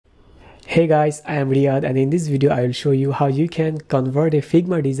Hey guys, I am Riyad, and in this video I will show you how you can convert a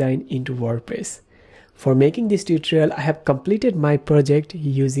Figma design into WordPress. For making this tutorial, I have completed my project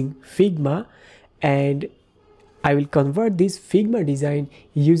using Figma, and I will convert this Figma design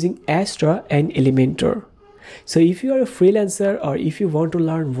using Astra and Elementor. So if you are a freelancer or if you want to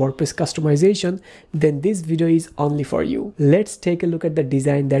learn WordPress customization, then this video is only for you. Let's take a look at the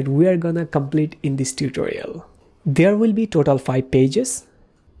design that we are gonna complete in this tutorial. There will be total 5 pages.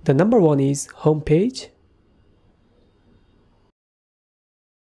 The number 1 is home page.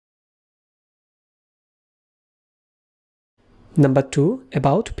 Number 2,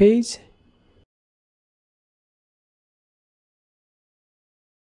 about page.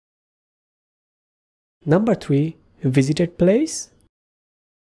 Number 3, visited place.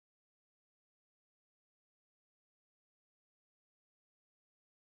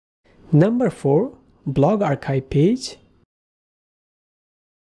 Number 4, blog archive page.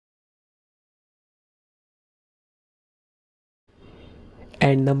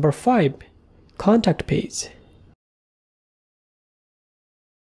 And number 5, contact page.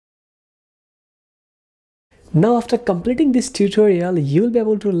 Now after completing this tutorial, you'll be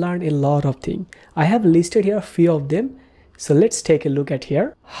able to learn a lot of things. I have listed here a few of them. So let's take a look at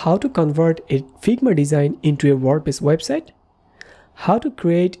here. How to convert a Figma design into a WordPress website. How to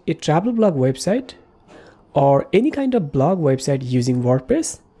create a travel blog website or any kind of blog website using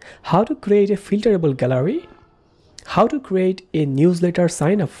WordPress. How to create a filterable gallery. How to create a newsletter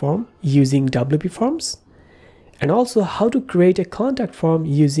sign-up form using WPForms, and also how to create a contact form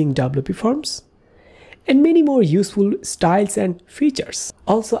using WPForms, and many more useful styles and features.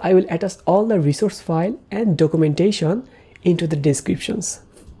 Also, I will attach all the resource file and documentation into the descriptions,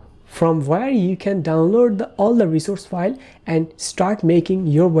 from where you can download all the resource file and start making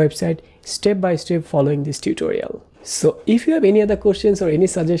your website step by step following this tutorial. So if you have any other questions or any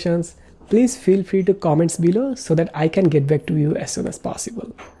suggestions, please feel free to comments below so that I can get back to you as soon as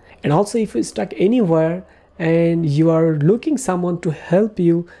possible. And also, if you're stuck anywhere and you are looking someone to help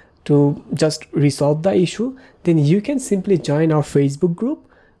you to just resolve the issue, then you can simply join our Facebook group,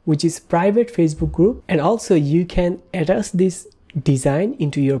 which is private Facebook group. And also you can attach this design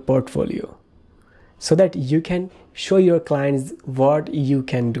into your portfolio so that you can show your clients what you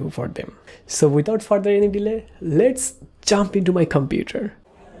can do for them. So without further any delay, let's jump into my computer.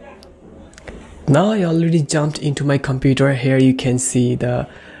 Now I already jumped into my computer. Here you can see the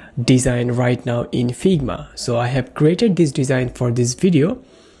design right now in Figma. So I have created this design for this video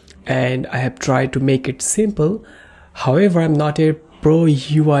and I have tried to make it simple. However, I'm not a pro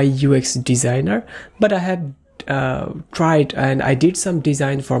UI UX designer, but I have tried and I did some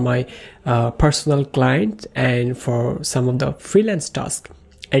design for my personal client and for some of the freelance tasks.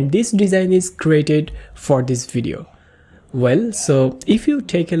 And this design is created for this video. Well, so if you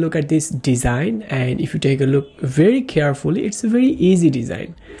take a look at this design and if you take a look very carefully, it's a very easy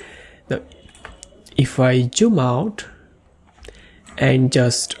design. Now, if I zoom out and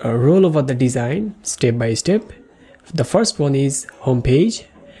just roll over the design step by step, the first one is home page,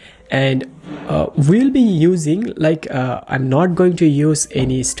 and we'll be using I'm not going to use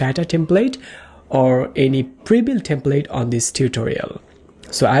any starter template or any pre-built template on this tutorial.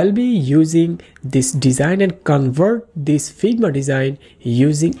 So I'll be using this design and convert this Figma design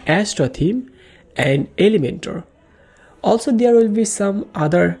using Astra theme and Elementor. Also, there will be some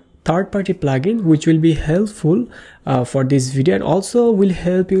other third-party plugin which will be helpful for this video and also will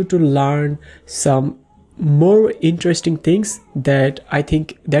help you to learn some more interesting things that I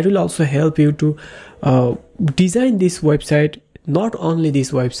think that will also help you to design this website. Not only this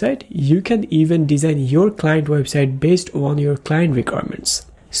website, you can even design your client website based on your client requirements.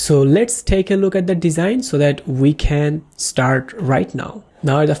 So let's take a look at the design so that we can start right now.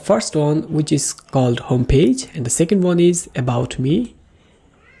 Now the first one, which is called homepage, and the second one is about me.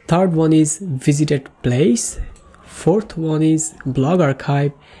 Third one is visited place. Fourth one is blog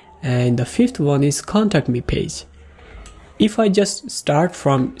archive, and the fifth one is contact me page. If I just start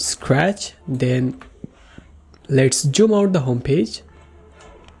from scratch, then let's zoom out the home page,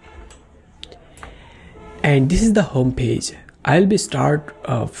 and this is the home page. I'll be start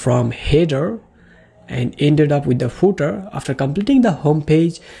from header and ended up with the footer. After completing the home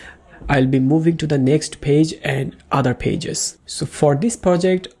page, I'll be moving to the next page and other pages. So for this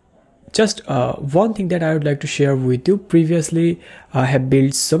project, just one thing that I would like to share with you. Previously, I have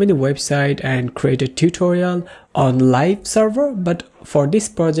built so many websites and created tutorial on live server, but for this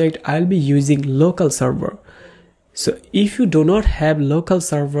project, I'll be using local server. So if you do not have local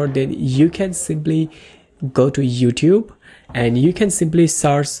server, then you can simply go to YouTube and you can simply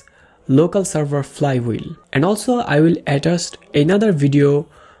search local server flywheel. And also I will attach another video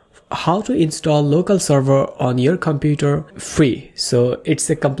how to install local server on your computer free. So it's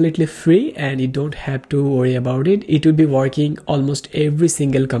a completely free and you don't have to worry about it. It will be working almost every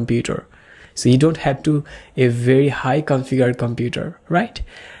single computer. So you don't have to a very high configured computer, right?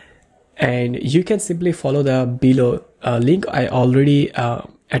 And you can simply follow the below link. I already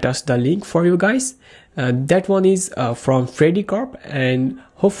attached the link for you guys. That one is from Freddy Corp, and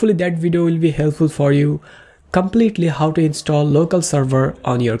hopefully that video will be helpful for you completely how to install local server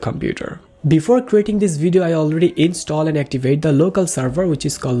on your computer. Before creating this video, I already install and activate the local server, which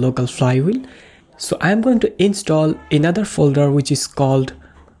is called local flywheel. So I am going to install another folder which is called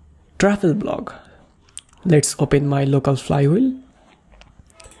travel blog. Let's open my local flywheel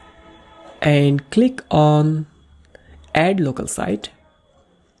and click on add local site.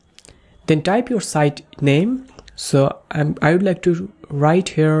 Then type your site name. So I would like to write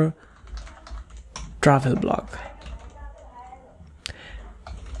here travel blog.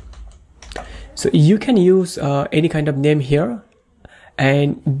 So you can use any kind of name here,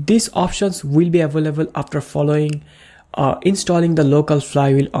 and these options will be available after following installing the local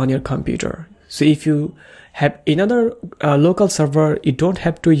flywheel on your computer. So if you have another local server, you don't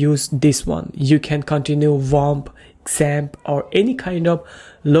have to use this one. You can continue WAMP, XAMPP, or any kind of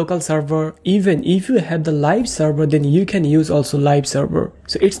local server. Even if you have the live server, then you can use also live server.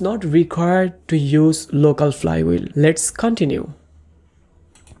 So it's not required to use local flywheel. Let's continue.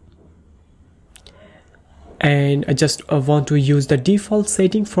 And I just want to use the default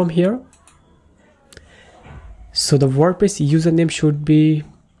setting from here. So the WordPress username should be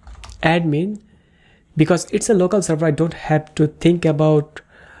admin. Because it's a local server, I don't have to think about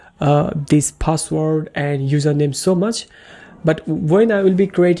this password and username so much. But when I will be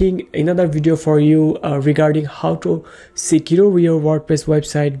creating another video for you regarding how to secure your WordPress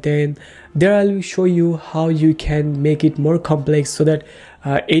website, then there I will show you how you can make it more complex so that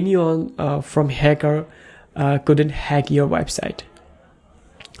anyone from hacker couldn't hack your website.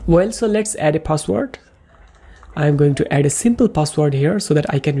 Well, so let's add a password. I'm going to add a simple password here so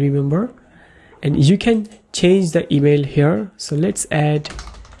that I can remember. And you can change the email here. So let's add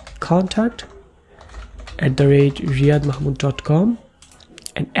contact@riyadmahmood.com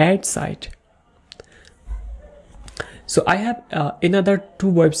and add site. So I have another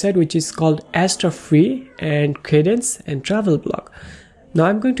two website which is called Astra Free and Cadence and Travel Blog. Now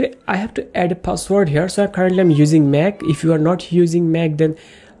I have to add a password here. So currently I'm using Mac. If you are not using Mac, then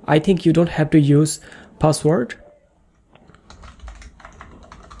I think you don't have to use password.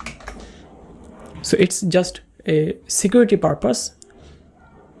 So it's just a security purpose.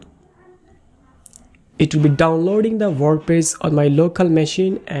 It will be downloading the WordPress on my local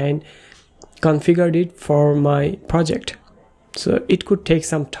machine and configured it for my project. So it could take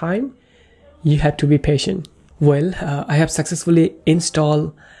some time. You have to be patient. Well, I have successfully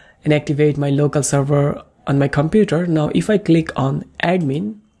installed and activate my local server on my computer. Now, if I click on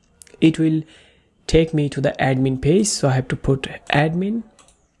admin, it will take me to the admin page. So I have to put admin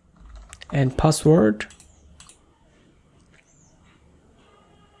and password.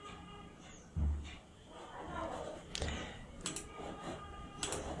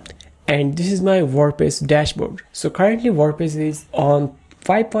 And this is my WordPress dashboard. So currently WordPress is on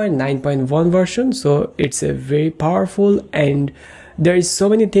 5.9.1 version. So it's a very powerful, and there is so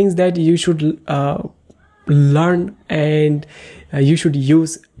many things that you should learn and you should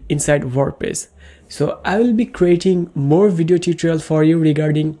use inside WordPress. So I will be creating more video tutorial for you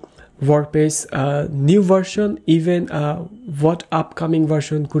regarding WordPress new version, even what upcoming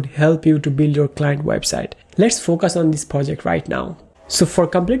version could help you to build your client website. Let's focus on this project right now. So for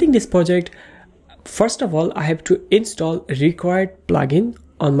completing this project, first of all, I have to install required plugin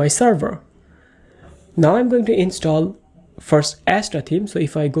on my server. Now I'm going to install first Astra theme. So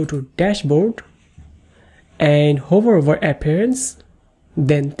if I go to dashboard and hover over appearance,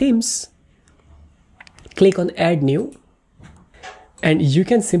 then themes, click on add new. And you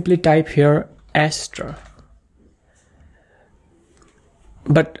can simply type here Astra.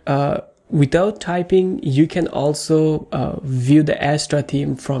 But without typing, you can also view the Astra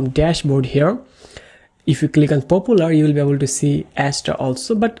theme from dashboard here. If you click on popular, you will be able to see Astra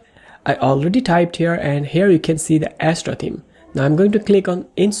also. But I already typed here, and here you can see the Astra theme. Now I'm going to click on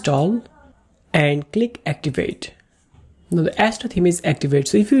install and click activate. Now the Astra theme is activated.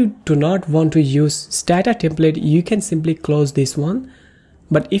 So if you do not want to use Stata template, you can simply close this one.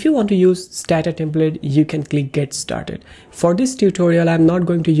 But if you want to use Stata template, you can click get started. For this tutorial, I'm not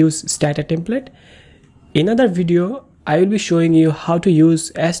going to use Stata template. In another video, I will be showing you how to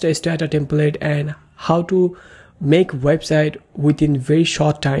use Astra Stata template and how to make website within very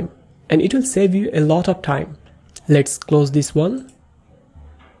short time. And it will save you a lot of time. Let's close this one.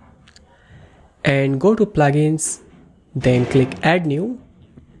 and go to plugins, then click add new.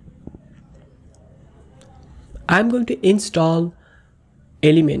 I'm going to install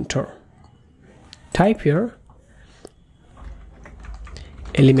Elementor. Type here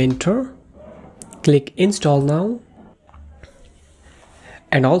Elementor, click install now.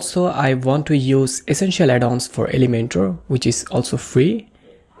 And also I want to use essential add-ons for Elementor, which is also free,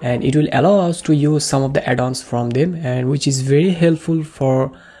 and it will allow us to use some of the add-ons from them, and which is very helpful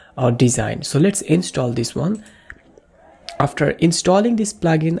for our design. So let's install this one. After installing this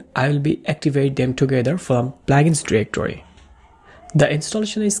plugin, I will be activate them together from plugins directory. The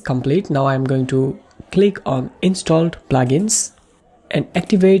installation is complete. Now I'm going to click on installed plugins and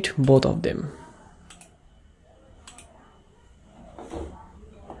activate both of them.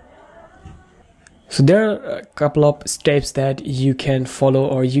 So there are a couple of steps that you can follow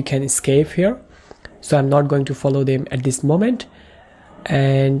or you can escape here. So I'm not going to follow them at this moment,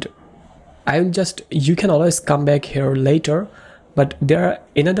 and you can always come back here later. But there are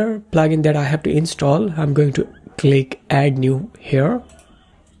another plugin that I have to install. I'm going to click add new here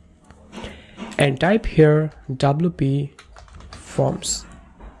and type here WPForms.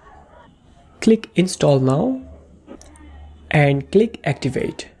 Click install now and click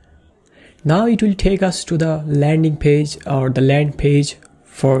activate. Now it will take us to the landing page or the land page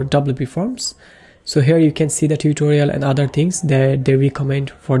for WPForms. So here you can see the tutorial and other things that they recommend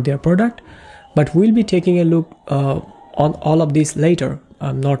for their product, but we'll be taking a look on all of this later,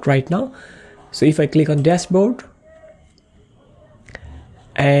 not right now. So if I click on dashboard,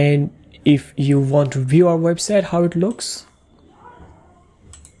 and if you want to view our website, how it looks.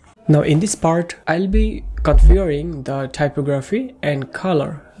 Now in this part, I'll be configuring the typography and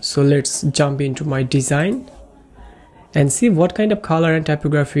color. So let's jump into my design and see what kind of color and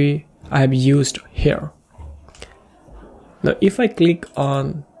typography I have used here. Now if I click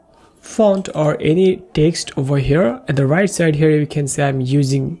on font or any text over here, at the right side here you can see I'm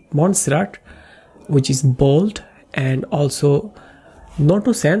using Montserrat, which is bold, and also Not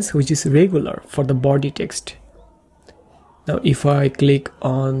to Sans, which is regular for the body text. Now if I click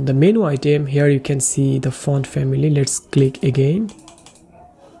on the menu item, here you can see the font family. Let's click again.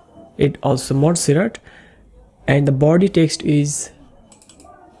 It also Montserrat, and the body text is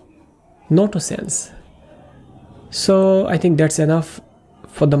Not to Sans. So I think that's enough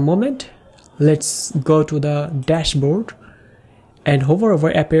for the moment. Let's go to the dashboard and hover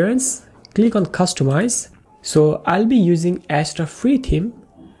over appearance, click on customize. So I'll be using Astra free theme,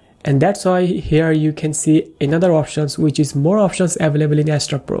 and that's why here you can see another options, which is more options available in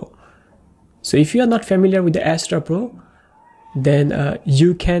Astra Pro. So if you are not familiar with the Astra Pro, then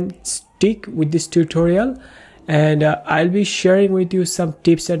you can stick with this tutorial, and I'll be sharing with you some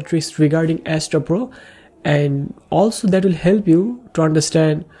tips and tricks regarding Astra Pro, and also that will help you to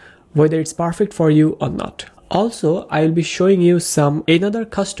understand whether it's perfect for you or not. Also, I will be showing you some another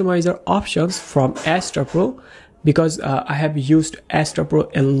customizer options from Astra Pro, because I have used Astra Pro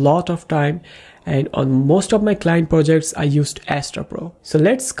a lot of time, and on most of my client projects I used Astra Pro. So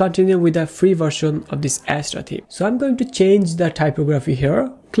let's continue with the free version of this Astra theme. So I'm going to change the typography here.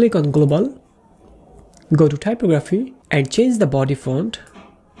 Click on global, go to typography and change the body font.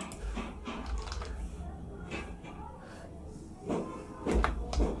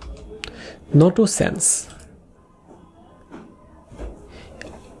 Not to Sans.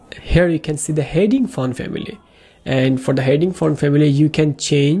 Here you can see the heading font family, and for the heading font family you can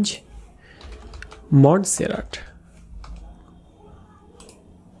change Montserrat.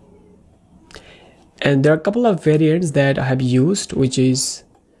 And there are a couple of variants that I have used, which is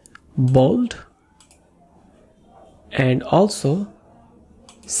bold and also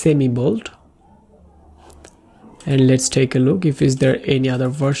semi-bold. And let's take a look if is there any other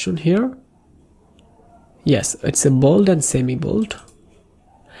version here. Yes, it's a bold and semi-bold.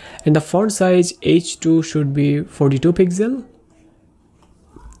 And the font size H2 should be 42 pixel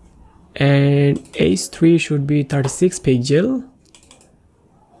and H3 should be 36 pixel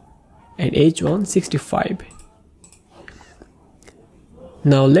and H1 65.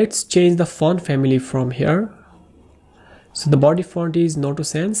 Now let's change the font family from here. So the body font is Not to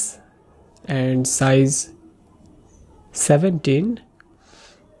Sans and size 17,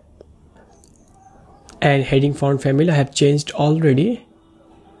 and heading font family I have changed already.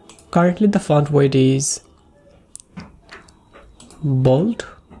 Currently the font weight is bold,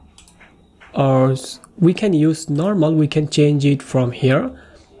 or we can use normal, we can change it from here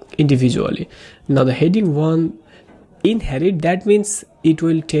individually. Now the heading one inherit, that means it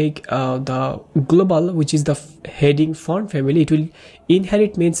will take the global, which is the heading font family, it will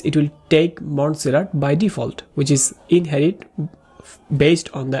inherit means it will take Montserrat by default, which is inherit based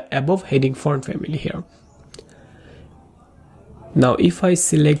on the above heading font family here. Now if I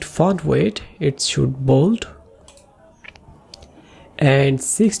select font weight, it should bold and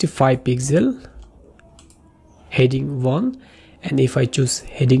 65 pixel heading 1, and if I choose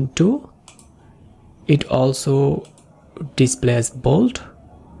heading 2, it also displays bold.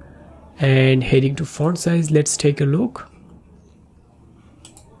 And heading to font size, let's take a look,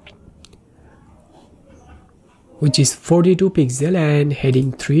 which is 42 pixel, and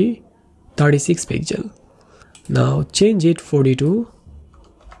heading 3 36 pixel. Now change it 42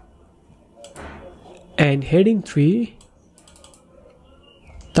 and heading 3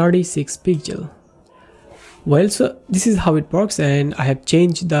 36 pixel. Well, so this is how it works, and I have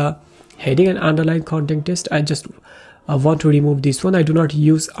changed the heading and underline content text. I just want to remove this one. I do not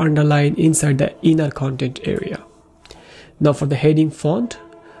use underline inside the inner content area. Now for the heading font,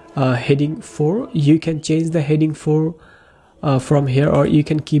 heading 4, you can change the heading 4 from here, or you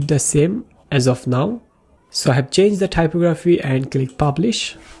can keep the same as of now. So I have changed the typography and click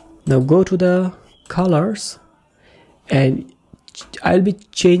publish. Now go to the colors, and I'll be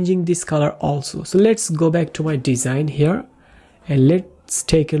changing this color also. So let's go back to my design here, and let's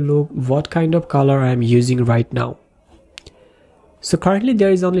take a look what kind of color I'm using right now. So currently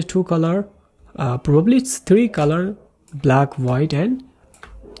there is only 2 color, probably it's 3 color, black, white and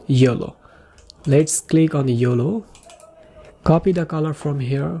yellow. Let's click on yellow, copy the color from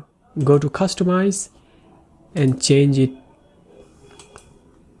here, go to customize and change it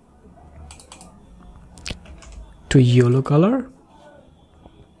to yellow color.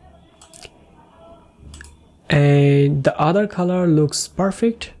 And the other color looks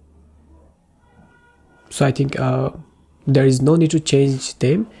perfect, so I think there is no need to change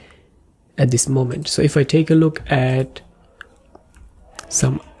them at this moment. So if I take a look at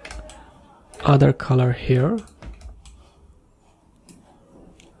some other color here,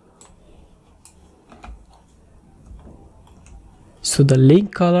 so the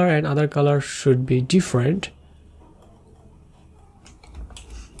link color and other color should be different.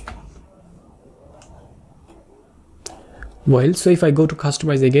 Well, so if I go to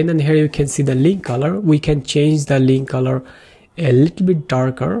customize again, and here you can see the link color, we can change the link color a little bit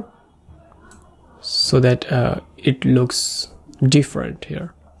darker so that it looks different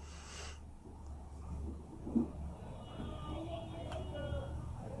here.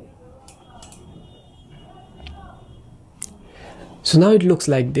 So now it looks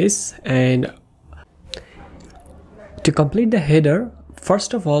like this. And to complete the header,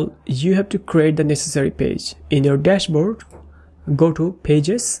 first of all, you have to create the necessary page. In your dashboard, go to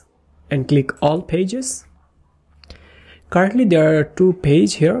pages and click all pages. Currently there are 2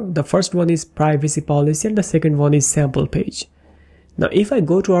 pages here. The first one is privacy policy and the second one is sample page. Now if I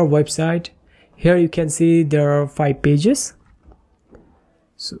go to our website, here you can see there are 5 pages.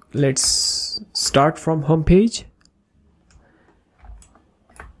 So let's start from home page.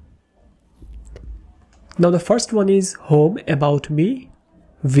 Now the first one is home, about me,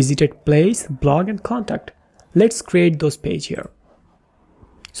 visited place, blog and contact. Let's create those pages here.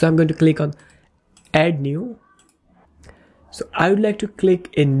 So I'm going to click on add new. So I would like to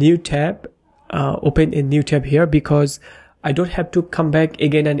click a new tab, open a new tab here, because I don't have to come back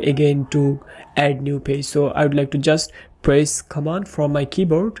again and again to add new page. So I would like to just press command from my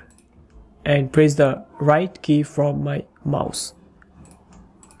keyboard and press the right key from my mouse.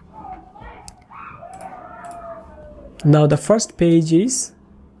 Now the first page is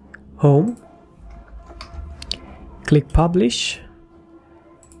home, click publish,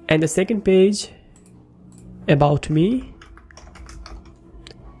 and the second page about me,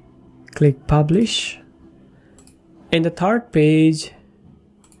 click publish, and the third page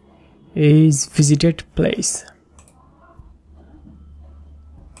is visited place.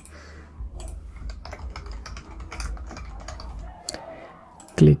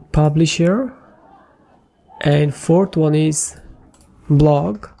 Click publish here, and fourth one is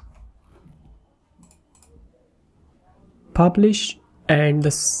blog, publish, and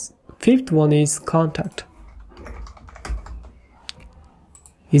the fifth one is contact.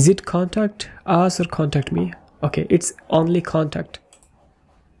 Is it contact us or contact me? Okay, it's only contact.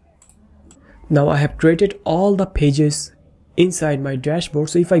 Now I have created all the pages inside my dashboard.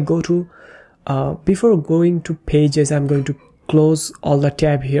 So if I go to before going to pages, I'm going to close all the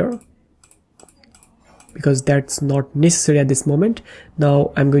tab here because that's not necessary at this moment.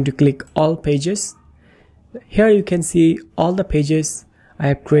 Now I'm going to click all pages. Here you can see all the pages I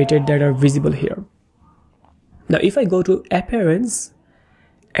have created that are visible here. Now if I go to appearance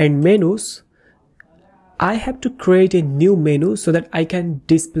and menus, I have to create a new menu so that I can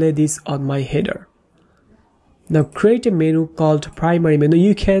display this on my header. Now create a menu called primary menu.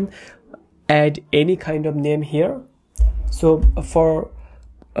 You can add any kind of name here. So for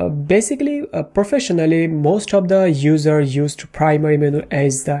basically professionally, most of the users used primary menu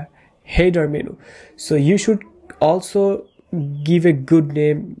as the header menu. So you should also give a good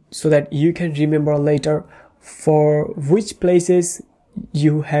name so that you can remember later for which places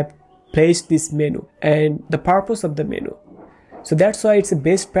you have placed this menu and the purpose of the menu. So that's why it's a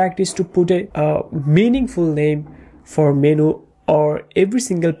best practice to put a meaningful name for menu or every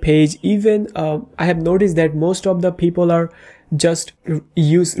single page. Even I have noticed that most of the people are just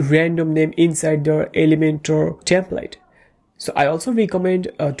use random name inside their Elementor template. So I also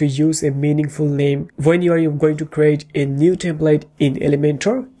recommend to use a meaningful name when you are going to create a new template in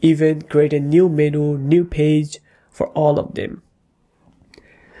Elementor, even create a new menu, new page for all of them.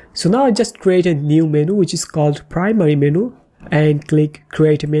 So now I just create a new menu which is called primary menu and click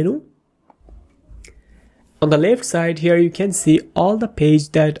create menu. On the left side here you can see all the page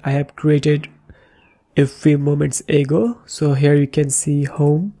that I have created a few moments ago. So here you can see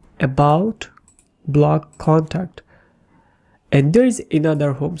home, about, blog, contact, and there is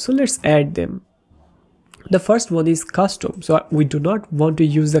another home. So let's add them. The first one is custom. So we do not want to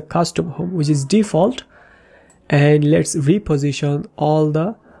use the custom home which is default, and let's reposition all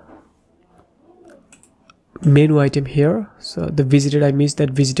the menu item here. So the visited, I missed that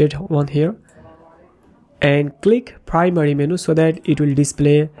visited one here, and click primary menu so that it will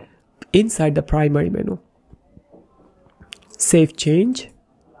display inside the primary menu. Save change.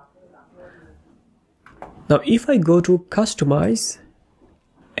 Now if I go to customize,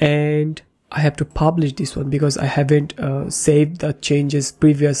 and I have to publish this one because I haven't saved the changes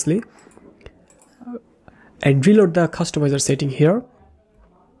previously, and reload the customizer setting here.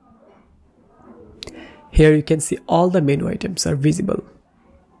 Here you can see all the menu items are visible.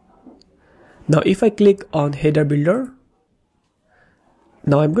 Now if I click on header builder,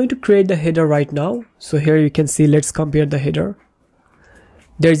 now I'm going to create the header right now. So here you can see, let's compare the header.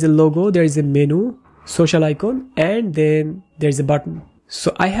 There is a logo, there is a menu, social icon, and then there's a button.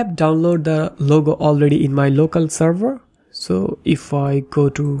 So I have downloaded the logo already in my local server. So if I go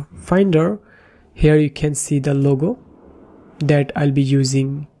to Finder, here you can see the logo that I'll be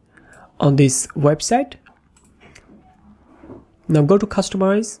using on this website. Now go to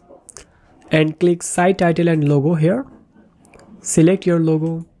customize and click site title and logo here. Select your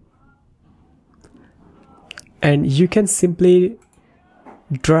logo, and you can simply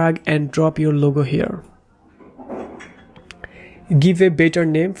drag and drop your logo here. Give a better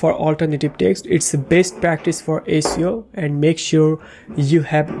name for alternative text. It's the best practice for SEO, and make sure you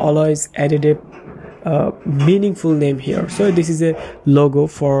have always added a meaningful name here. So this is a logo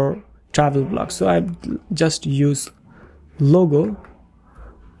for travel blog, so I just use logo,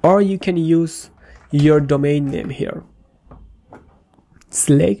 or you can use your domain name here.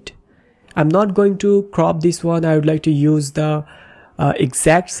 Select. I'm not going to crop this one. I would like to use the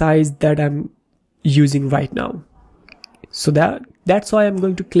exact size that I'm using right now. So that's why I'm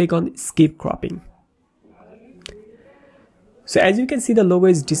going to click on skip cropping. So as you can see, the logo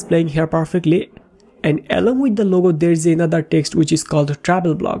is displaying here perfectly, and along with the logo there is another text which is called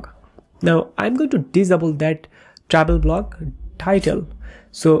travel blog. Now I'm going to disable that travel blog title.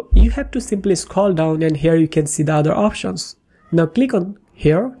 So you have to simply scroll down, and here you can see the other options. Now click on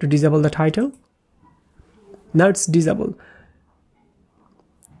here to disable the title. Now it's disabled,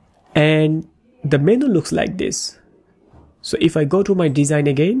 and the menu looks like this. So if I go to my design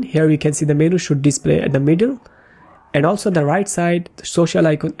again, here you can see the menu should display at the middle, and also the right side, the social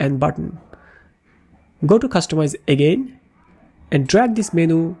icon and button. Go to customize again and drag this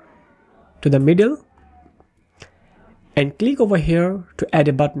menu to the middle, and click over here to add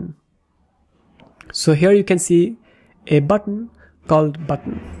a button. So here you can see a button called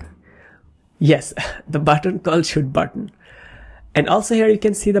button. Yes, the button called should button. And also here you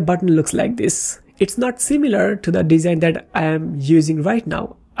can see the button looks like this. It's not similar to the design that I am using right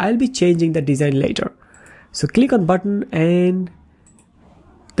now. I'll be changing the design later. So click on button, and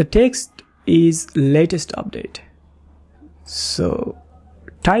the text is latest update. So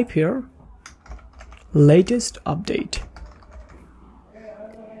type here latest update.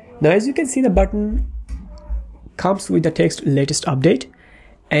 Now as you can see, the button comes with the text latest update,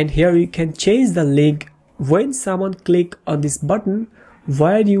 and here you can change the link when someone click on this button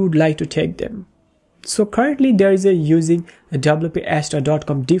where you would like to take them. So currently there is a using a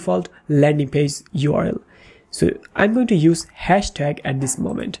WPAstra.com default landing page URL. So I'm going to use hashtag at this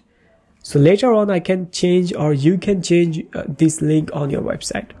moment. So later on I can change, or you can change this link on your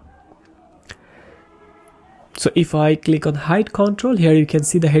website. So if I click on hide control, here you can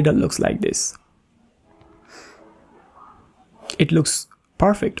see the header looks like this. it looks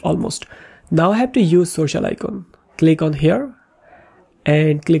perfect almost. Now I have to use social icon. Click on here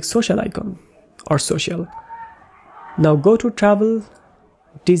and click social icon or social. Now go to travel,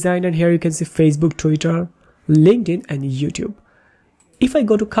 design, and here you can see Facebook, Twitter, LinkedIn, and YouTube. If I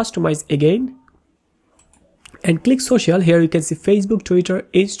go to customize again and click social, here you can see Facebook, Twitter,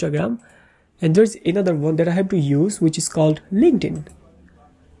 Instagram, and there's another one that I have to use, which is called LinkedIn.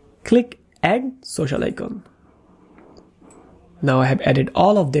 Click add social icon. Now I have added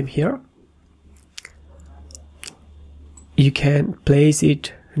all of them here. You can place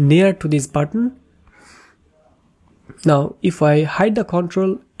it near to this button. Now if I hide the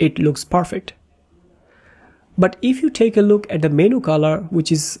control, it looks perfect. But if you take a look at the menu color,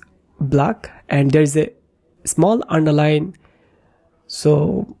 which is black, and there's a small underline,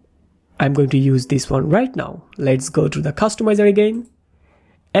 so I'm going to use this one right now. Let's go to the customizer again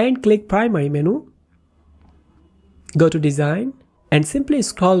and click primary menu. Go to design and simply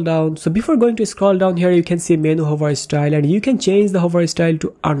scroll down. So before going to scroll down, here you can see menu hover style, and you can change the hover style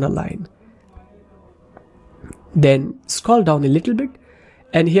to underline. Then scroll down a little bit,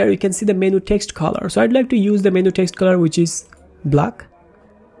 and here you can see the menu text color. So I'd like to use the menu text color, which is black,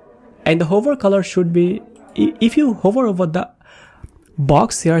 and the hover color should be, if you hover over the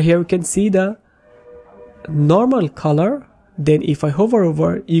box here you can see the normal color. Then if I hover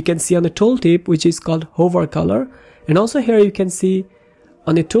over, you can see on the tooltip, which is called hover color, and also here you can see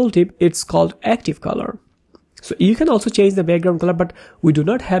on the tooltip it's called active color. So you can also change the background color, but we do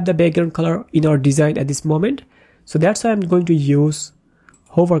not have the background color in our design at this moment, so that's why I'm going to use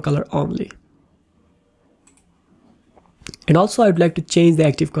hover color only. And also I'd like to change the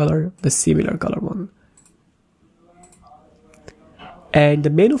active color, the similar color one. And the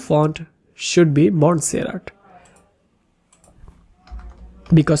menu font should be Montserrat,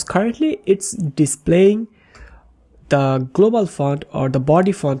 because currently it's displaying the global font or the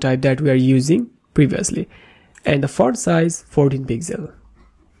body font type that we are using previously, and the font size 14 pixel,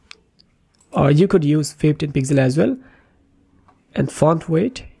 or you could use 15 pixel as well. And font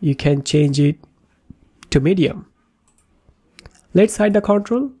weight, you can change it to medium. Let's hide the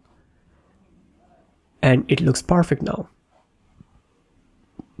control, and it looks perfect now.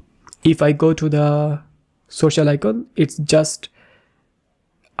 If I go to the social icon, it's just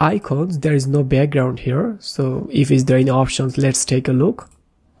icons, there is no background here. So if is there any options, let's take a look.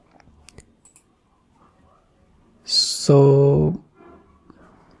 So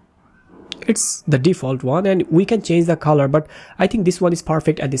it's the default one, and we can change the color, but I think this one is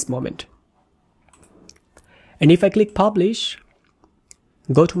perfect at this moment. And if I click publish,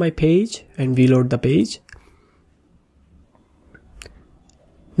 go to my page and reload the page.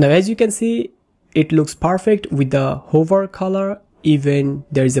 Now as you can see, it looks perfect with the hover color. Even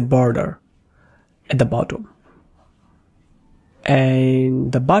there is a border at the bottom,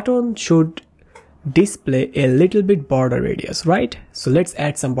 and the button should display a little bit border radius, right? So let's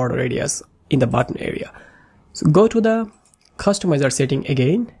add some border radius in the button area. So go to the customizer setting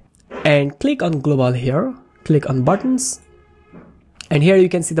again and click on global here, click on buttons, and here you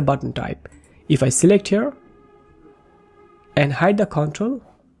can see the button type. If I select here and hide the control,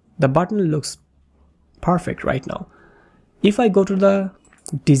 the button looks perfect right now. If I go to the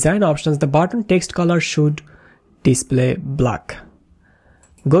design options, the button text color should display black.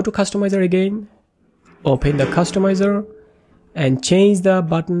 Go to customizer again, open the customizer, and change the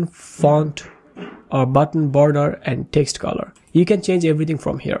button font or button border and text color. You can change everything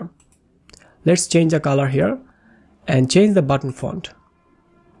from here. Let's change the color here and change the button font.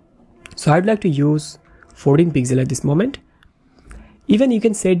 So I'd like to use 14 pixel at this moment. Even you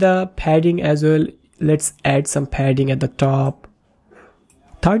can set the padding as well. Let's add some padding at the top,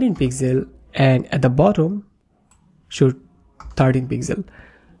 13 pixel, and at the bottom should 13 pixel.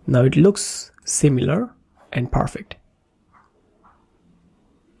 Now it looks similar and perfect.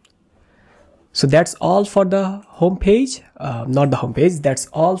 So that's all for the home page, not the home page, that's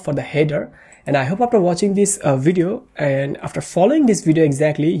all for the header. And I hope after watching this video and after following this video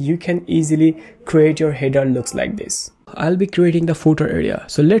exactly, you can easily create your header looks like this. I'll be creating the footer area.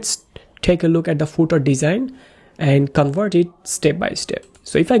 So let's take a look at the footer design and convert it step by step.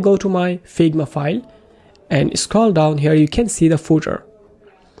 So if I go to my Figma file and scroll down here, you can see the footer,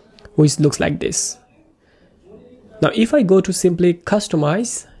 which looks like this. Now if I go to simply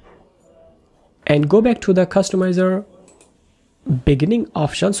customize and go back to the customizer beginning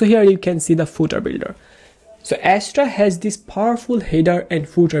option, so here you can see the footer builder. So Astra has this powerful header and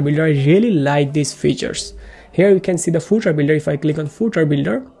footer builder. I really like these features. Here you can see the footer builder. If I click on footer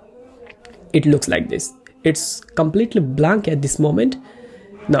builder, it looks like this. It's completely blank at this moment.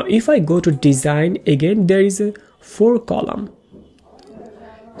 Now if I go to design again, there is a 4 column.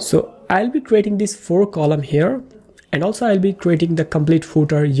 So I'll be creating this 4 column here, and also I'll be creating the complete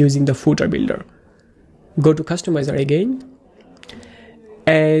footer using the footer builder. Go to customizer again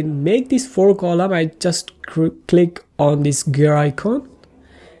and make this 4 column. I just click on this gear icon,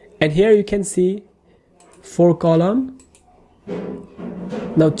 and here you can see 4 column.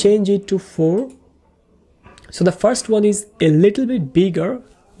 Now change it to 4. So the first one is a little bit bigger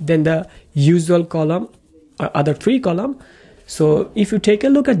than the usual column or other 3 column. So if you take a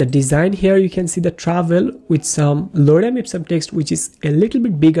look at the design here, you can see the travel with some lorem ipsum text, which is a little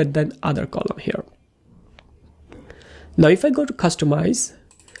bit bigger than other column here. Now if I go to customize,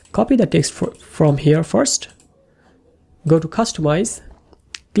 copy the text from here first, go to customize,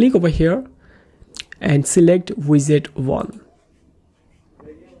 click over here and select widget 1.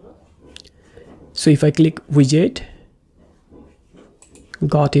 So if I click widget,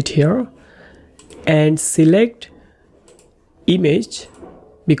 got it here, and select image,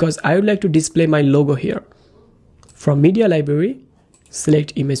 because I would like to display my logo here. From media library,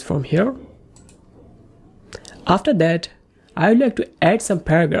 select image from here. After that, I would like to add some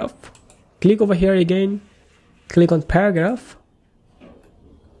paragraph. Click over here again, click on paragraph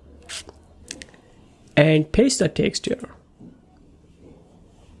and paste the text here.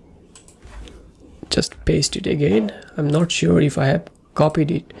 Just paste it again. I'm not sure if I have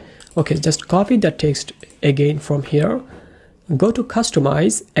copied it. Okay, just copy the text again from here. Go to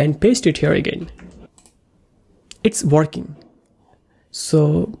customize and paste it here again. It's working.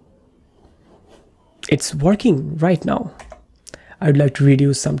 So it's working right now. I would like to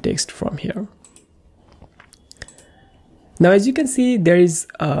reduce some text from here. Now as you can see, there is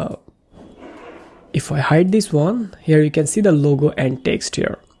if I hide this one, here you can see the logo and text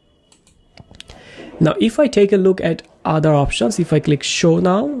here. Now if I take a look at other options, if I click show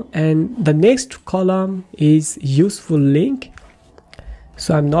now, and the next column is useful link.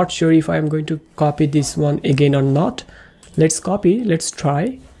 So I'm not sure if I'm going to copy this one again or not. Let's copy, let's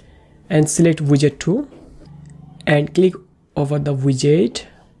try, and select widget 2 and click over the widget.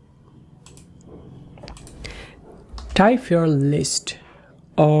 Type here list,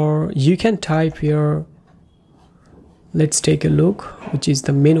 or you can type here, let's take a look, which is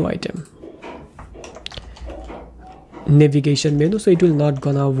the menu item, navigation menu. So it will not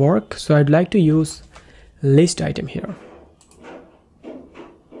gonna work, so I'd like to use list item here.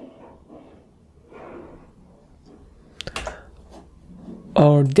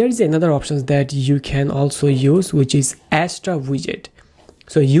 Or there is another option that you can also use, which is Astra widget.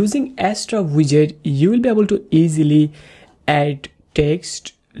 So using Astra widget, you will be able to easily add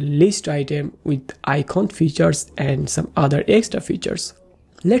text, list item with icon features and some other extra features.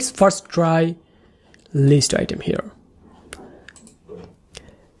 Let's first try list item here.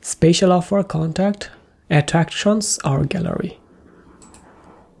 Special offer, contact, attractions, or gallery.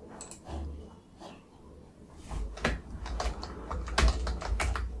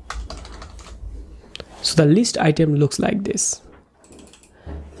 So the list item looks like this.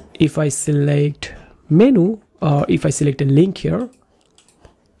 If I select menu, or if I select a link here,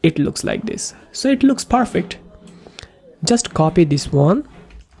 it looks like this. So it looks perfect. Just copy this one,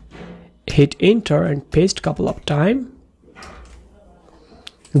 hit enter and paste couple of times.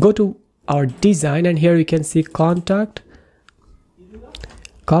 Go to our design, and here you can see contact,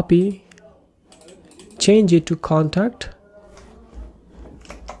 copy, change it to contact,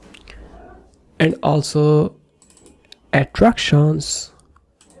 and also attractions.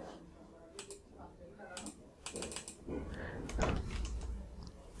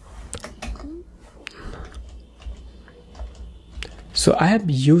 So I have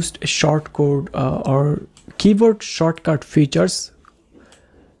used a shortcode or keyboard shortcut features.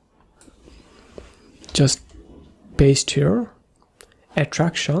 Just paste here,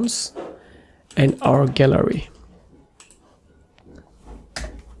 attractions, and our gallery.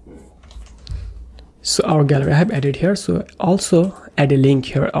 So our gallery I have added here, so also add a link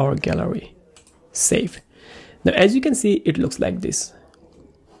here, our gallery, save. Now as you can see, it looks like this.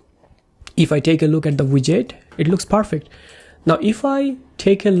 If I take a look at the widget, it looks perfect. Now if I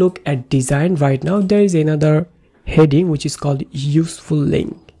take a look at design right now, there is another heading which is called useful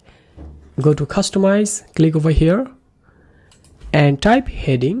link. Go to customize, click over here and type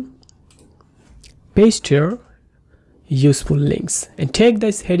heading, paste here useful links, and take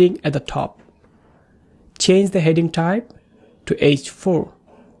this heading at the top. Change the heading type to H4,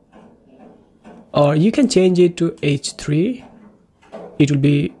 or you can change it to H3. It will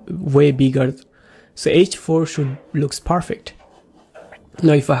be way bigger. So H4 should looks perfect.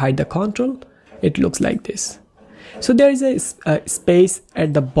 Now if I hide the control, it looks like this. So there is a space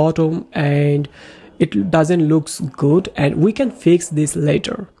at the bottom, and it doesn't looks good, and we can fix this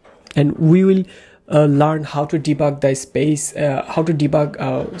later, and we will learn how to debug the space, how to debug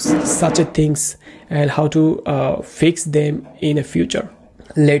such a things, and how to fix them in the future.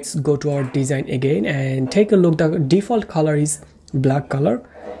 Let's go to our design again and take a look. The default color is black color.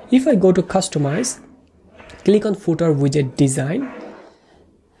 If I go to customize, click on footer widget design.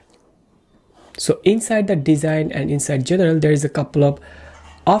 So inside the design and inside general, there is a couple of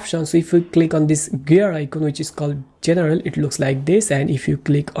options. So if you click on this gear icon, which is called general, it looks like this, and if you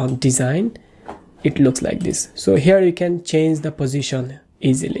click on design, it looks like this. So here you can change the position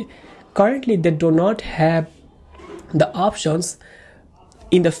easily. Currently they do not have the options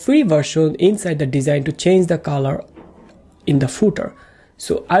in the free version inside the design to change the color in the footer.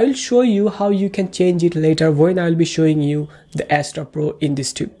 So I will show you how you can change it later when I will be showing you the Astra Pro in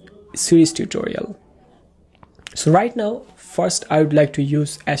this series tutorial. So right now, first I would like to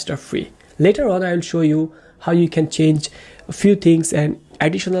use Astra Free. Later on I will show you how you can change a few things and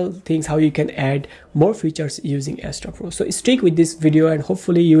additional things, how you can add more features using Astra Pro. So stick with this video and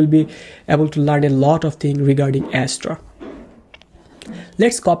hopefully you will be able to learn a lot of things regarding Astra.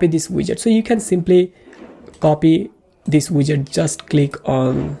 Let's copy this widget. So you can simply copy this widget, just click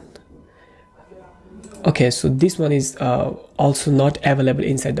on, okay, so this one is also not available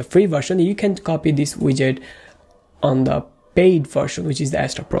inside the free version. You can copy this widget on the paid version, which is the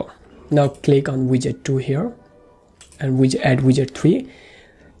Astra Pro. Now click on widget 2 here and add widget 3.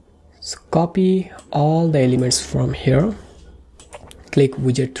 So copy all the elements from here, click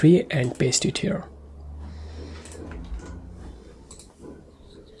widget 3 and paste it here.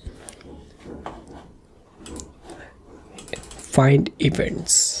 Find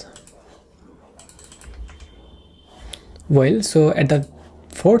events. Well, so at the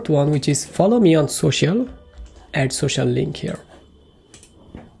fourth one, which is follow me on social, add social link here.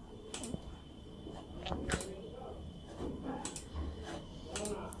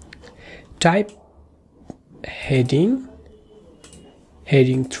 Type heading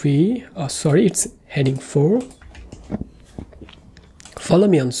 3, sorry, it's heading 4. Follow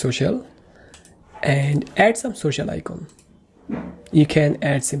me on social and add some social icon. You can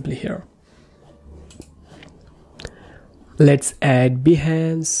add simply here. Let's add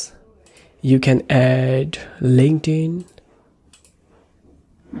Behance. You can add LinkedIn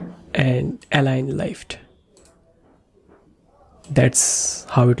and align left. That's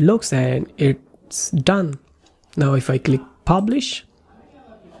how it looks and it's done. Now if I click publish,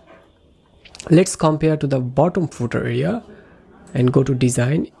 let's compare to the bottom footer area and go to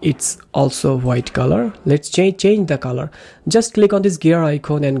design. It's also white color. Let's change the color. Just click on this gear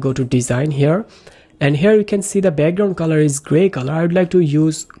icon and go to design here, and here you can see the background color is gray color. I would like to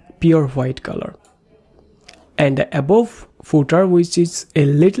use pure white color, and the above footer, which is a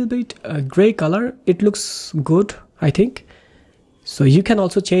little bit gray color, it looks good, I think. So you can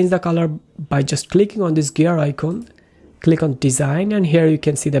also change the color by just clicking on this gear icon, click on design, and here you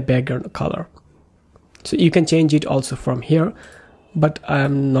can see the background color. So you can change it also from here, but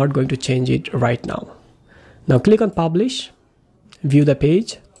I'm not going to change it right now. Now click on publish, view the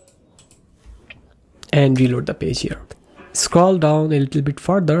page and reload the page here. Scroll down a little bit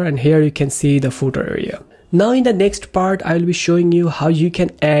further and here you can see the footer area. Now in the next part, I will be showing you how you can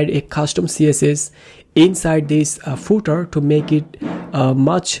add a custom CSS inside this footer to make it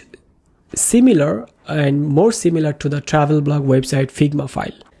much similar and more similar to the travel blog website Figma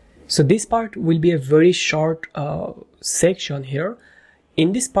file. So this part will be a very short section here.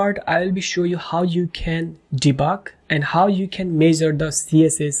 In this part, I will be showing you how you can debug and how you can measure the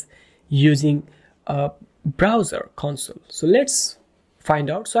CSS using a browser console. So let's find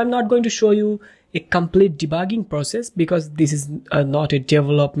out. So I'm not going to show you a complete debugging process because this is not a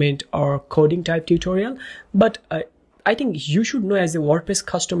development or coding type tutorial, but I think you should know as a WordPress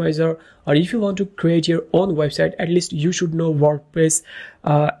customizer, or if you want to create your own website, at least you should know WordPress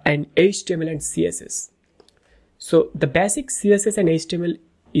and HTML and CSS. So the basic CSS and HTML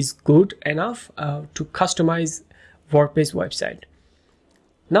is good enough to customize WordPress website.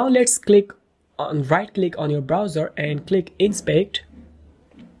 Now let's right click on your browser and click inspect.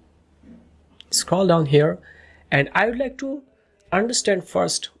 Scroll down here, and I would like to understand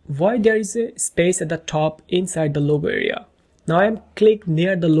first why there is a space at the top inside the logo area. Now I am click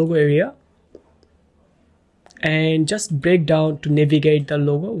near the logo area and just break down to navigate the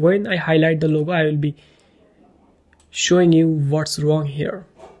logo. When I highlight the logo, I will be showing you what's wrong here.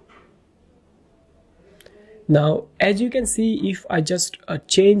 Now as you can see, if I just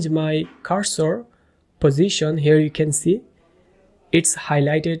change my cursor position here, you can see it's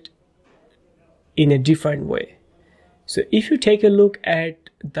highlighted in a different way. So if you take a look at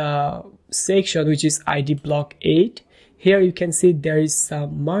the section which is ID block 8, here you can see there is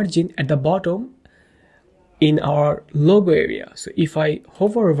some margin at the bottom in our logo area. So if I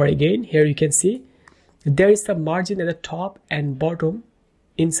hover over again, here you can see there is some margin at the top and bottom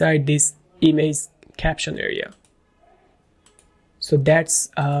inside this image caption area. So that's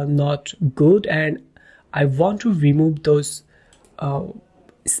not good, and I want to remove those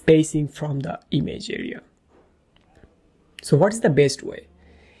spacing from the image area. So what is the best way?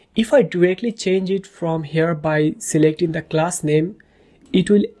 If I directly change it from here by selecting the class name, it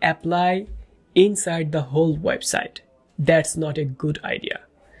will apply inside the whole website. That's not a good idea.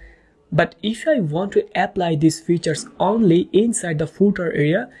 But if I want to apply these features only inside the footer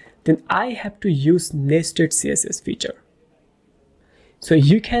area, then I have to use nested CSS feature. So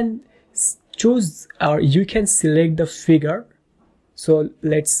you can choose, or you can select the figure. So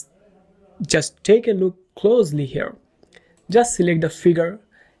let's just take a look closely here. Just select the figure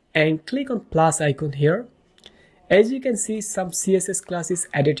and click on plus icon here. As you can see, some CSS class is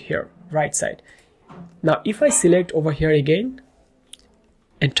added here, right side. Now if I select over here again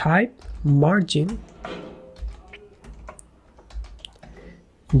and type margin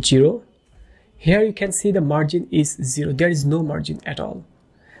 0, here you can see the margin is 0. There is no margin at all.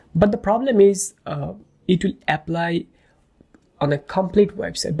 But the problem is it will apply on a complete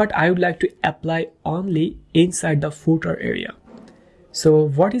website, but I would like to apply only inside the footer area. So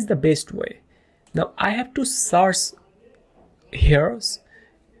what is the best way? Now I have to search here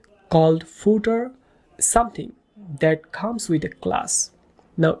called footer something that comes with a class.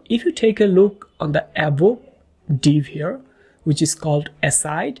 Now if you take a look on the above div here, which is called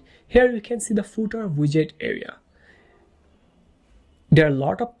aside, here you can see the footer widget area. There are a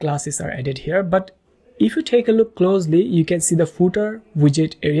lot of classes are added here, but if you take a look closely, you can see the footer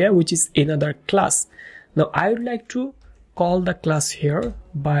widget area, which is another class. Now I would like to call the class here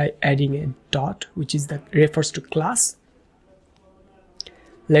by adding a dot, which is that refers to class.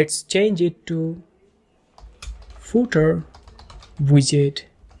 Let's change it to footer widget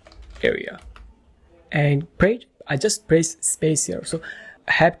area and I just press space here. So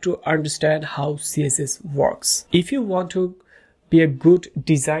I have to understand how CSS works. If you want to be a good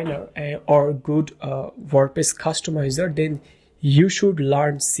designer or good WordPress customizer, then you should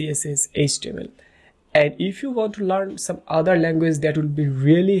learn CSS, HTML. And if you want to learn some other language, that will be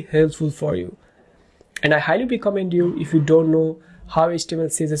really helpful for you. And I highly recommend you, if you don't know how HTML,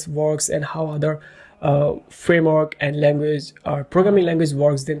 CSS works and how other framework and language or programming language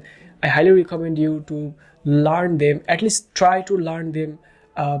works, then I highly recommend you to learn them, at least try to learn them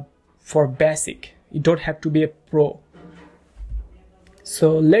for basic. You don't have to be a pro.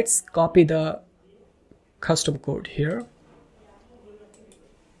 So let's copy the custom code here.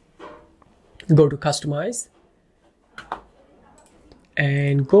 Go to customize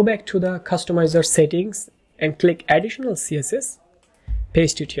and go back to the customizer settings and click additional CSS,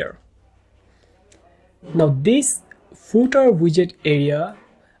 paste it here. Now this footer widget area,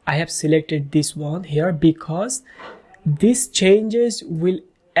 I have selected this one here because these changes will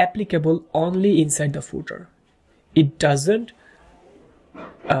applicable only inside the footer. It doesn't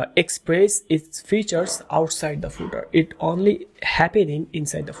express its features outside the footer. It only happening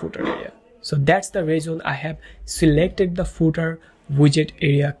inside the footer area. So that's the reason I have selected the footer widget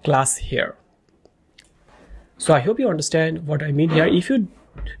area class here. So I hope you understand what I mean here. If you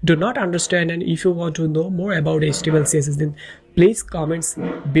do not understand and if you want to know more about HTML, CSS, then please comments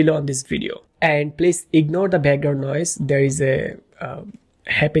below on this video. And please ignore the background noise. There is a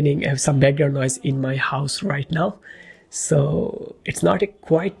some background noise in my house right now. So it's not a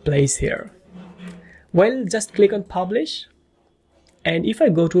quiet place here. Well, just click on publish. And if I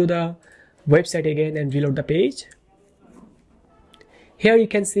go to the website again and reload the page, here you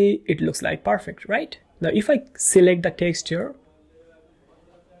can see it looks like perfect, right? Now if I select the text here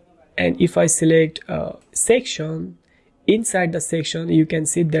and if I select section, inside the section you can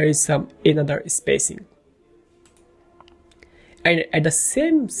see there is some another spacing, and at the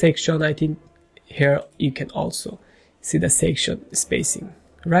same section I think here you can also see the section spacing,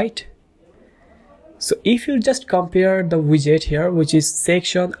 right? So if you just compare the widget here, which is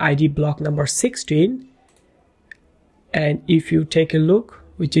section ID block number 16, and if you take a look,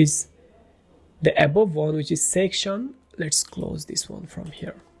 which is the above one, which is section, let's close this one from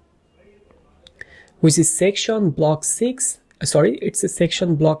here, which is section block 6, it's a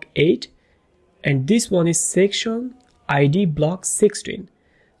section block 8, and this one is section ID block 16.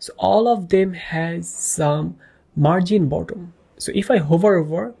 So all of them has some margin bottom. So if I hover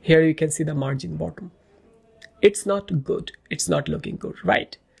over here, you can see the margin bottom. It's not good. It's not looking good,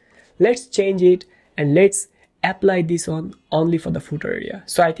 right? Let's change it and let's apply this on only for the footer area.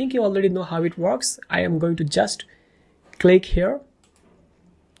 So I think you already know how it works. I am going to just click here,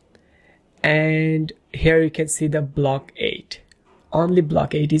 and here you can see the block 8. Only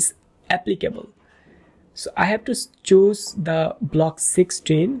block 8 is applicable. So I have to choose the block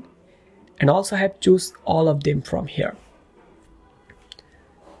 16, and also I have to choose all of them from here.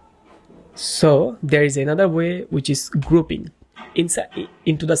 So there is another way, which is grouping. Inside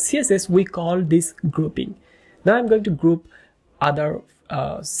into the CSS, we call this grouping. Now I'm going to group other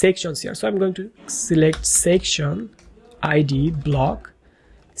sections here. So I'm going to select section ID block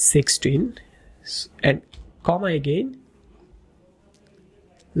 16 and comma again.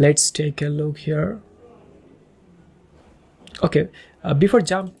 Let's take a look here. Okay, before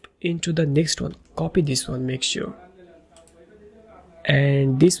jump into the next one, copy this one, make sure.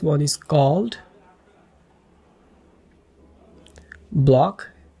 And this one is called block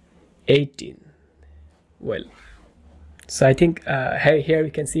 18. Well, so I think here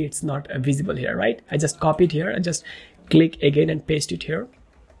you can see it's not visible here, right? I just copy it here and just click again and paste it here.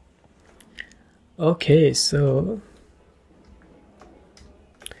 Okay, so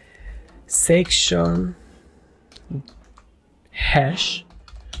section hash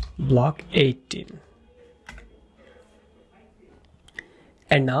block 18,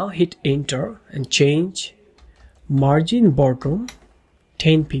 and now hit enter and change margin bottom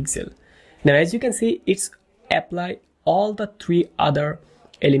 10 pixel. Now as you can see, it's apply all the 3 other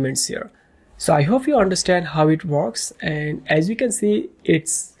elements here. So I hope you understand how it works, and as you can see,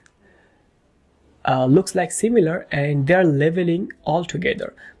 it's looks like similar, and they're leveling all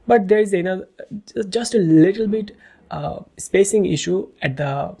together. But there is another, just a little bit spacing issue at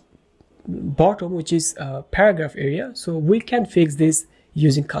the bottom, which is paragraph area. So we can fix this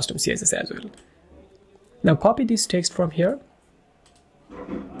using custom CSS as well. Now copy this text from here,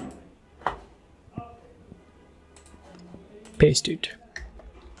 paste it,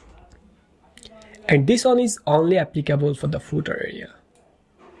 and this one is only applicable for the footer area.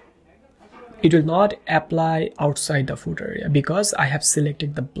 It will not apply outside the footer area because I have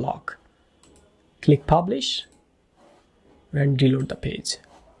selected the block. Click publish and reload the page.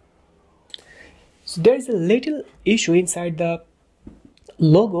 So there is a little issue inside the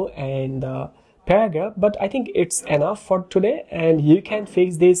logo and the paragraph, but I think it's enough for today, and you can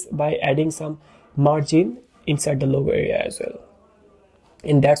fix this by adding some margin inside the logo area as well.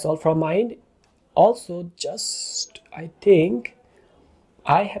 And that's all from my end. Also, just I think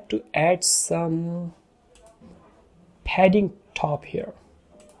I have to add some padding top here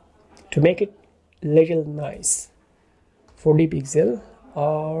to make it little nice. 40 pixel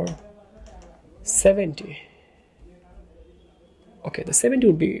or 70. Okay, the 70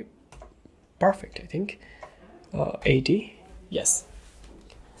 would be perfect, I think. 80, yes.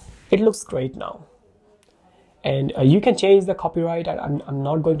 It looks great now. And you can change the copyright. I'm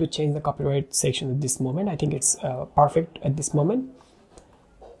not going to change the copyright section at this moment. I think it's perfect at this moment.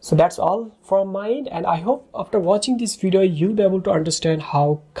 So that's all from my end, and I hope after watching this video you'll be able to understand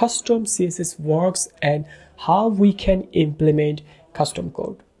how custom CSS works and how we can implement custom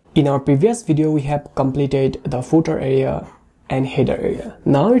code. In our previous video we have completed the footer area and header area.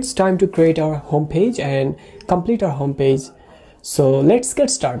 Now it's time to create our home page and complete our home page. So let's get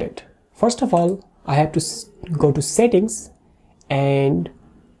started. First of all, I have to go to settings and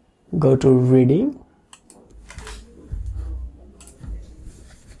go to reading.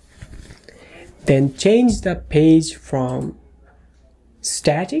 Then change the page from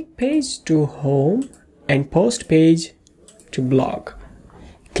static page to home and post page to blog.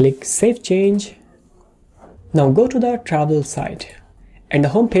 Click save change. Now go to the travel site and the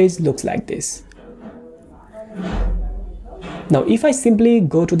home page looks like this. Now if I simply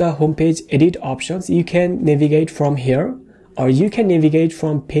go to the home page edit options, you can navigate from here, or you can navigate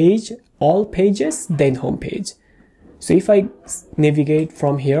from page, all pages, then home page. So if I navigate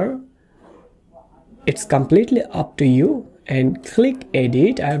from here, it's completely up to you, and click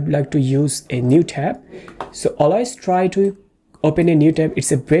edit. I would like to use a new tab, so always try to open a new tab.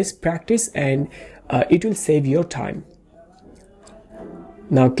 It's a best practice, and it will save your time.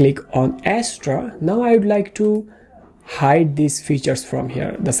 Now click on Astra. Now I would like to hide these features from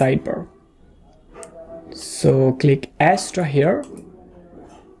here, the sidebar. So click Astra here,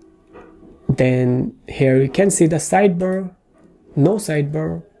 then here you can see the sidebar, no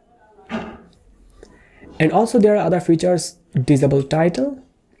sidebar. And also there are other features, disable title,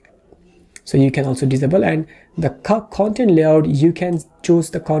 so you can also disable, and the content layout, you can choose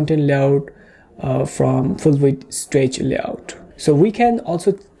the content layout from full width stretch layout. So we can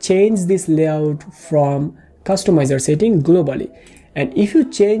also change this layout from customizer setting globally, And if you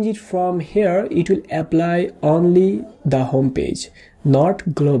change it from here, it will apply only the home page, not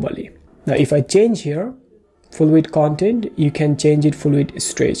globally. Now if I change here full width content, you can change it full width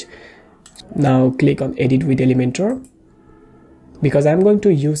stretch. Now click on edit with Elementor, because I'm going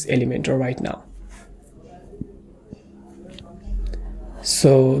to use Elementor right now.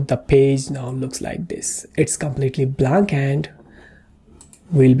 So the page now looks like this. It's completely blank, and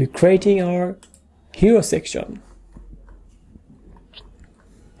we'll be creating our hero section.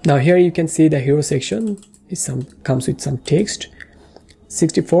 Now here you can see the hero section comes with some text,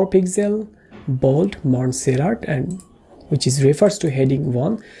 64 pixel, bold, Montserrat, and which is refers to heading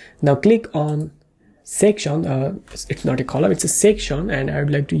 1. Now click on section. It's not a column, it's a section, and I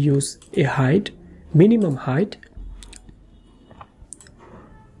would like to use a height, minimum height,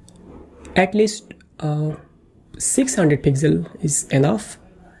 at least 600 pixel is enough.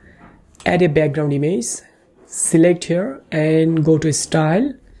 Add a background image, select here and go to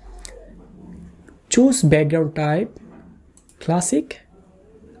style, choose background type, classic,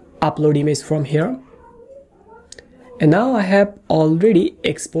 upload image from here. And now I have already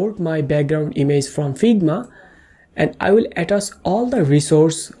export my background image from Figma, and I will attach all the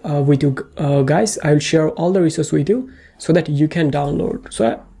resource with you guys. I will share all the resource with you so that you can download.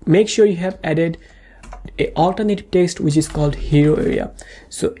 So make sure you have added a alternative text which is called hero area.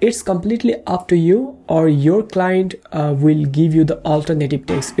 So it's completely up to you, or your client will give you the alternative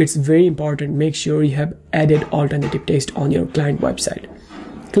text. It's very important. Make sure you have added alternative text on your client website.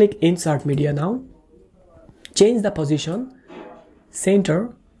 Click insert media now. Change the position,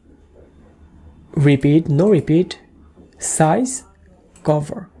 center, repeat, no repeat, size,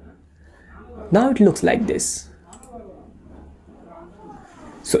 cover. Now it looks like this.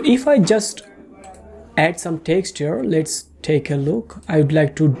 So if I just add some text here, let's take a look. I would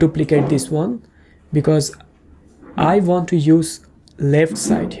like to duplicate this one because I want to use left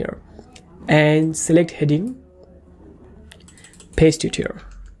side here, and select heading, paste it here.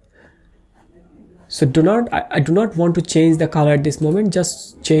 So I do not want to change the color at this moment,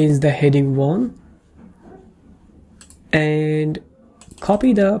 just change the heading 1 and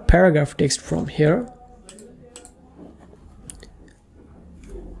copy the paragraph text from here.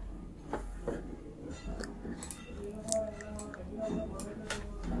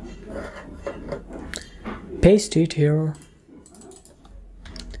 Paste it here.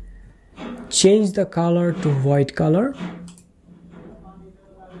 Change the color to white color.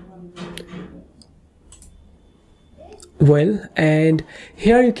 Well, and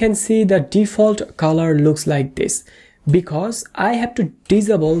here you can see the default color looks like this, because I have to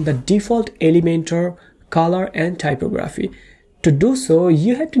disable the default Elementor color and typography. To do so,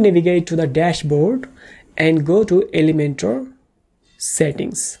 you have to navigate to the dashboard and go to Elementor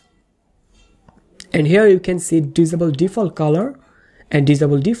settings. And here you can see disable default color and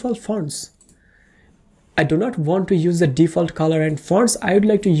disable default fonts. I do not want to use the default color and fonts. I would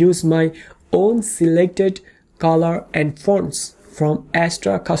like to use my own selected color and fonts from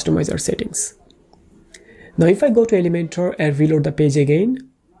Astra customizer settings. Now if I go to Elementor and reload the page again,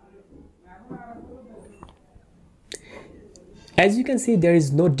 as you can see, there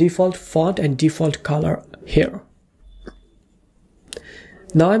is no default font and default color here.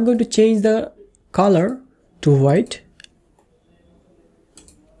 Now I'm going to change the color to white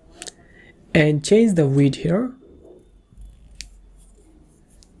and change the width here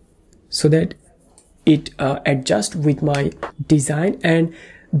so that it adjusts with my design. And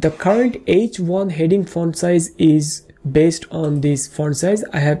the current H1 heading font size is based on this font size.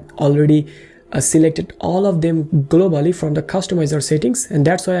 I have already selected all of them globally from the customizer settings, and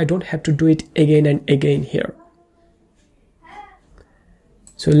that's why I don't have to do it again and again here.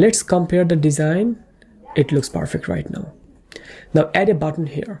 So let's compare the design. It looks perfect right now. Now add a button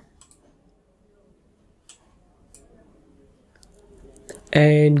here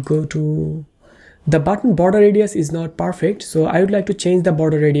and go to the button border radius is not perfect, so I would like to change the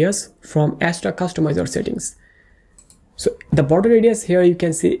border radius from Astra customizer settings. So the border radius here you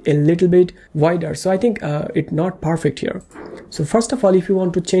can see a little bit wider, so I think it's not perfect here. So first of all, if you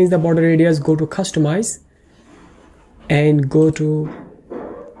want to change the border radius, go to customize and go to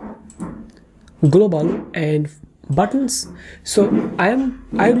global and buttons. So I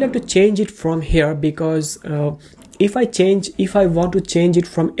would like to change it from here, because if I want to change it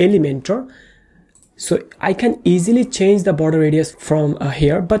from Elementor, so I can easily change the border radius from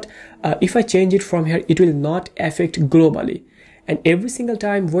here, but if I change it from here, it will not affect globally. And every single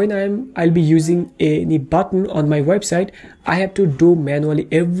time when I'll be using any button on my website, I have to do manually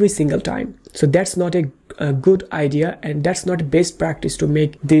every single time. So that's not a good idea, and that's not best practice to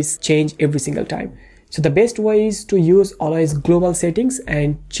make this change every single time. So the best way is to use always global settings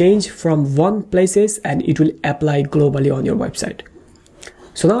and change from one places, and it will apply globally on your website.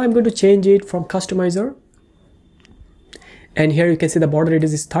 So now I'm going to change it from customizer, and here you can see the border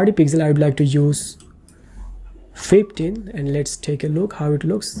radius is 30 pixel. I would like to use 15, and let's take a look how it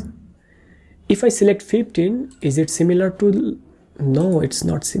looks. If I select 15, is it similar to, no, it's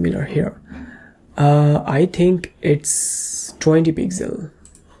not similar here. I think it's 20 pixel.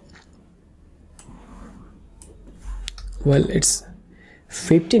 Well, it's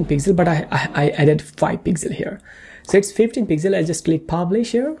 15 pixel, but I added 5 pixel here. So it's 15 pixel. I just click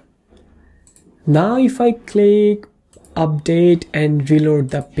publish here. Now if I click update and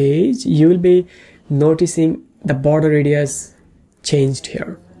reload the page, you will be noticing the border radius changed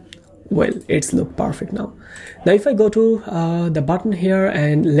here. Well, it's look perfect now. Now if I go to the button here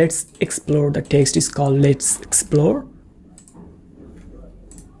and let's explore, the text is called let's explore.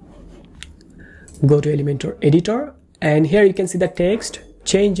 Go to Elementor editor, and here you can see the text,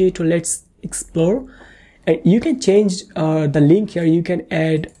 change it to let's explore, and you can change the link here. You can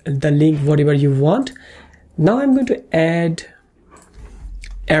add the link whatever you want. Now I'm going to add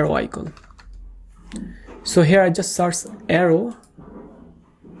arrow icon. So here I just search arrow.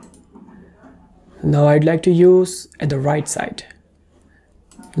 Now I'd like to use at the right side,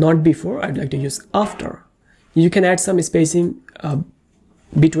 not before. I'd like to use after. You can add some spacing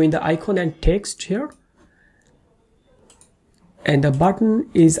between the icon and text here. And the button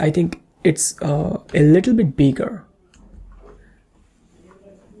is, I think it's a little bit bigger.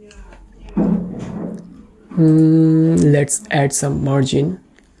 Let's add some margin.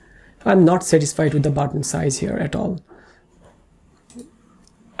 I'm not satisfied with the button size here at all.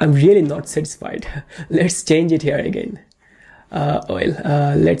 I'm really not satisfied. Let's change it here again.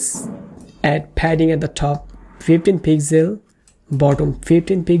 Let's add padding at the top, 15 pixel, bottom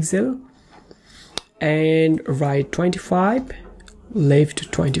 15 pixel, and right 25,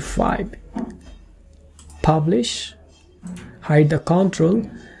 left 25. Publish, hide the control.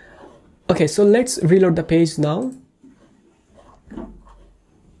 Okay, so let's reload the page now.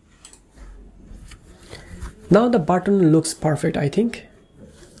 Now the button looks perfect, I think,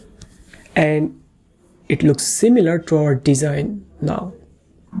 and it looks similar to our design now.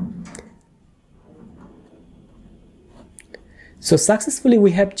 So successfully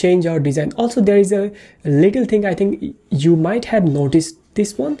we have changed our design. Also there is a little thing, I think you might have noticed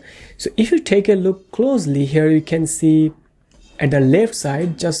this one. So if you take a look closely here, you can see at the left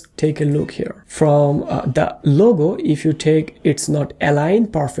side, just take a look here. From the logo, if you take, it's not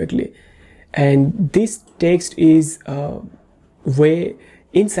aligned perfectly. And this text is way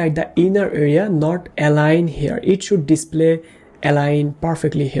inside the inner area, not aligned here. It should display aligned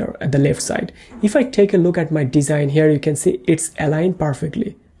perfectly here at the left side. If I take a look at my design here, you can see it's aligned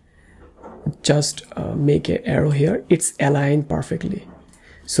perfectly. Just make an arrow here, it's aligned perfectly.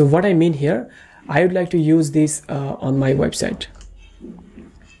 So what I mean here, I would like to use this on my website.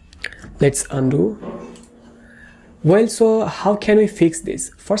 Let's undo. Well, so how can we fix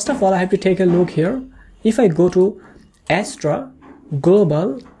this? First of all, I have to take a look here. If I go to Astra,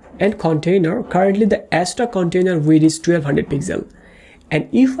 Global and Container, currently the Astra container width is 1200 pixel. And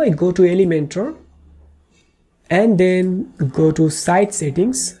if I go to Elementor and then go to site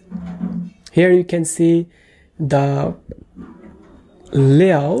settings, here you can see the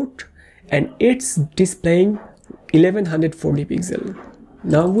layout and it's displaying 1140 pixel.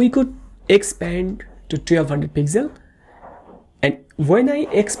 Now we could expand to 1200 pixel, and when I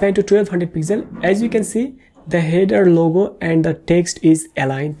expand to 1200 pixel, as you can see, the header, logo and the text is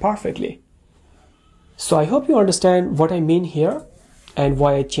aligned perfectly. So I hope you understand what I mean here and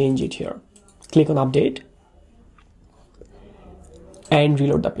why I change it here. Click on update and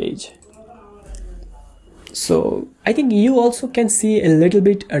reload the page. So I think you also can see a little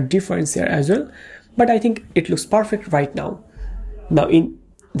bit a difference here as well, but I think it looks perfect right now. Now in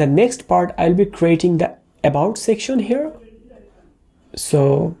the next part, I'll be creating the about section here.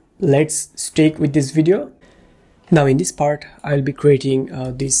 So let's stick with this video. Now in this part, I'll be creating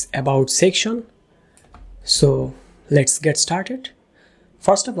this about section. So let's get started.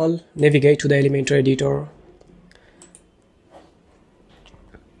 First of all, navigate to the Elementor editor.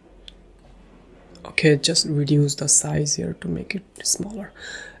 Okay, just reduce the size here to make it smaller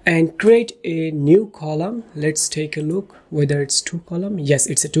and create a new column. Let's take a look whether it's 2 column. Yes,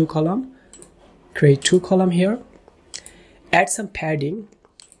 it's a 2 column. Create 2 column here. Add some padding.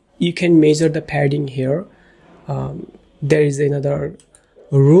 You can measure the padding here. There is another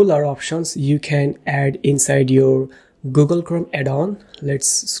ruler options you can add inside your Google Chrome add-on. Let's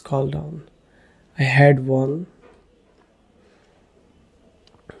scroll down. I had one.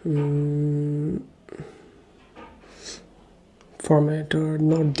 formatter,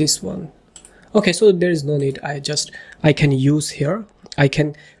 not this one. Okay, so there is no need. I can use here, I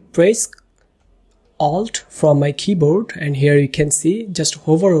can press Alt from my keyboard, and here you can see, just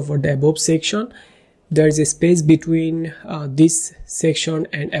hover over the above section. There is a space between this section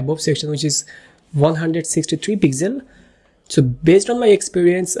and above section, which is 163 pixel. So based on my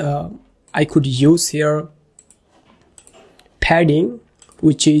experience, I could use here padding,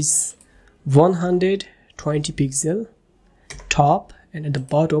 which is 120 pixel top, and at the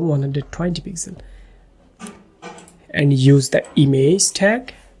bottom 120 pixel, and use the image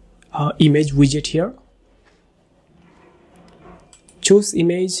tag, image widget here. Choose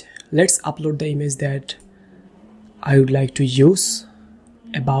image. Let's upload the image that I would like to use,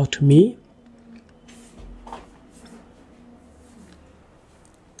 about me,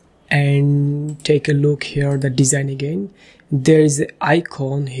 and take a look here, the design again. There is an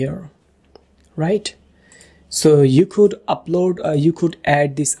icon here, right? So you could upload, you could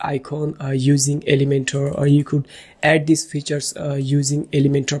add this icon using Elementor, or you could add these features using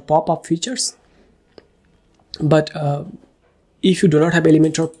Elementor pop-up features. But if you do not have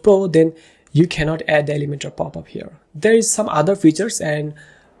Elementor Pro, then you cannot add the Elementor pop-up here. There is some other features, and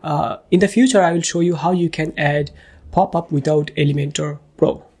in the future I will show you how you can add pop-up without Elementor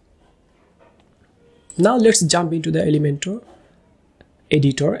Pro. Now let's jump into the Elementor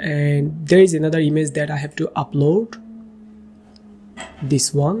editor, and there is another image that I have to upload,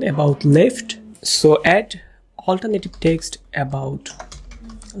 this one, about left. So add alternative text about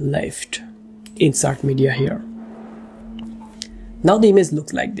left, insert media here. Now the image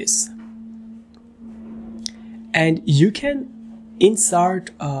looks like this, and you can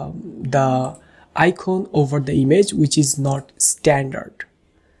insert the icon over the image, which is not standard.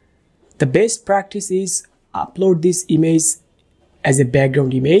 The best practice is upload this image as a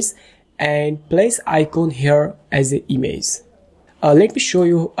background image and place icon here as an image. Let me show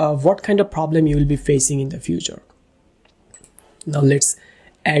you what kind of problem you will be facing in the future. Now let's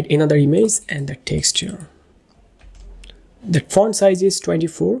add another image and the text here. The font size is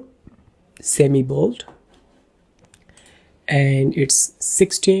 24, semi-bold, and it's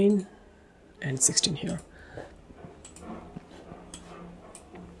 16 and 16 here.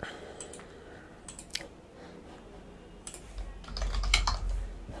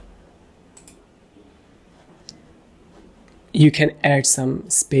 You can add some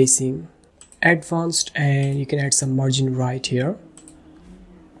spacing advanced, and you can add some margin right here,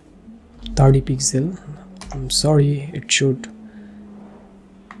 30 pixel. I'm sorry, it should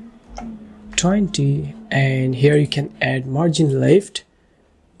 20, and here you can add margin left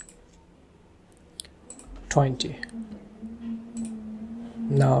 20.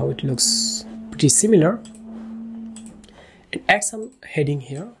 Now it looks pretty similar, and add some heading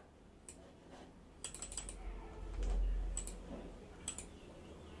here.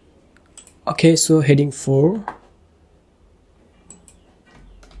 Okay, so heading 4.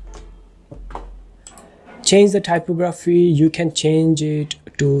 Change the typography. You can change it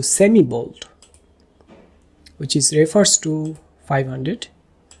to semi-bold, which is refers to 500,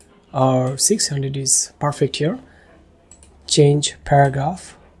 or 600 is perfect here. Change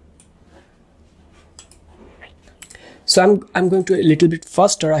paragraph. So I'm going to a little bit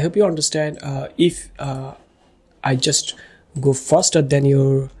faster. I hope you understand. If I just go faster than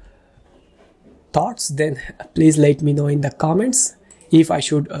your thoughts, then please let me know in the comments if I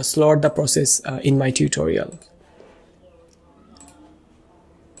should slow the process in my tutorial.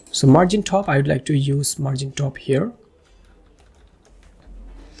 So margin top, I would like to use margin top here.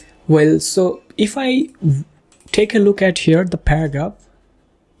 Well, so if I take a look at here, the paragraph,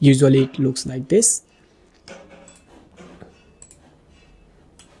 usually it looks like this.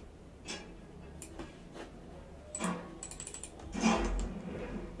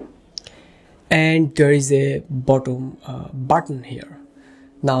 And there is a bottom button here.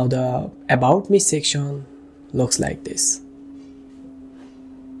 Now the about me section looks like this.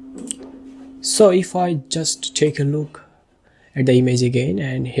 So if I just take a look at the image again,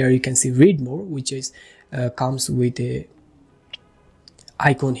 and here you can see read more, which is comes with a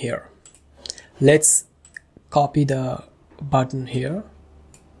icon here. Let's copy the button here,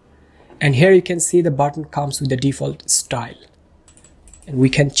 and here you can see the button comes with the default style. And we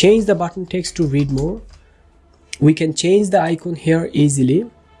can change the button text to read more. We can change the icon here easily,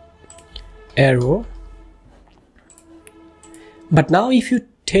 arrow. But now if you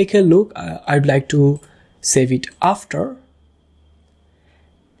take a look, I'd like to save it after,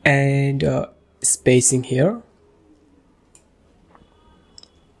 and spacing here.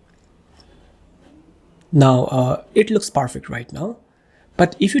 Now it looks perfect right now.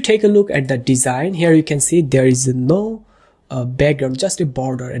 But if you take a look at the design, here you can see there is no background, just a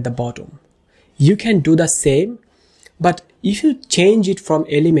border at the bottom. You can do the same, but if you change it from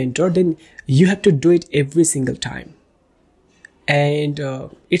Elementor, then you have to do it every single time. And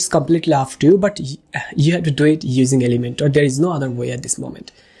it's completely up to you, but you have to do it using Elementor. There is no other way at this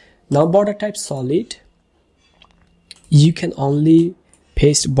moment. Now border type solid. You can only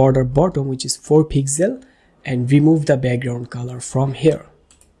paste border bottom, which is 4 pixel, and remove the background color from here,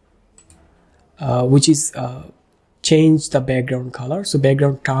 which is change the background color. So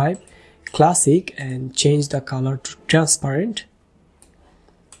background type classic, and change the color to transparent,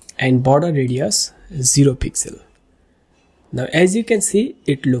 and border radius 0 pixel. Now as you can see,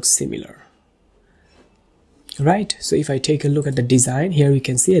 it looks similar, right? So if I take a look at the design here, we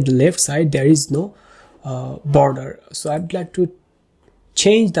can see at the left side there is no border. So I'd like to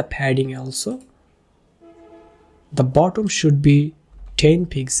change the padding also. The bottom should be 10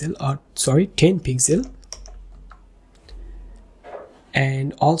 pixel, or sorry, 10 pixel,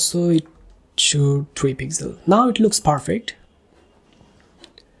 and also it should 3 pixel. Now it looks perfect.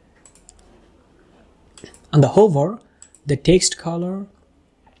 On the hover, the text color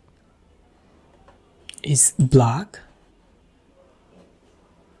is black.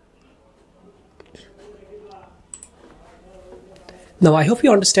 Now I hope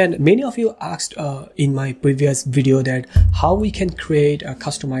you understand. Many of you asked in my previous video that how we can create or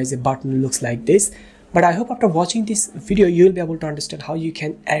customize a button looks like this. But I hope after watching this video, you will be able to understand how you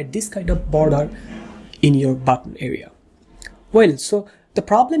can add this kind of border in your button area. Well, so the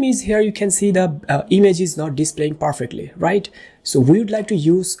problem is here you can see the image is not displaying perfectly, right? So we would like to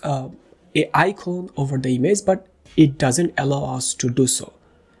use a icon over the image, but it doesn't allow us to do so.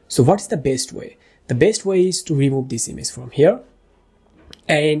 So what is the best way? The best way is to remove this image from here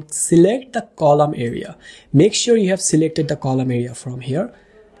and select the column area. Make sure you have selected the column area from here,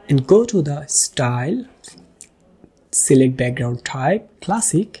 and go to the style, select background type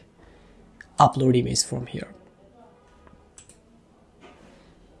classic, upload image from here.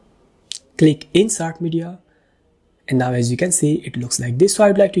 Click insert media, and now as you can see, it looks like this. So I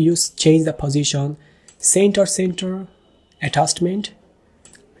would like to change the position, center, attachment,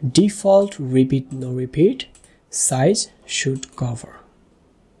 default, repeat, no repeat, size should cover.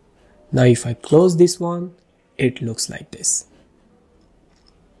 Now if I close this one, it looks like this.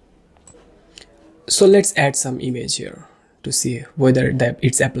 So let's add some image here to see whether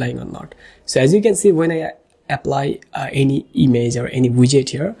it's applying or not. So as you can see, when I apply any image or any widget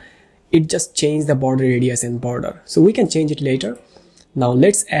here, it just changed the border radius and border. So we can change it later. Now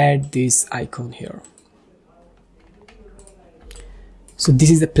let's add this icon here. So this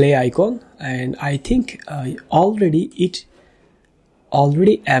is the play icon, and I think it's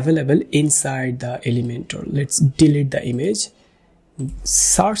already available inside the Elementor. Let's delete the image,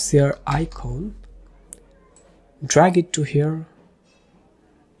 search here icon, drag it to here,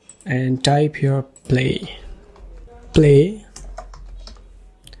 and type here play.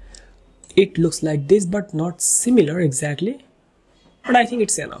 It looks like this, but not similar exactly, but I think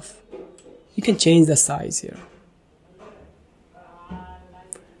it's enough. You can change the size here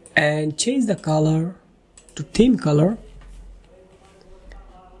and change the color to theme color,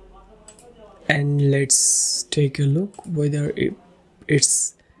 and let's take a look whether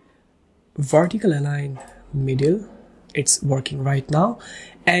it's vertical align middle. It's working right now.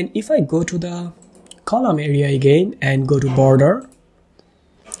 And if I go to the column area again and go to border,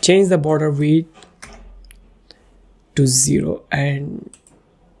 change the border width to 0 and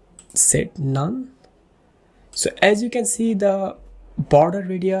set none. So as you can see, the border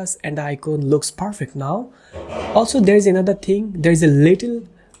radius and the icon looks perfect now. Also, there is another thing. There is a little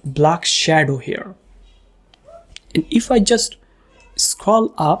black shadow here, and if I just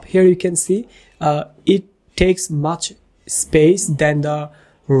scroll up here, you can see it takes much space than the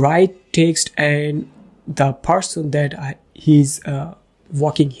right text and the person that he's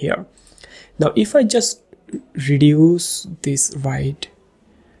walking here. Now if I just reduce this right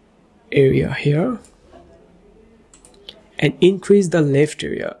area here and increase the left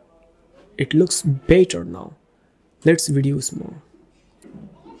area, it looks better now. Let's reduce more.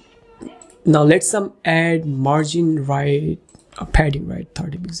 Now let's add margin right, padding right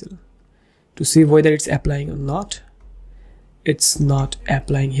 30 pixel to see whether it's applying or not. It's not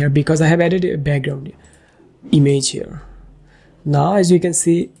applying here because I have added a background image here. Now as you can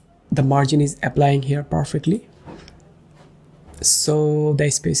see, the margin is applying here perfectly. So the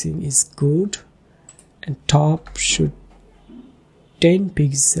spacing is good, and top should 10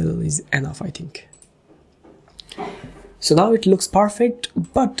 pixel is enough, I think. So now it looks perfect,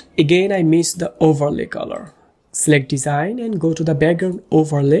 but again I missed the overlay color. Select design and go to the background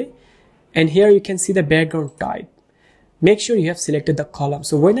overlay, and here you can see the background type. make sure you have selected the column.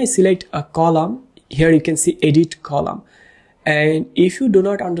 So when I select a column, here you can see edit column. And if you do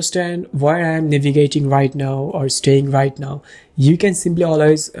not understand where I am navigating right now or staying right now, you can simply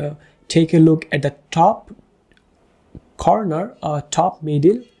always take a look at the top corner or top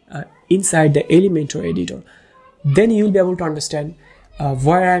middle inside the Elementor editor. Then you will be able to understand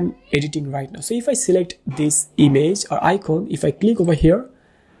where I'm editing right now. So if I select this image or icon, if I click over here,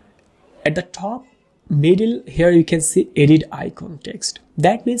 at the top middle here you can see edit icon text.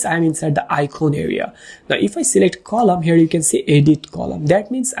 That means I'm inside the icon area. Now if I select column, here you can see edit column.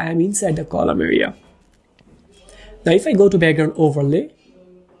 That means I am inside the column area. Now if I go to background overlay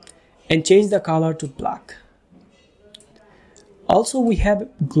and change the color to black. Also we have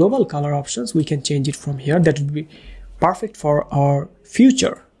global color options. We can change it from here. That would be perfect for our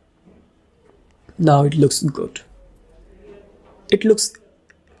future. Now it looks good. It looks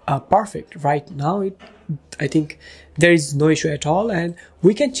perfect right now. I think there is no issue at all, and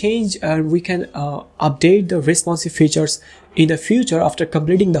we can change and we can update the responsive features in the future after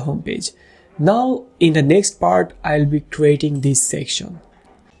completing the home page. Now in the next part I'll be creating this section.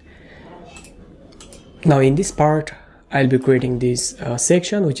 Now in this part I'll be creating this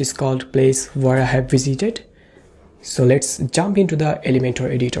section which is called place where I have visited. So let's jump into the Elementor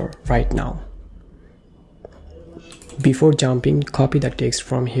editor right now. Before jumping, copy the text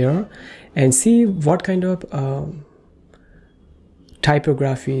from here and see what kind of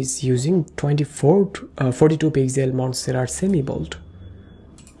typography is using. 42 pixel Montserrat semi-bold.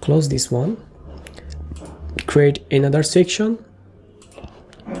 Close this one. Create another section.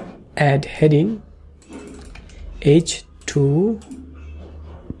 Add heading H2,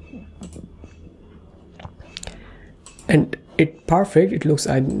 and it perfect. It looks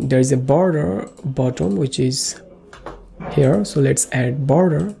like there is a border bottom which is here. So let's add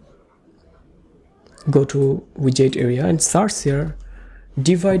border. Go to widget area and search here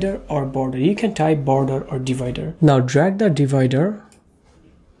divider or border. You can type border or divider. Now drag the divider,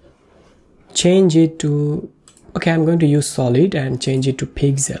 change it to, okay, I'm going to use solid and change it to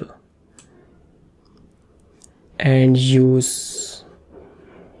pixel, and use,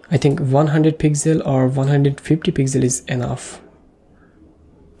 I think 100 pixel or 150 pixel is enough.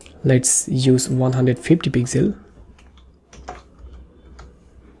 Let's use 150 pixel.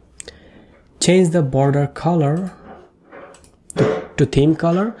 Change the border color to theme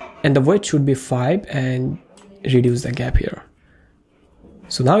color, and the weight should be 5, and reduce the gap here.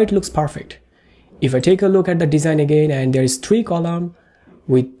 So now it looks perfect. If I take a look at the design again, and there is 3 columns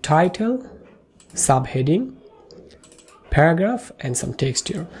with title, subheading, paragraph, and some text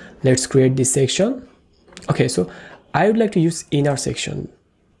here. Let's create this section. Okay, so I would like to use inner section,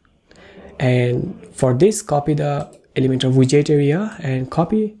 and for this copy the Elementor widget area and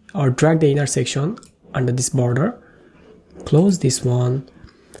copy or drag the inner section under this border. Close this one,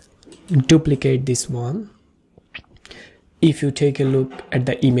 duplicate this one. If you take a look at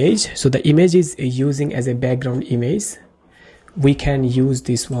the image, so the image is using as a background image. We can use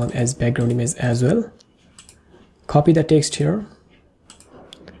this one as background image as well. Copy the text here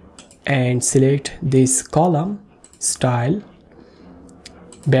and select this column, style,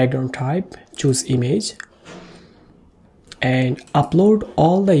 background type, choose image, and upload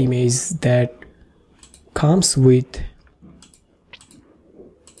all the images that comes with.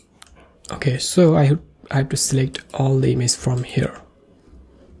 Okay, so I have to select all the images from here.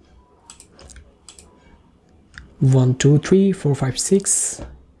 1 2 3 4 5 6,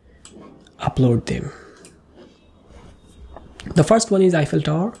 upload them. The first one is Eiffel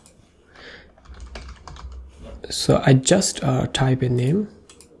Tower, so I just type a name,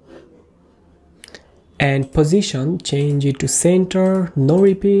 and position, change it to center, no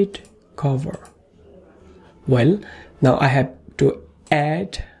repeat, cover. Well, now I have to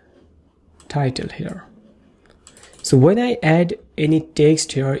add title here. So when I add any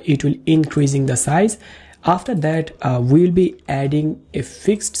text here, it will increasing the size. After that we'll be adding a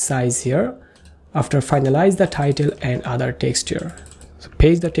fixed size here after finalize the title and other text here. So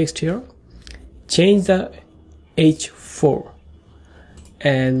paste the text here, change the H4,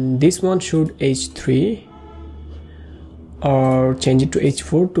 and this one should H3, or change it to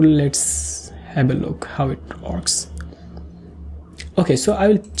H4 to, let's have a look how it works. Okay, so I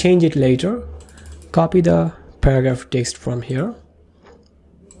will change it later. Copy the paragraph text from here,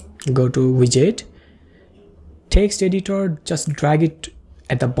 go to widget, text editor, just drag it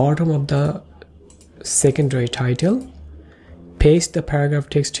at the bottom of the secondary title, paste the paragraph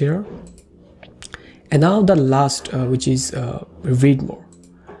text here, and now the last which is read more.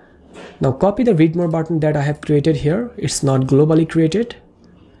 Now copy the read more button that I have created here. It's not globally created.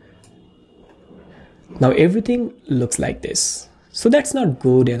 Now everything looks like this. So that's not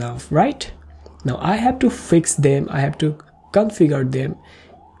good enough, right? Now I have to fix them, I have to configure them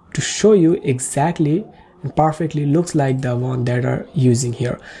to show you exactly and perfectly looks like the one that are using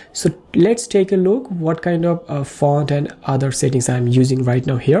here. So let's take a look what kind of font and other settings I'm using right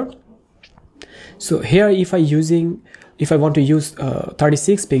now here. So here if I want to use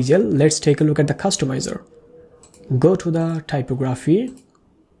 36 pixel, let's take a look at the customizer. Go to the typography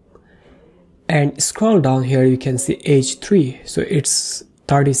and scroll down here, you can see H3, so it's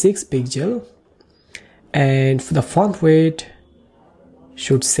 36 pixel, and for the font weight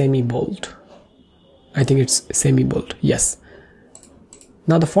should semi-bold. I think it's semi-bold, yes.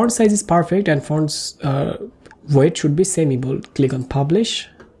 Now the font size is perfect and font's weight should be semi-bold. Click on publish.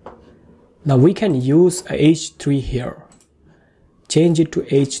 Now we can use H3 here. Change it to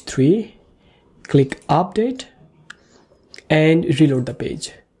H3, click update and reload the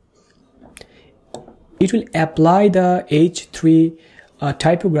page. It will apply the H3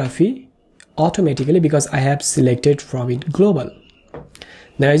 typography automatically because I have selected from it global.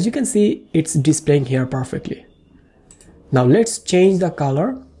 Now as you can see, it's displaying here perfectly. Now let's change the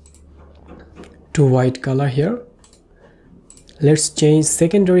color to white color here. Let's change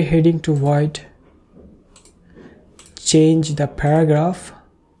secondary heading to white. Change the paragraph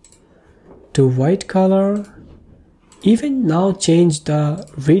to white color. Even now change the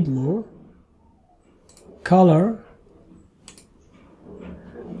read more color.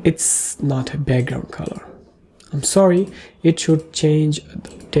 It's not a background color. I'm sorry, it should change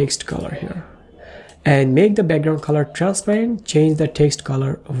the text color here. And make the background color transparent, change the text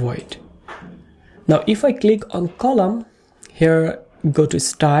color white. Now if I click on column, here go to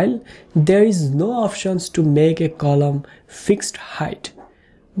style, there is no options to make a column fixed height.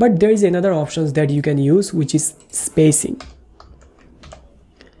 But there is another options that you can use, which is spacing.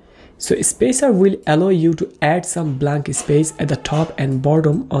 So spacer will allow you to add some blank space at the top and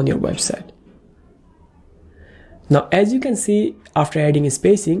bottom on your website. Now as you can see, after adding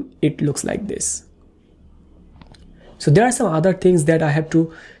spacing, it looks like this. So there are some other things that I have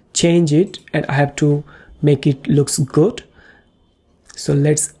to change it and I have to make it looks good. So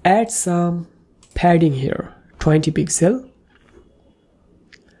let's add some padding here, 20 pixel.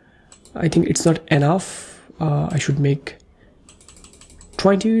 I think it's not enough. I should make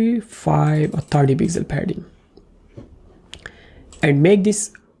 25 or 30 pixel padding. And make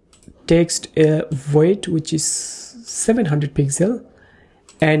this text weight which is 700 pixel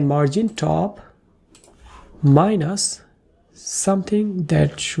and margin top minus something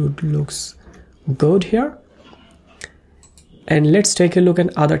that should looks good here. And let's take a look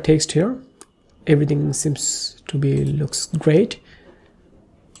at other text here. Everything seems to be looks great.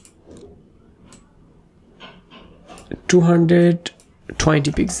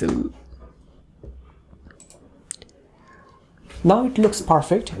 220 pixel. Now it looks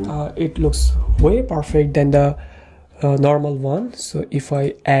perfect. It looks way perfect than the normal one. So if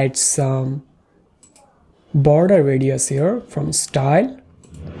I add some border radius here from style,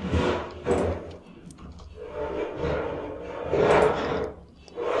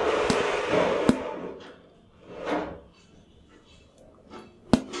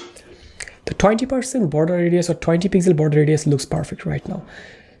 the 20% border radius or 20 pixel border radius looks perfect right now.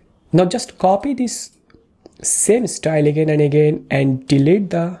 Now just copy this same style again and again and delete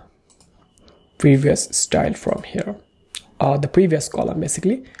the previous style from here, the previous column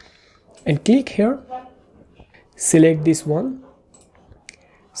basically, and click here, select this one.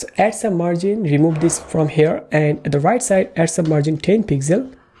 So add some margin, remove this from here, and at the right side add some margin 10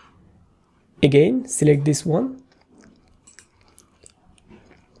 pixel. Again select this one,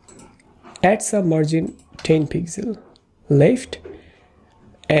 add some margin 10 pixel, left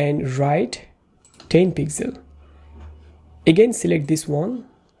and right 10 pixel. Again select this one,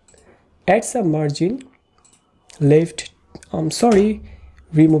 add some margin, left,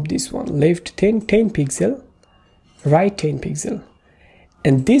 remove this one, left 10 pixel, right 10 pixel,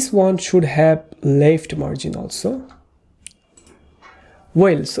 and this one should have left margin also.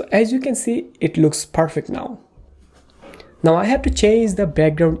 Well, so as you can see, it looks perfect now. Now I have to change the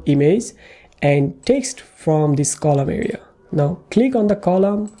background image and text from this column area. Now click on the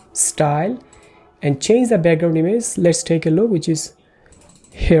column, style, and change the background image. Let's take a look, which is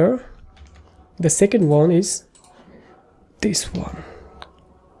here. The second one is this one,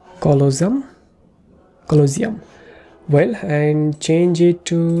 Colosseum. Well, and change it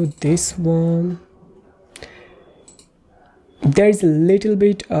to this one. There is a little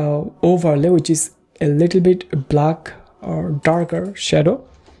bit overlay, which is a little bit black or darker shadow.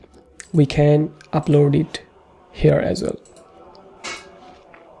 We can upload it here as well.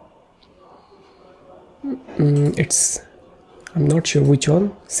 I'm not sure which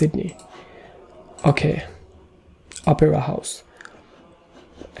one. Sydney. Okay, Opera House.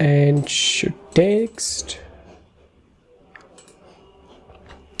 And should text.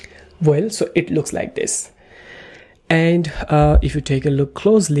 Well, so it looks like this. And if you take a look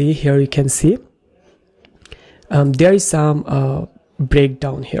closely here, you can see there is some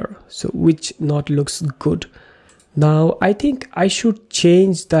breakdown here, so which not looks good. Now I think I should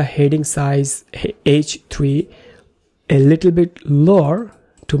change the heading size H3 a little bit lower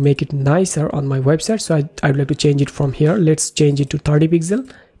to make it nicer on my website. So I'd like to change it from here. Let's change it to 30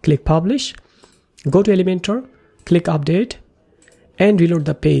 pixel. Click publish, go to Elementor, click update, and reload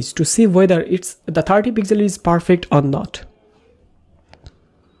the page to see whether it's the 30 pixel is perfect or not.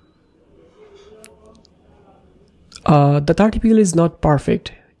 The 30 pixel is not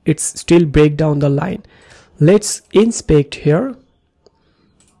perfect. It's still break down the line. Let's inspect here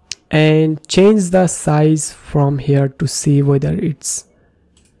and change the size from here to see whether it's,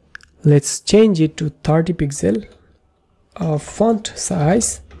 let's change it to 30 pixel, font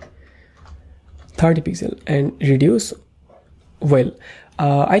size 30 pixel and reduce. Well,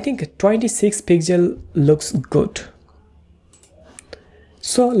 I think 26 pixel looks good.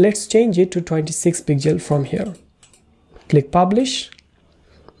 So let's change it to 26 pixel from here. Click publish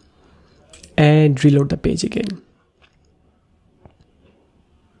and reload the page again.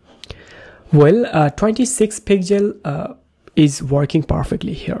 Well, 26 pixel is working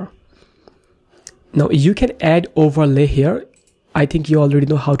perfectly here. Now you can add overlay here. I think you already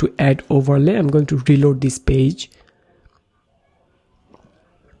know how to add overlay. I'm going to reload this page.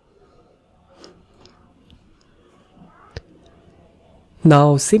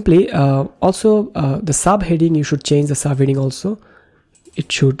 Now simply also the subheading, you should change the subheading also.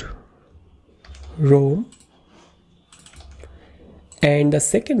 It should Rome, and the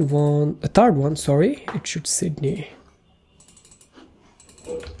third one, sorry, it should Sydney.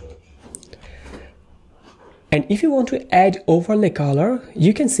 And if you want to add overlay color,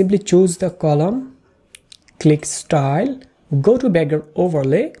 you can simply choose the column, click style, go to background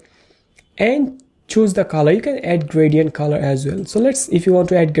overlay and choose the color. You can add gradient color as well. So if you want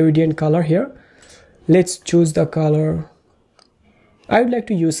to add gradient color here, let's choose the color. I would like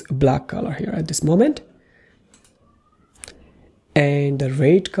to use black color here at this moment. And the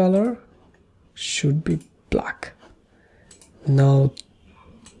red color should be black. Now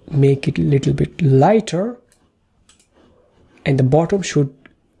make it a little bit lighter. And the bottom should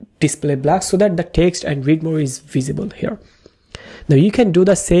display black so that the text and read more is visible here. Now you can do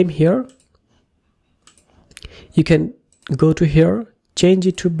the same here. You can go to here, change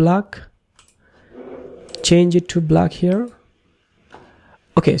it to black, change it to black here.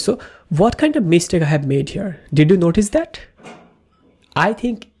 Okay, so what kind of mistake I have made here? Did you notice that? I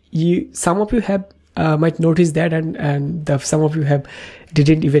think some of you have might notice that, and some of you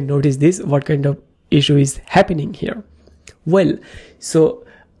didn't even notice this. What kind of issue is happening here? Well, so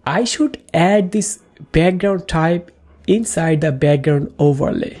I should add this background type inside the background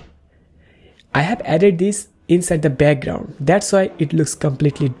overlay. I have added this inside the background. That's why it looks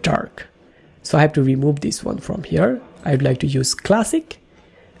completely dark. So I have to remove this one from here. I would like to use classic,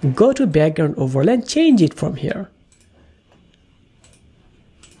 go to background overlay and change it from here.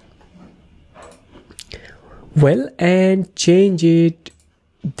 Well, and change it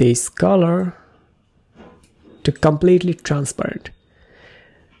this color to completely transparent.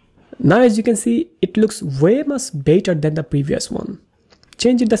 Now as you can see, it looks way much better than the previous one.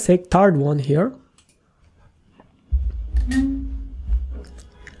 Change it the third one here.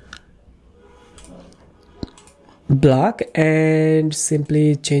 Black, and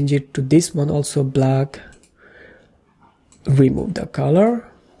simply change it to this one also black. Remove the color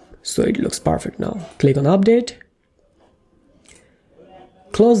so it looks perfect now. Click on update,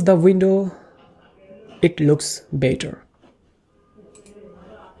 close the window. It looks better.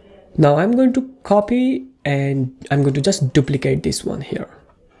 Now I'm going to copy and I'm going to just duplicate this one here.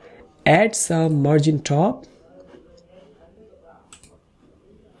 Add some margin top.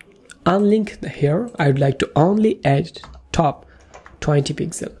 Unlink here. I would like to only add top 20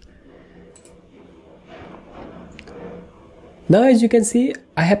 pixel. Now as you can see,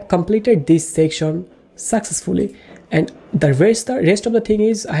 I have completed this section successfully, and the rest of the thing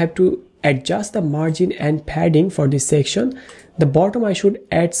is I have to adjust the margin and padding for this section. The bottom I should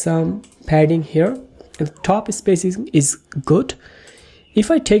add some padding here, and the top spacing is good.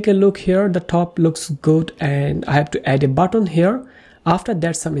 If I take a look here, the top looks good, and I have to add a button here. After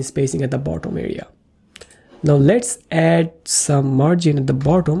that, some spacing at the bottom area. Now let's add some margin at the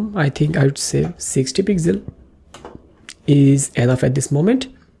bottom. I think I would say 60 pixel is enough at this moment.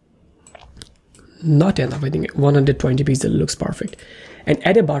 not enough. I think 120 pixel looks perfect. And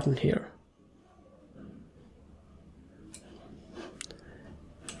add a button here.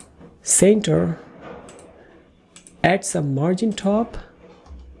 Center, add some margin top,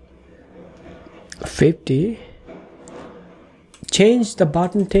 50. Change the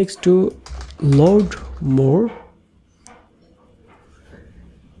button text to load more.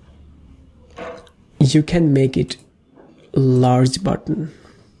 You can make it large button.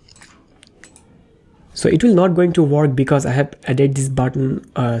 So it will not going to work because I have added this button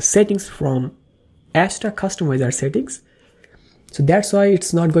settings from Astra customizer settings. So that's why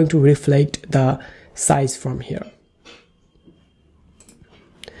it's not going to reflect the size from here.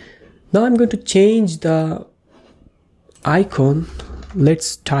 Now I'm going to change the icon.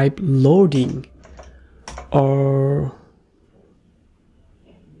 Let's type loading or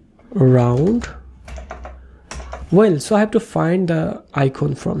round. Well, so I have to find the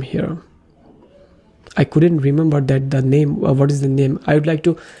icon from here. I couldn't remember that the name. What is the name? I would like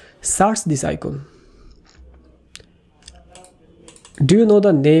to search this icon. Do you know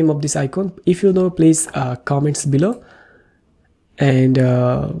the name of this icon? If you know, please comments below and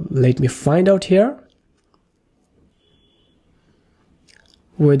let me find out here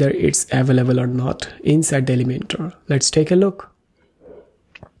whether it's available or not inside the Elementor. Let's take a look.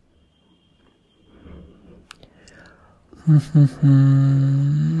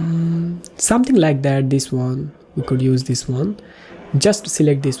 Something like that. This one, we could use this one. Just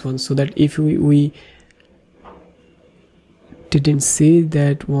select this one so that if we didn't see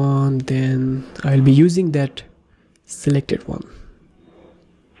that one, then I'll be using that selected one.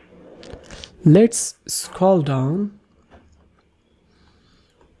 Let's scroll down.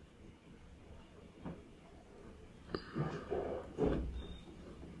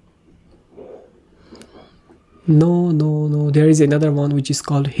 No, there is another one which is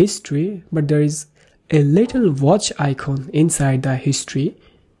called history, but there is a little watch icon inside the history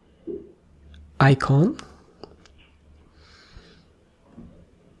icon.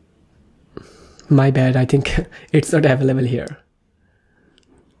 My bad, I think it's not available here.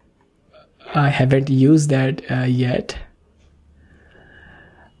 I haven't used that yet.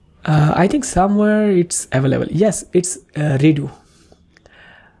 I think somewhere it's available. Yes, it's redo.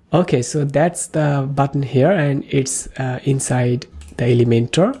 Okay, so that's the button here and it's inside the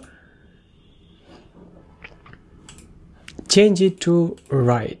Elementor. Change it to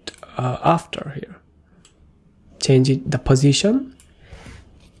right after here. Change it the position.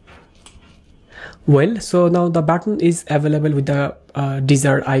 Well, so now the button is available with the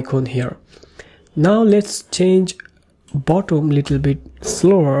desired icon here. Now let's change bottom little bit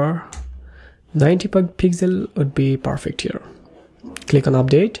slower. 90 pixel would be perfect here. Click on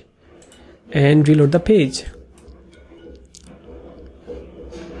update and reload the page.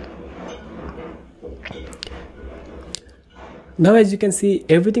 Now as you can see,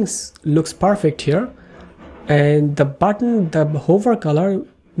 everything looks perfect here, and the button, the hover color,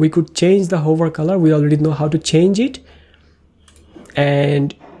 we could change the hover color. We already know how to change it,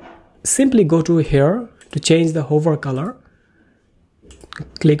 and simply go to here to change the hover color.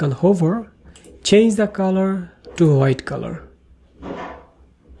 Click on hover, change the color to white color,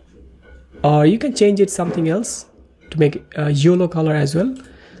 or you can change it something else to make it a yellow color as well.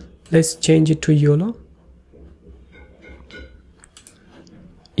 Let's change it to yellow.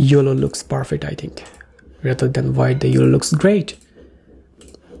 Yellow looks perfect, I think. Rather than white, the yellow looks great.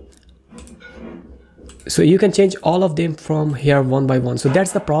 So you can change all of them from here one by one. So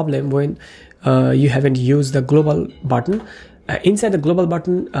that's the problem when you haven't used the global button. Inside the global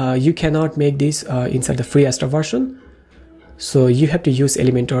button, you cannot make this inside the free Astra version. So you have to use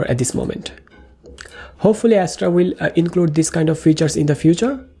Elementor at this moment. Hopefully Astra will include this kind of features in the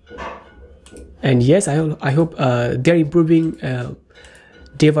future. And yes, I hope they're improving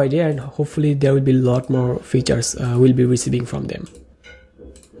day by day, and hopefully there will be a lot more features we'll be receiving from them.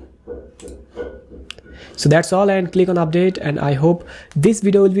 So that's all, and click on update, and I hope this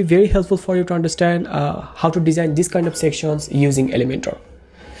video will be very helpful for you to understand how to design this kind of sections using Elementor.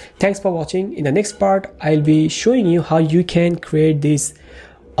 Thanks for watching. In the next part, I'll be showing you how you can create this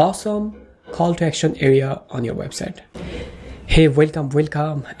awesome call to action area on your website. Hey,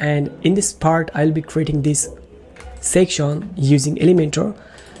 welcome, and in this part I'll be creating this section using Elementor.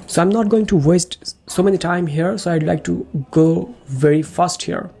 So I'm not going to waste so many time here, so I'd like to go very fast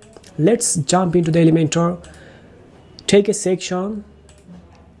here. Let's jump into the Elementor, take a section,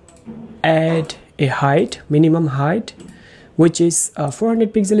 add a height, minimum height, which is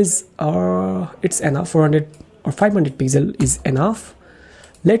 400 pixel is it's enough. 400 or 500 pixel is enough.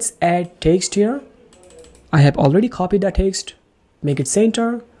 Let's add text here. I have already copied the text, make it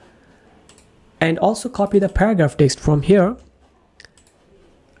center, and also copy the paragraph text from here.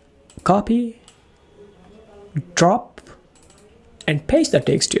 Copy, drop, and paste the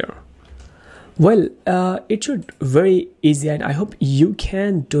text here. Well, it should very easy, and I hope you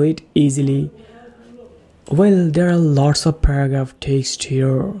can do it easily. Well, there are lots of paragraph text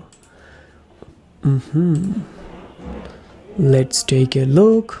here. Let's take a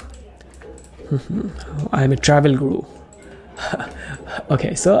look. I'm a travel guru.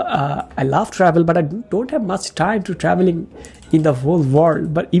 Okay, so I love travel, but I don't have much time to traveling in the whole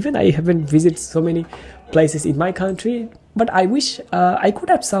world. But even I haven't visited so many places in my country, but I wish I could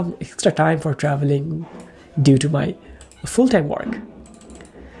have some extra time for traveling due to my full-time work.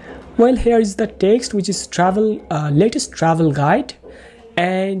 Well, here is the text, which is latest travel guide,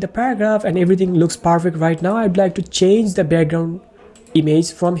 and the paragraph and everything looks perfect right now. I'd like to change the background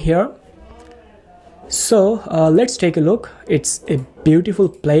image from here. So let's take a look. It's a beautiful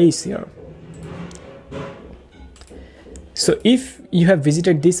place here. So if you have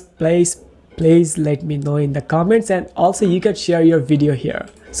visited this place, please let me know in the comments, and also you can share your video here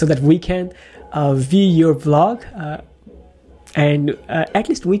so that we can view your vlog, and at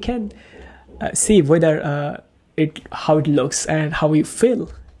least we can see whether how it looks and how you feel.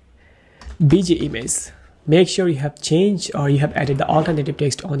 BG image. Make sure you have changed or you have added the alternative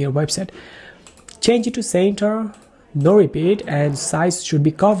text on your website. Change it to center, no repeat, and size should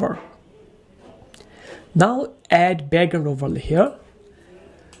be cover. Now add background overlay here.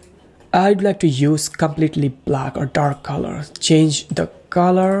 I'd like to use completely black or dark color. Change the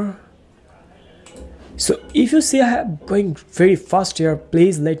color. So if you see I am going very fast here,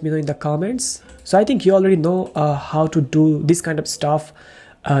 please let me know in the comments. So I think you already know how to do this kind of stuff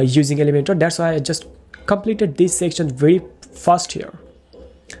using Elementor. That's why I just completed this section very fast here.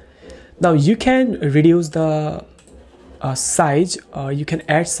 Now you can reduce the size, or you can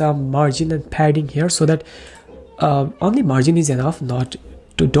add some margin and padding here, so that only margin is enough,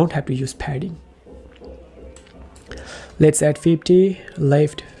 don't have to use padding. Let's add 50,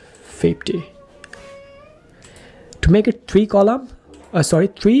 left 50. To make it 3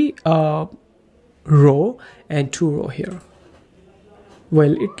 row and 2 row here.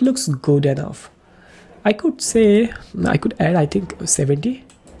 Well, it looks good enough. I could add, I think, 70.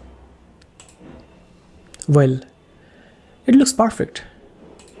 Well, it looks perfect.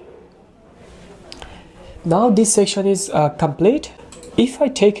 Now this section is complete. If I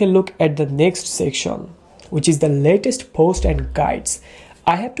take a look at the next section, which is the latest post and guides,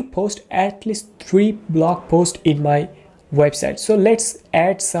 I have to post at least 3 blog posts in my website. So let's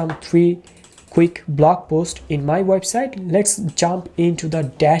add some 3 quick blog posts in my website. Let's jump into the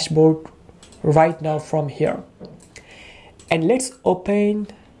dashboard right now from here, and let's open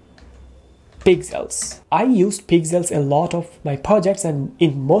Pixels. I use Pixels a lot of my projects, and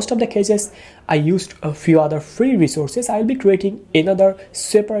in most of the cases I used a few other free resources. I'll be creating another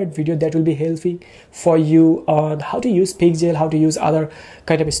separate video that will be helping for you on how to use Pixel, how to use other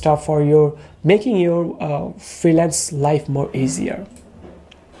kind of stuff for your making your freelance life more easier.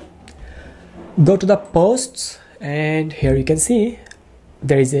 Go to the posts, and here you can see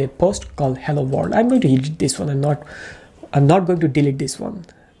there is a post called Hello World. I'm going to delete this one. I'm not going to delete this one.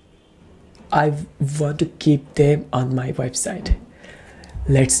 I want to keep them on my website.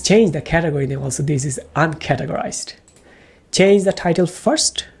 Let's change the category name also. This is uncategorized. Change the title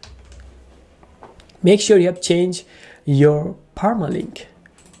first. Make sure you have changed your permalink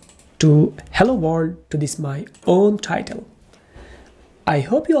to Hello World to this my own title. I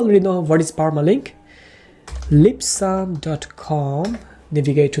hope you already know what is permalink. Lipsum.com.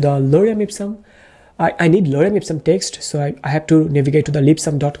 Navigate to the lorem ipsum. I need lorem ipsum text, so I have to navigate to the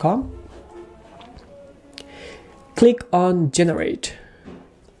lipsum.com. Click on generate.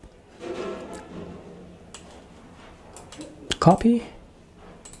 Copy.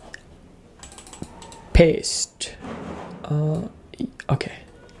 Paste. Okay.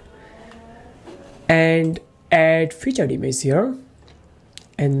 And add featured image here.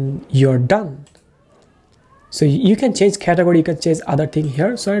 And you're done. So you can change category, you can change other thing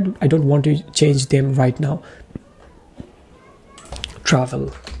here. So I don't want to change them right now.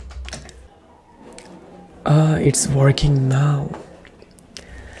 Travel. It's working now.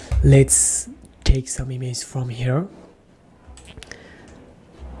 Let's take some image from here.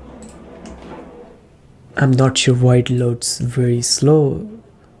 I'm not sure why it loads very slow.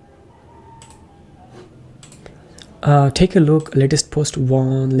 Take a look. Latest post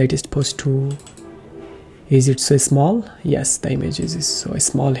 1, latest post 2. Is it so small? Yes, the image is so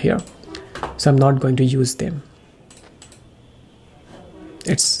small here. So I'm not going to use them.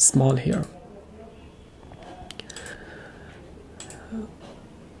 It's small here.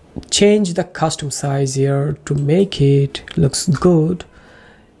 change the custom size here to make it looks good.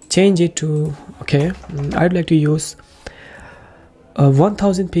 Change it to, okay, I'd like to use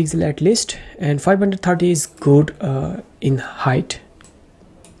 1000 pixel at least, and 530 is good in height.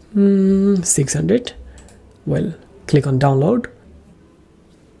 600. Well, click on download.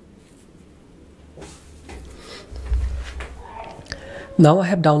 Now I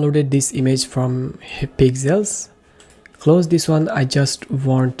have downloaded this image from Pixels. Close this one. I just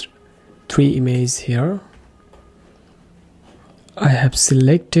want 3 images here. I have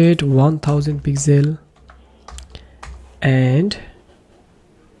selected 1000 pixel and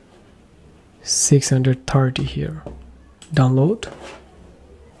 630 here. Download.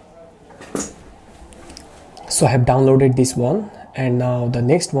 So I have downloaded this one, and now the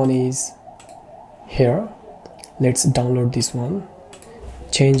next one is here. Let's download this one.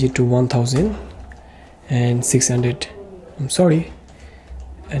 Change it to 1000 and 600. I'm sorry,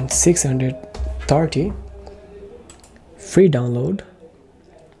 and 630. Free download.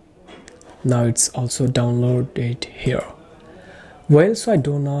 Now it's also downloaded here. Well, so I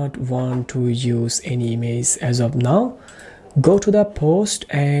do not want to use any image as of now. Go to the post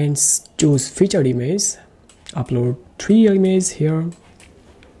and choose featured image. Upload 3 images here.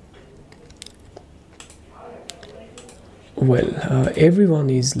 Well, everyone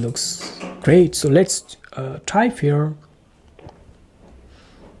looks great. So let's type here.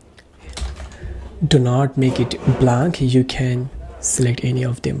 Do not make it blank. You can select any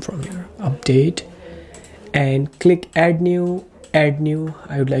of them from here. Update and click add new. Add new.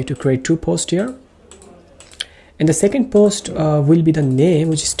 I would like to create 2 posts here, and the second post will be the name,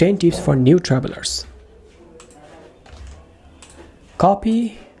 which is 10 tips for new travelers.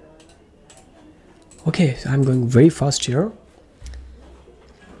 Copy. Okay, so I'm going very fast here,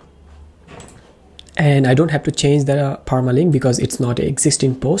 and I don't have to change the permalink because it's not an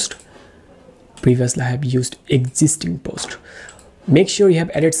existing post. Previously I have used existing post. Make sure you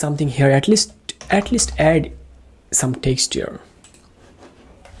have added something here. At least add some text here.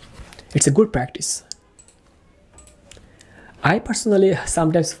 It's a good practice. I personally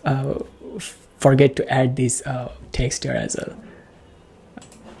sometimes forget to add this text here as well.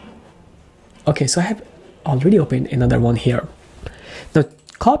 Okay, so I have already opened another one here. Now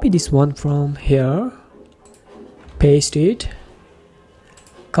copy this one from here, paste it,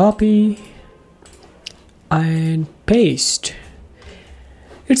 copy and paste.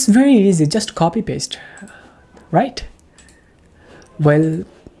 It's very easy, just copy paste, right? Well,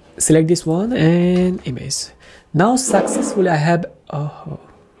 select this one and image. Now successfully I have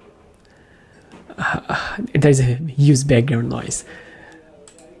there's a huge background noise.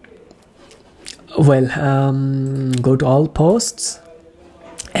 Well, go to all posts,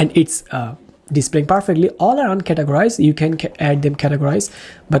 and it's displaying perfectly. All are uncategorized. You can add them categorized,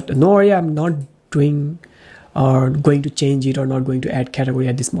 but no worry, I'm not doing or going to change it or not going to add category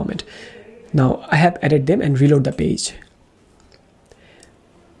at this moment. Now I have added them and reload the page.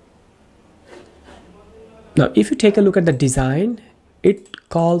 Now if you take a look at the design, it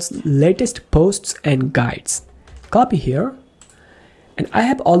calls latest posts and guides. Copy here, and I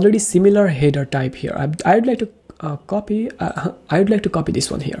have already similar header type here. I would like to copy. I would like to copy this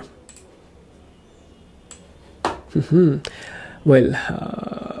one here.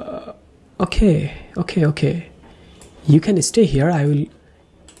 Well, okay. You can stay here. I will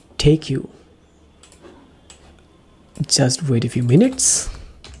take you. Just wait a few minutes.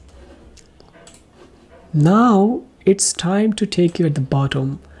 Now it's time to take you at the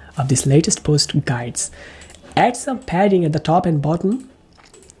bottom of this latest post guides. Add some padding at the top and bottom.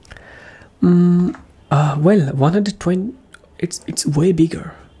 Well, 120. It's way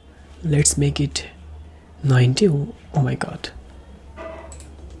bigger. Let's make it 90. Oh my god.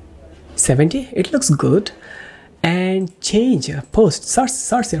 70. It looks good. And change post.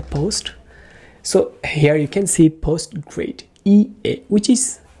 Search your post. So here you can see post grade EA, which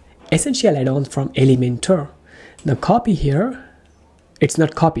is essential add-on from Elementor. Now copy here. It's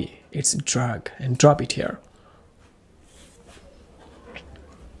not copy, it's drag and drop it here.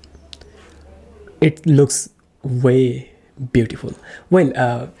 It looks way beautiful.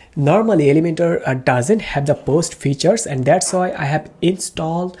 Well, normally Elementor doesn't have the post features, and that's why I have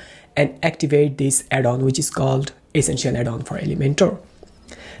installed and activate this add-on, which is called essential add-on for Elementor.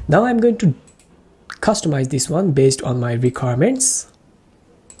 Now I'm going to customize this one based on my requirements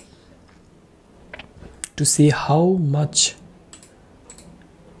to see how much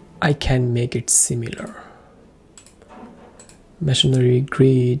I can make it similar. Machinery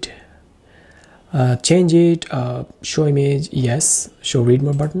grid, change it, show image, yes. Show read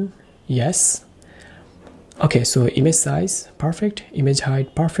more button, yes. Okay, so image size perfect, image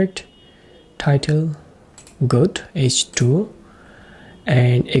height perfect, title good, h2,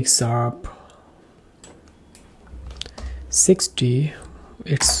 and excerpt 60,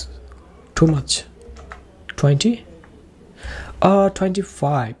 it's too much, 20 or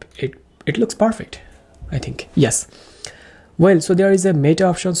 25, it looks perfect, I think. Yes. Well, so there is a meta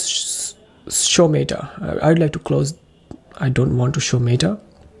option, show meta. I would like to close, I don't want to show meta.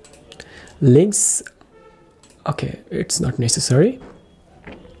 Links, okay, it's not necessary.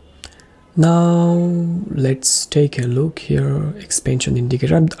 Now let's take a look here. Expansion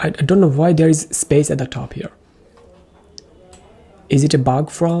indicator, I don't know why there is space at the top here. Is it a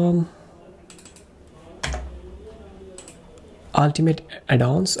bug from ultimate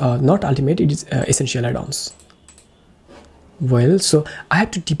add-ons? Not ultimate, it is essential add-ons. Well, so I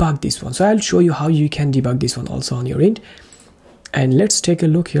have to debug this one, so I'll show you how you can debug this one also on your end. And let's take a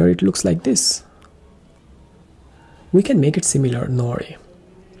look here. It looks like this. We can make it similar, no worry.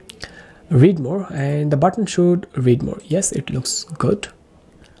 Read more, and the button should read more. Yes, it looks good.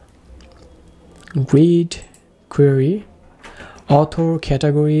 Read, query, author,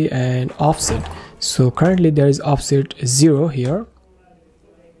 category, and offset. So currently there is offset 0 here.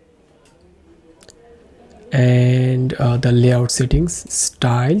 And the layout settings,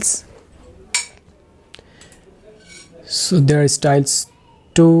 styles. So there is styles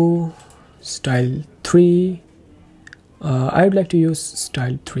 2, style 3. I would like to use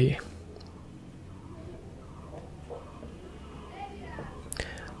style 3.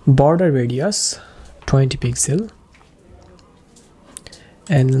 Border radius 20 pixel,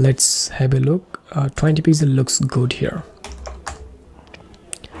 and let's have a look. 20 pixel looks good here.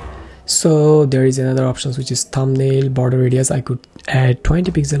 So there is another option which is thumbnail border radius. I could add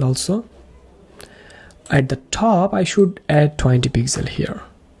 20 pixel also. At the top I should add 20 pixel here.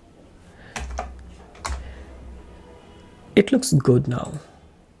 It looks good now,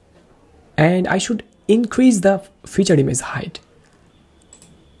 and I should increase the featured image height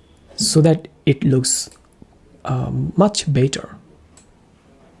so that it looks much better.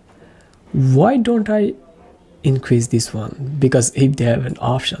 Why don't I increase this one? Because if they have an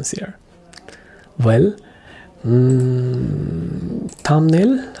options here. Well,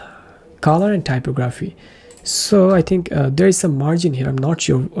 thumbnail, color, and typography. So I think there is some margin here. I'm not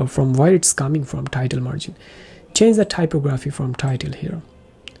sure from where it's coming from. Title margin. Change the typography from title here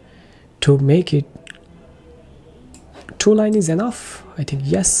to make it 2 line is enough. I think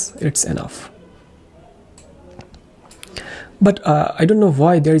yes, it's enough. But I don't know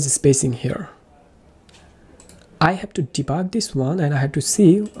why there is a spacing here. I have to debug this one, and I have to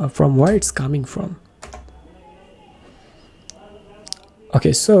see from where it's coming from.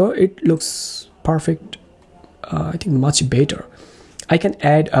 Okay, so it looks perfect. I think much better. I can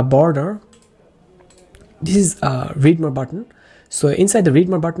add a border. This is a read more button. So inside the read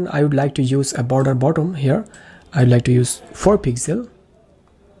more button, I would like to use a border bottom here. I'd like to use 4 pixel.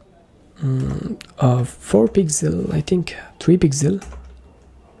 4 pixel, I think 3 pixel.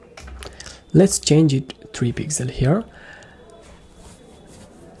 Let's change it 3 pixel here.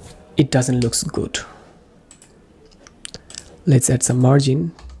 It doesn't look good. Let's add some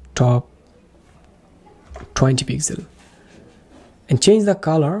margin, top 20 pixel, and change the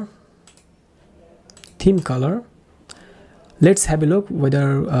color, theme color. Let's have a look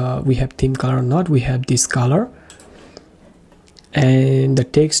whether we have theme color or not. We have this color, and the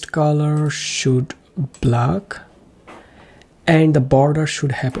text color should black, and the border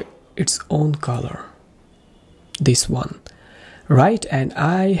should have its own color, this one, right? And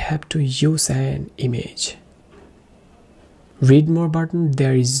I have to use an image. Read more button,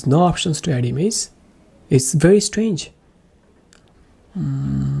 there is no options to add image. It's very strange.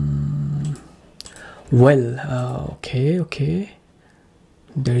 Well, okay,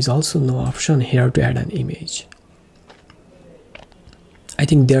 there is also no option here to add an image. I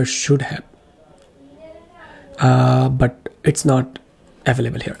think there should have, but it's not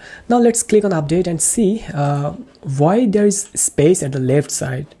available here. Now let's click on update and see why there is space at the left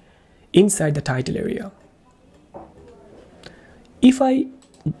side inside the title area. If I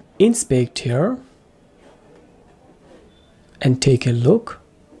inspect here and take a look,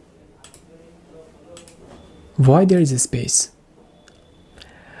 why there is a space?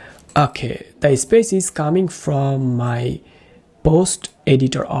 Okay, the space is coming from my post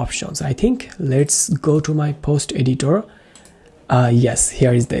editor options. I think let's go to my post editor. Yes,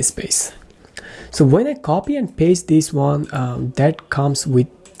 here is the space. So when I copy and paste this one, that comes with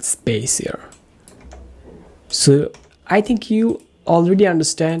space here. So I think you already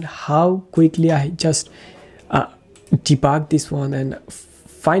understand how quickly I just debug this one and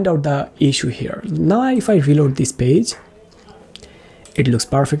find out the issue here. Now if I reload this page, it looks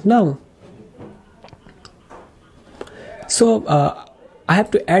perfect now. So I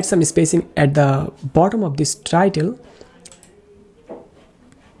have to add some spacing at the bottom of this title.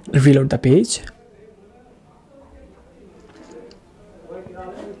 Reload the page.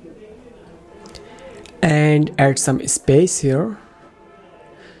 And add some space here.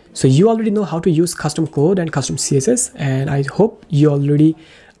 So you already know how to use custom code and custom CSS, and I hope you already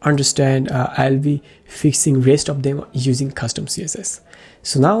understand. I'll be fixing rest of them using custom CSS.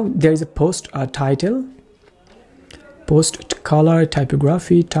 So now there is a post title, post color,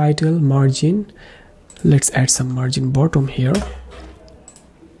 typography, title, margin. Let's add some margin bottom here.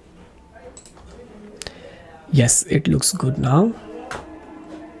 Yes, it looks good now.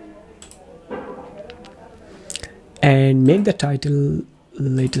 And make the title a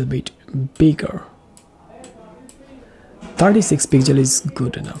little bit bigger. 36 pixel is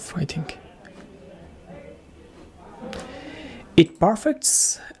good enough, I think. It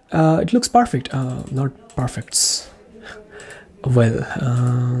perfects. It looks perfect. Not perfects. Well.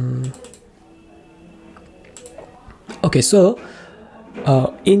 Okay, so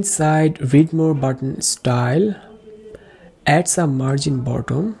inside read more button style, add some margin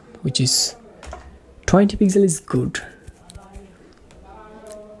bottom, which is 20 pixel is good.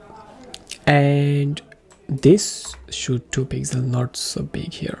 And this should 2 pixel, not so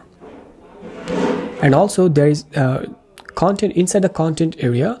big here. And also there is content inside the content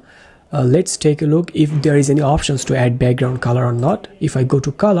area. Let's take a look if there is any options to add background color or not. If I go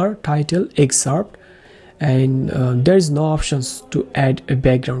to color, title, excerpt, and there is no options to add a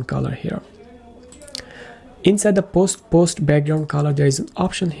background color here. Inside the post background color, there is an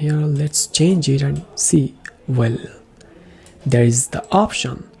option here. Let's change it and see. Well, there is the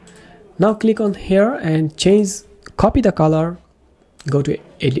option. Now click on here and change, copy the color, go to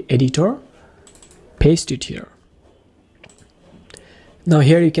editor, paste it here. Now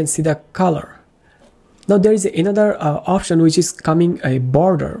here you can see the color. Now there is another option which is coming a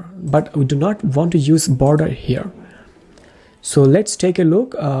border, but we do not want to use border here. So let's take a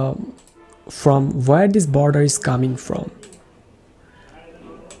look from where this border is coming from.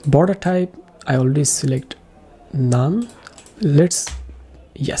 Border type, I already select none.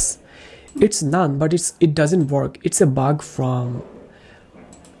 Yes, it's none, but it doesn't work. It's a bug from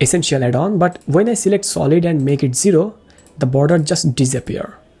Essential add-on, but when I select solid and make it 0, the border just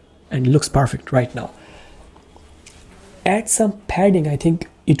disappear and looks perfect right now. Add some padding. I think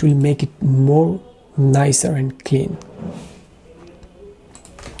it will make it more nicer and clean.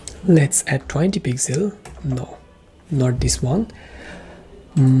 Let's add 20 pixel. No, not this one.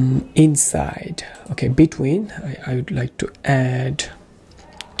 Inside, okay, between, I would like to add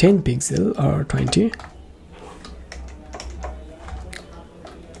 10 pixel or 20.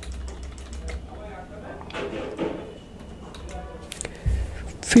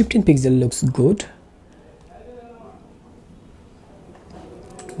 $15 pixel looks good.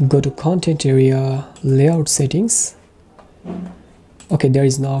 Go to content area, layout settings. Okay, there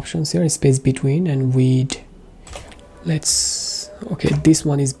is no options here. Space between and width. Okay, this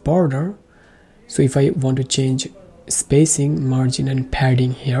one is border. So if I want to change spacing, margin and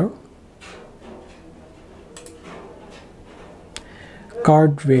padding here.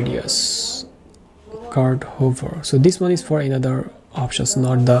 Card radius, card hover. So this one is for another options,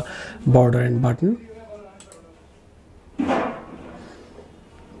 not the border and button.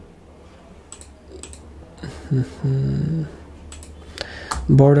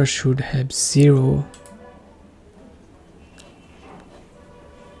 Border should have 0,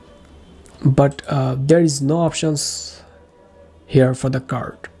 but there is no options here for the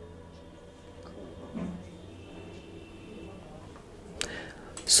card.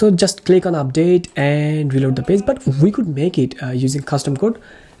 So just click on update and reload the page, but we could make it using custom code,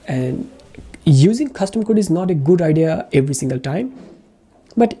 and using custom code is not a good idea every single time,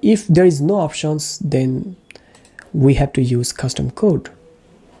 but if there is no options, then we have to use custom code.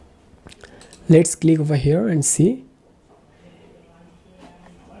 Let's click over here and see.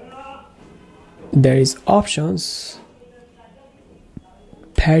 There is options,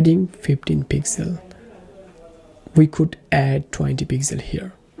 padding 15 pixel. We could add 20 pixel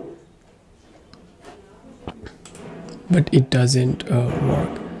here, but it doesn't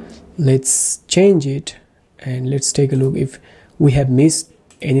work. Let's change it and let's take a look if we have missed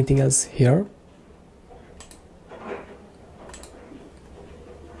anything else here.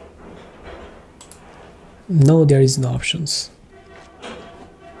 No, there is no options.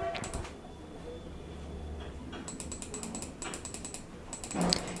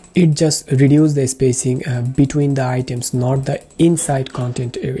 it just reduces the spacing between the items, not the inside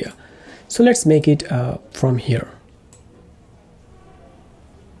content area. So let's make it from here.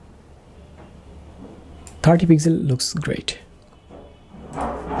 30 pixel looks great.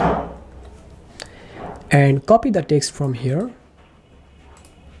 And copy the text from here.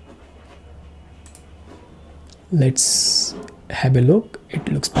 Let's have a look. It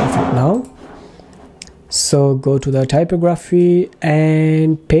looks perfect now. So go to the typography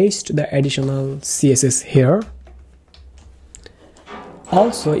and paste the additional CSS here.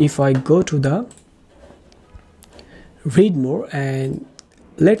 Also, if I go to the read more, and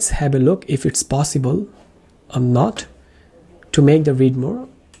let's have a look if it's possible or not to make the read more.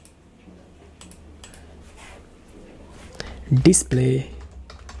 Display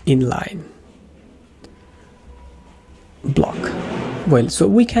inline block. Well, so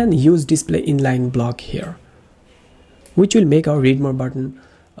we can use display inline block here, which will make our read more button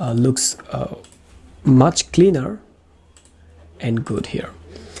looks much cleaner and good here.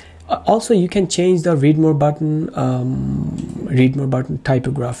 Also, you can change the read more button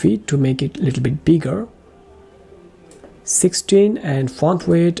typography to make it a little bit bigger. 16, and font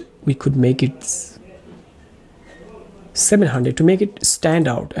weight we could make it 700 to make it stand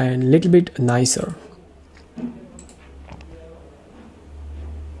out and a little bit nicer.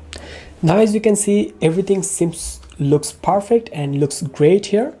 Now, as you can see, everything looks perfect and looks great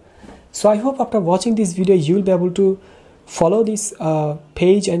here. So I hope after watching this video you'll be able to follow this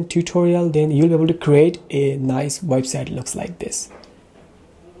page and tutorial, then you'll be able to create a nice website looks like this.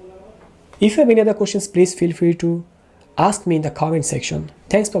 If you have any other questions, please feel free to ask me in the comment section.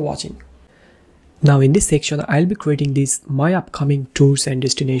 Thanks for watching. Now in this section, I'll be creating this my upcoming tours and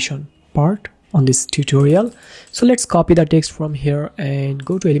destination part on this tutorial. So let's copy the text from here and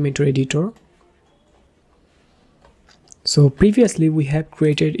go to Elementor editor. So previously we have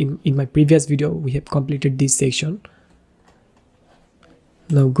created in my previous video, we have completed this section.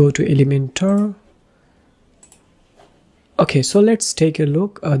 Now go to Elementor. Okay, so let's take a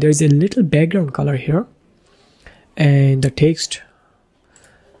look. There is a little background color here and the text.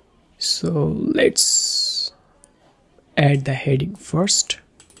 So let's add the heading first.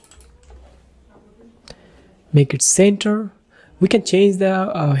 Make it center. We can change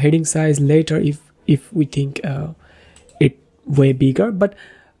the heading size later if we think it way bigger, but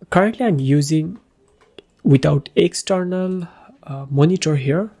currently I'm using without external monitor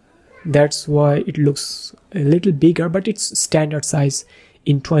here. That's why it looks a little bigger, but it's standard size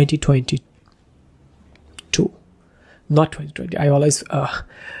in 2022, not 2020. I always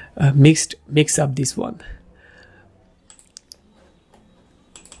mix up this one.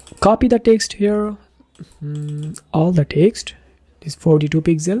 Copy the text here, all the text, this 42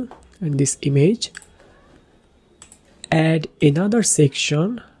 pixel and this image. Add another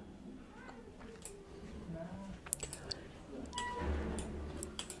section.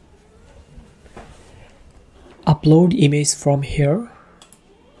 Upload image from here.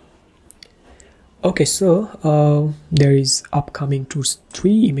 Okay, so there is upcoming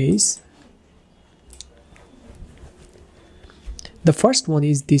 3 images. The first one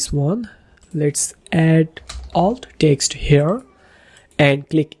is this one. Let's add alt text here and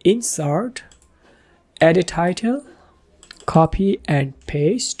click insert, add a title, copy and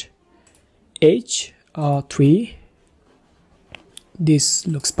paste H3. This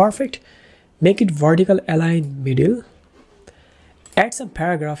looks perfect. Make it vertical align middle. Add some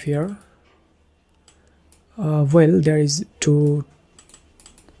paragraph here. Well, there is 2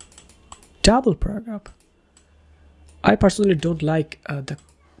 double paragraph. I personally don't like the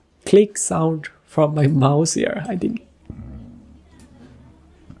click sound from my mouse here. I think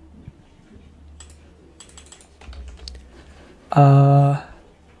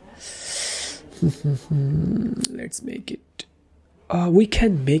let's make it we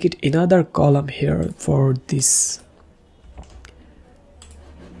can make it another column here for this.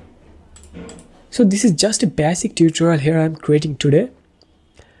 So this is just a basic tutorial here I'm creating today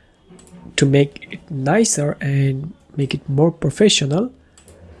to make it nicer and make it more professional.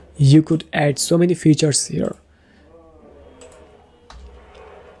 You could add so many features here.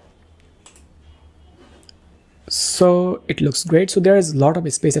 So it looks great. So there is a lot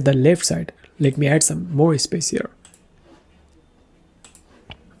of space at the left side. Let me add some more space here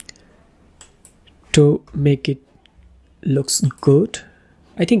to make it looks good.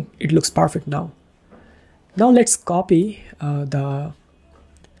 I think it looks perfect now. Now let's copy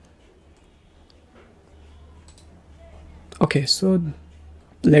okay, so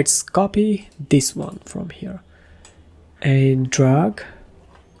let's copy this one from here and drag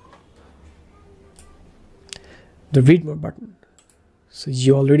the read more button. So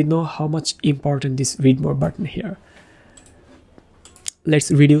you already know how much important this read more button here. Let's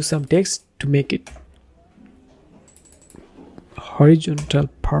reduce some text to make it horizontal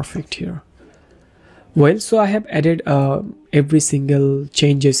perfect here. Well, so I have added every single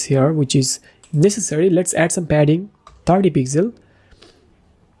changes here which is necessary. Let's add some padding, 30 pixel,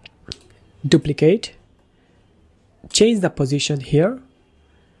 duplicate, change the position here,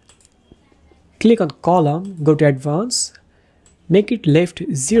 click on column, go to advanced, make it left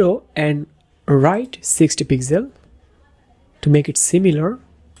 0 and right 60 pixel to make it similar.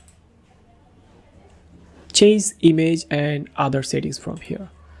 Change image and other settings from here.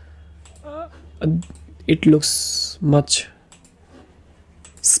 It looks much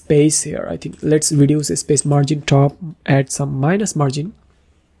space here. I think let's reduce the space, margin top, add some minus margin.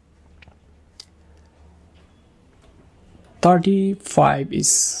 35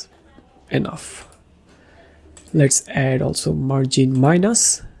 is enough. Let's add also margin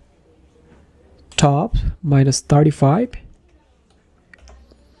minus top minus 35.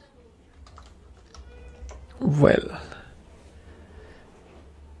 Well,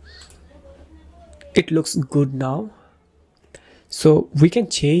 it looks good now. So we can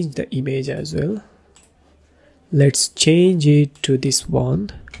change the image as well. Let's change it to this one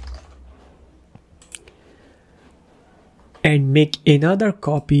and make another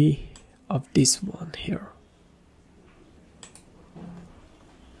copy of this one here.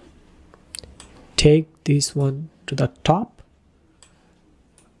 Take this one to the top.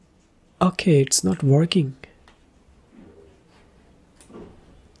 Okay, it's not working.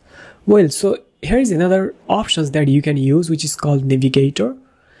 Well, so here is another options that you can use, which is called navigator,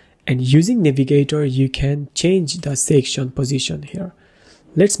 and using navigator you can change the section position here.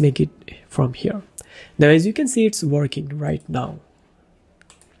 Let's make it from here. Now as you can see, it's working right now.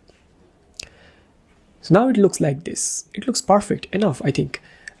 So now it looks like this. It looks perfect enough, I think.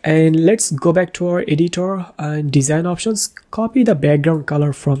 And let's go back to our editor and design options, copy the background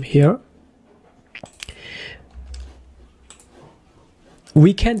color from here.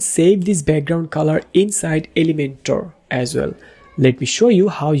 We can save this background color inside Elementor as well. Let me show you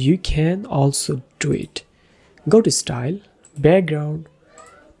how you can also do it. Go to style, background,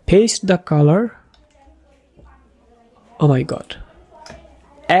 paste the color. Oh my god.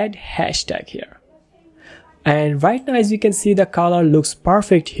 Add hashtag here. And right now, as you can see, the color looks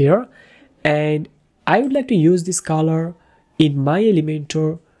perfect here. And I would like to use this color in my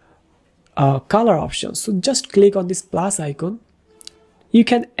Elementor color options. So just click on this plus icon. You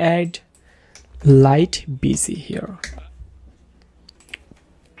can add light BC here.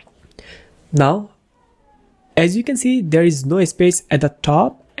 Now, as you can see, there is no space at the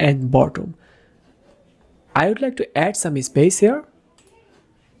top and bottom. I would like to add some space here.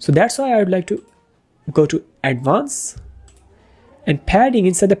 So that's why I would like to go to advanced and padding.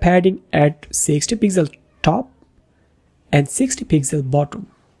 Inside the padding, add 60 pixel top and 60 pixel bottom.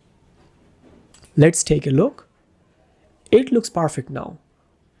 Let's take a look. It looks perfect now.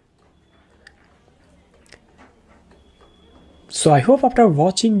 So I hope after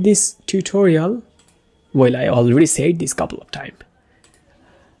watching this tutorial, well, I already said this couple of times,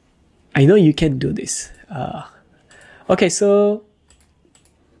 I know you can do this. Okay, so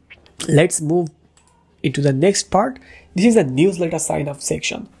let's move into the next part. This is a newsletter sign up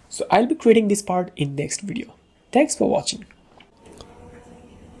section. So I'll be creating this part in next video. Thanks for watching.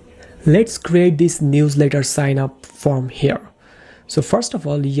 Let's create this newsletter sign up form here. So first of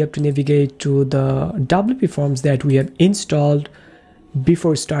all, you have to navigate to the WPForms that we have installed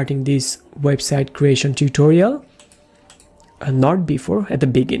before starting this website creation tutorial. Not before, at the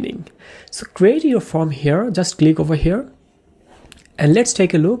beginning. So create your form here, just click over here and let's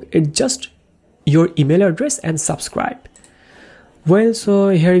take a look. It's just your email address and subscribe. Well, so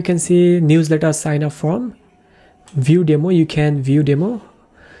here you can see newsletter sign up form, view demo. You can view demo.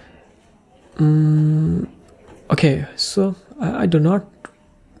 Okay, so I do not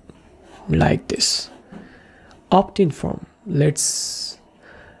like this opt-in form. Let's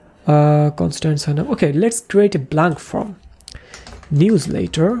constant sign up. Okay, let's create a blank form.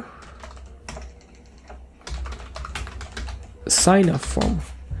 Newsletter sign up form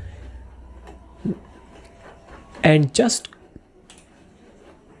and just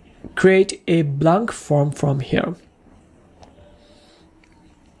create a blank form from here.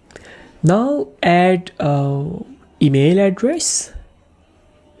 Now add email address.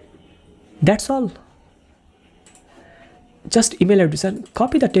 That's all. Just email address and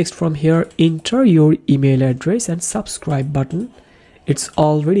copy the text from here. Enter your email address and subscribe button. It's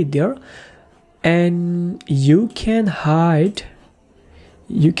already there. And you can hide.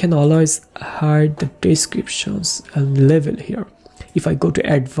 You can always hide the descriptions and level here. If I go to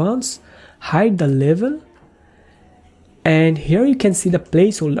advanced, hide the level, and here you can see the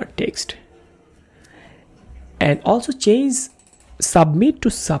placeholder text, and also change submit to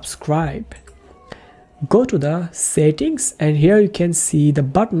subscribe. Go to the settings, and here you can see the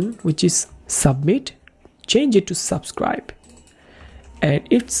button which is submit, change it to subscribe, and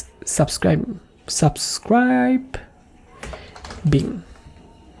it's subscribing.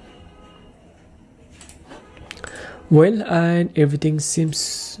 Well, and everything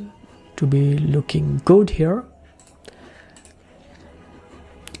seems to be looking good here.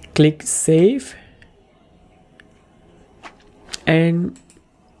 Click save, and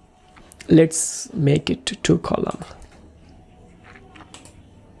let's make it 2 column.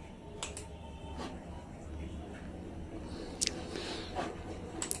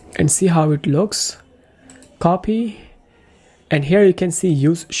 And see how it looks. Copy, and here you can see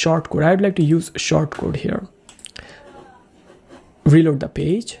use shortcode. I would like to use shortcode here. Reload the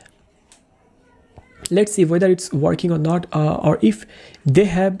page. Let's see whether it's working or not, or if they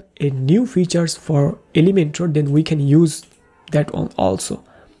have a new features for Elementor, then we can use that one also.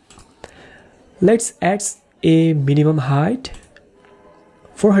 Let's add a minimum height.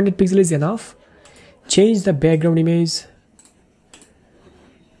 400 pixels is enough. Change the background image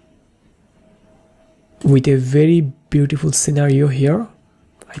with a very beautiful scenario here.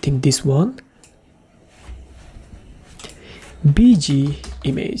 I think this one. BG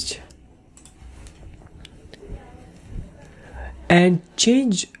image. And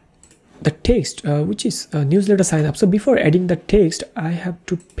change the text, which is a newsletter sign up. So before adding the text, I have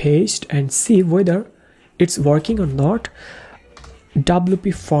to paste and see whether it's working or not.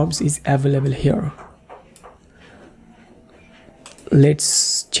 WPForms is available here.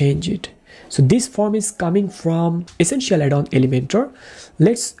 Let's change it. So this form is coming from Essential Add-on Elementor.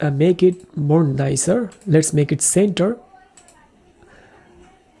 Let's make it more nicer. Let's make it center.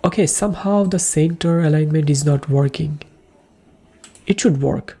 Okay, somehow the center alignment is not working. It should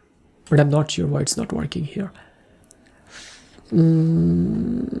work, but I'm not sure why it's not working here.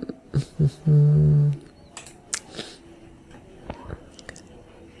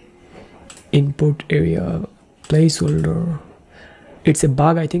 Input area, placeholder. It's a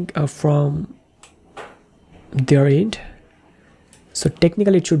bug, I think, from their end. So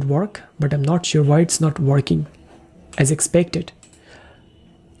technically it should work, but I'm not sure why it's not working as expected.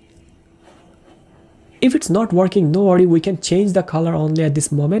 If it's not working, no worry, we can change the color only at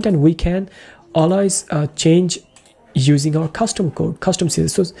this moment, and we can always change using our custom code, custom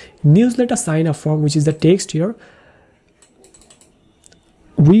CSS. So newsletter sign up form, which is the text here,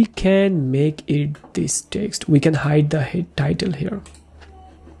 we can make it this text. We can hide the head title here.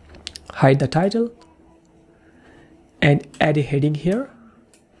 Hide the title and add a heading here.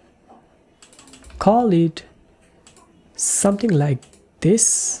 Call it something like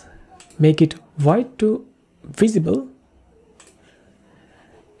this. Make it white to visible,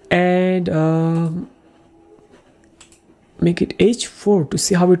 and make it H4 to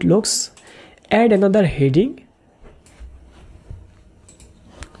see how it looks. Add another heading,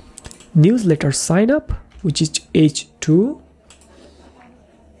 newsletter sign up, which is H2.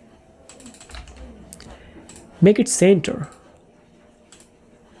 Make it center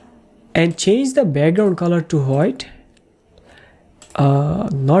and change the background color to white.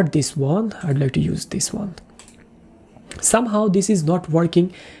 Not this one, I'd like to use this one. Somehow this is not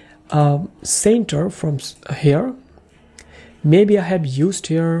working center from here. Maybe I have used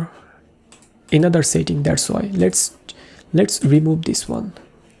here another setting, that's why. Let's remove this one.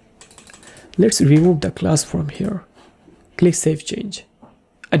 Let's remove the class from here. Click save change.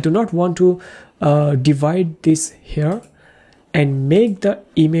 I do not want to divide this here, and make the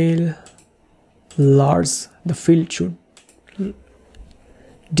email large. The field should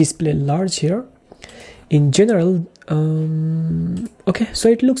display large here. In general, okay, so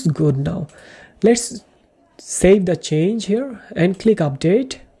it looks good now. Let's save the change here and click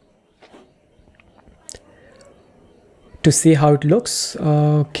update to see how it looks.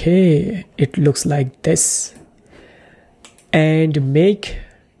 Okay, it looks like this, and make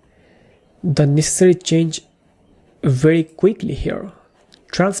the necessary change very quickly here.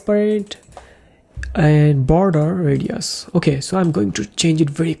 Transparent and border radius. Okay, so I'm going to change it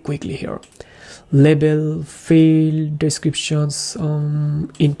very quickly here. Label, field, descriptions,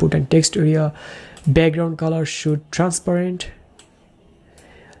 input and text area. Background color should transparent,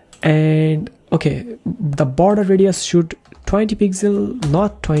 and okay, the border radius should 20 pixel,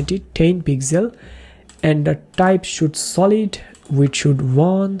 not 20, 10 pixel, and the type should solid, width should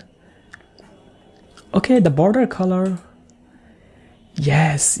 1. Okay, the border color,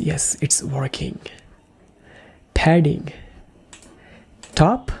 yes, it's working. Padding,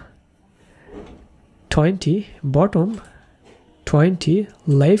 top 20, bottom 20,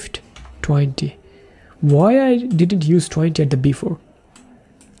 left 20. Why I didn't use 20 at the before?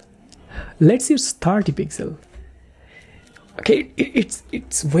 Let's use 30 pixel. Okay,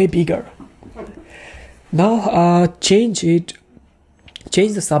 it's way bigger. Now change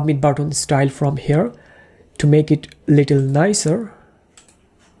the submit button style from here to make it little nicer.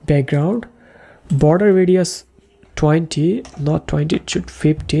 Background, border radius 20, not 20, it should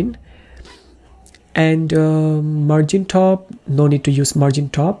 15. And margin top, no need to use margin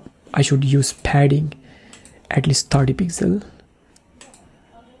top. I should use padding at least 30 pixel.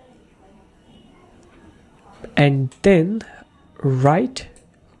 And then right,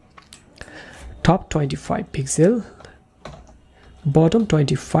 top 25 pixel, bottom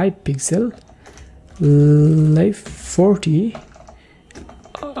 25 pixel, left 40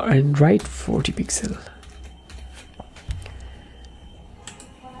 and right 40 pixel.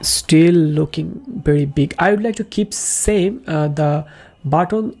 Still looking very big. I would like to keep same the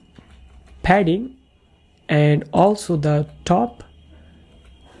button padding and also the top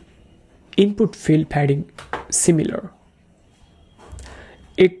input field padding similar.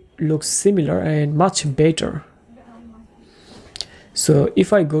 It looks similar and much better. So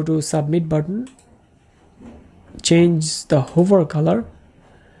if I go to submit button, change the hover color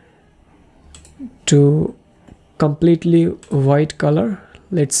to completely white color.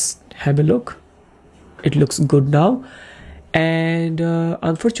 Let's have a look. It looks good now. And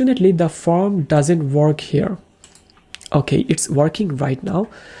unfortunately the form doesn't work here. Okay, it's working right now.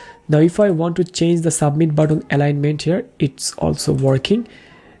 Now if I want to change the submit button alignment here, it's also working,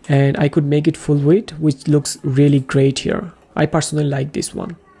 and I could make it full width, which looks really great here. I personally like this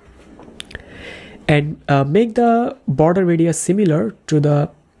one. And make the border radius similar to the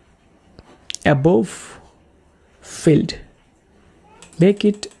above field. Make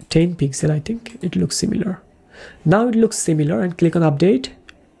it 10 pixel. I think it looks similar. Now it looks similar, and click on update.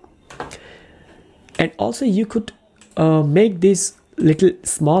 And also you could make this little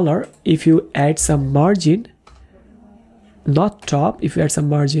smaller if you add some margin, not top, if you add some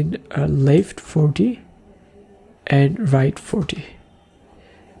margin left 40 and right 40.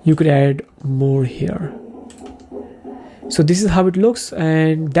 You could add more here. So this is how it looks,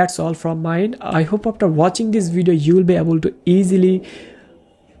 and that's all from my end. I hope after watching this video you will be able to easily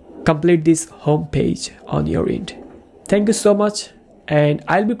complete this home page on your end. Thank you so much, and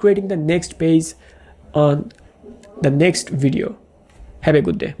I'll be creating the next page on the next video. Have a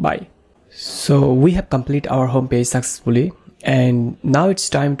good day. Bye. So we have completed our home page successfully, and now it's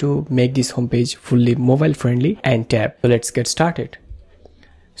time to make this home page fully mobile friendly and tab. So let's get started.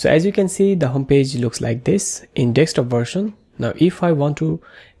 So as you can see, the home page looks like this in desktop version. Now if I want to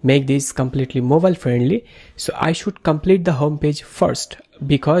make this completely mobile friendly, so I should complete the home page first,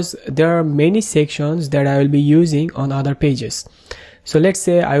 because there are many sections that I will be using on other pages. So let's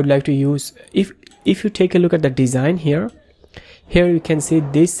say I would like to use, if you take a look at the design here you can see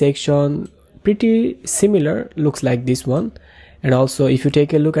this section pretty similar, looks like this one. And also if you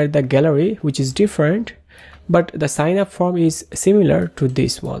take a look at the gallery, which is different, but the sign up form is similar to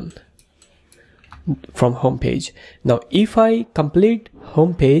this one from home page. Now if I complete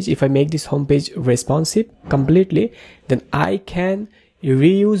home page, if I make this home page responsive completely, then I can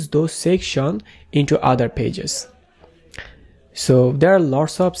reuse those sections into other pages. So there are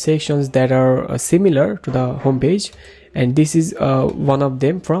lots of sections that are similar to the home page, and this is one of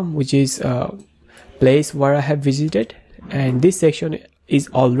them, from which is place where I have visited, and this section is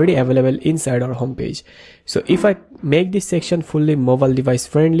already available inside our home page. So if I make this section fully mobile device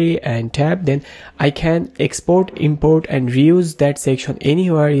friendly and tab, then I can export, import and reuse that section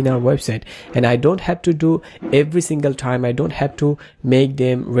anywhere in our website, and I don't have to do every single time. I don't have to make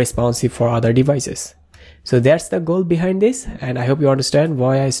them responsive for other devices. So that's the goal behind this, and I hope you understand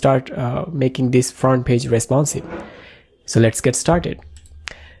why I start making this front page responsive. So let's get started.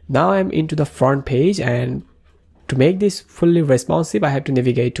 Now I'm into the front page, and to make this fully responsive I have to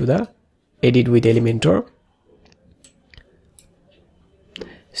navigate to the edit with Elementor.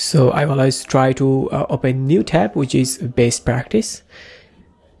 So I always try to open new tab, which is best practice.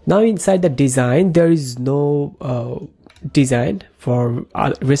 Now inside the design there is no design for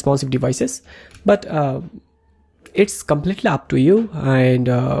responsive devices, but it's completely up to you. And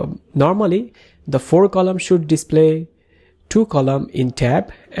normally the 4 column should display 2 column in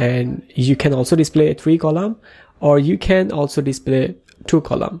tab, and you can also display a 3 column, or you can also display 2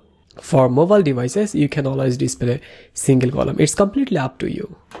 column. For mobile devices you can always display single column. It's completely up to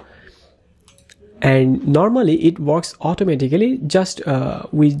you. and normally it works automatically. Just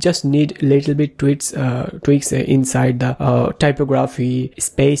we just need a little bit tweaks inside the typography,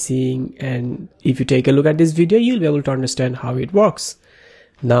 spacing, and if you take a look at this video, you'll be able to understand how it works.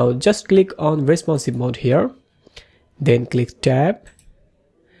 Now just click on responsive mode here, then click tab,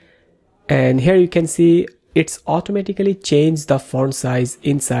 and here you can see it's automatically changed the font size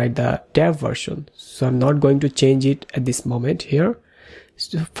inside the tab version. So I'm not going to change it at this moment here.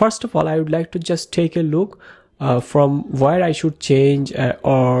 So first of all, I would like to just take a look from where I should change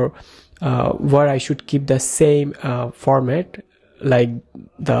or where I should keep the same format, like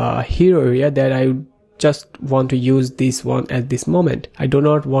the hero area that I just want to use this one at this moment. I do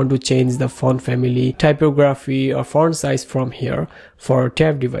not want to change the font family, typography, or font size from here for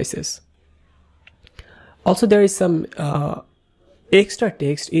tab devices. Also, there is some extra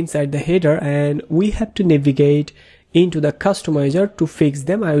text inside the header, and we have to navigate into the customizer to fix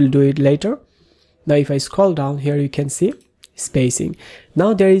them. I will do it later. Now if I scroll down here, you can see spacing.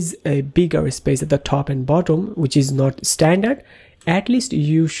 Now there is a bigger space at the top and bottom, which is not standard. At least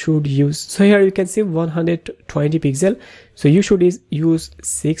you should use, so here you can see 120 pixel, so you should use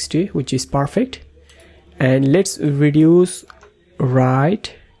 60, which is perfect. And let's reduce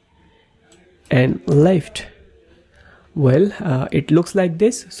right and left. Well, it looks like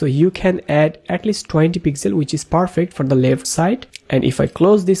this, so you can add at least 20 pixel, which is perfect for the left side. And if I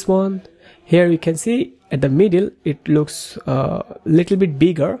close this one, here you can see at the middle it looks a little bit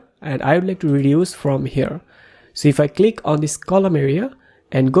bigger, and I would like to reduce from here. So if I click on this column area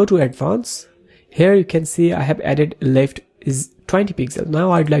and go to advanced, here you can see I have added left is 20 pixel.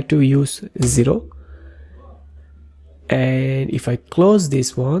 Now I'd like to use 0, and if I close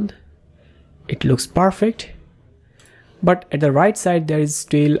this one, it looks perfect. But at the right side there is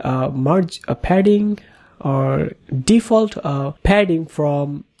still a padding or default padding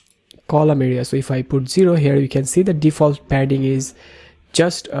from column area. So if I put 0 here, you can see the default padding is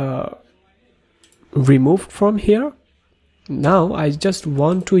just removed from here. Now I just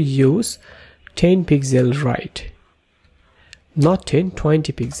want to use 10 pixel right, not 10,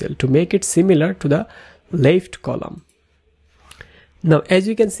 20 pixel, to make it similar to the left column. Now as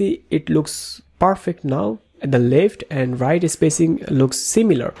you can see, it looks perfect now. The left and right spacing looks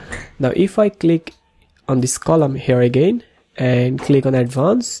similar. Now if I click on this column here again and click on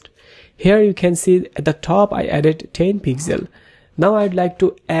advanced, here you can see at the top I added 10 pixel. Now I'd like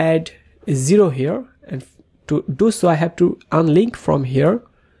to add 0 here, and to do so I have to unlink from here,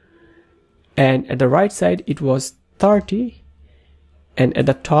 and at the right side it was 30, and at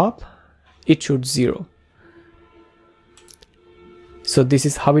the top it should 0. So this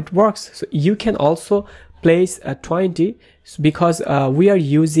is how it works. So you can also place a 20, because we are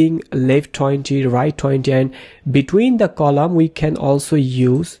using left 20, right 20, and between the column we can also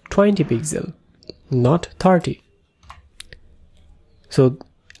use 20 pixel, not 30. So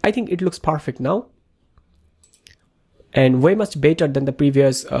I think it looks perfect now, and way much better than the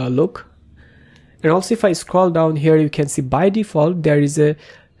previous look. And also if I scroll down here, you can see by default there is a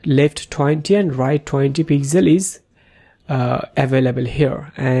left 20 and right 20 pixel is available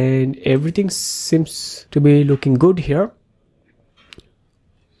here, and everything seems to be looking good here.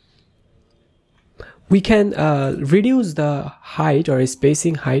 We can reduce the height or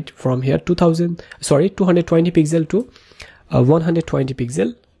spacing height from here 220 pixel to 120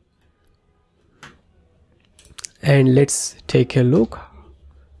 pixel, and let's take a look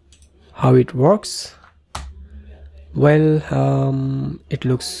how it works. Well, it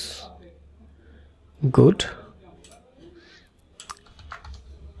looks good.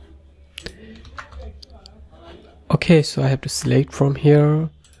 Okay, so I have to select from here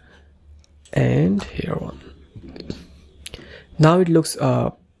and here one. Now it looks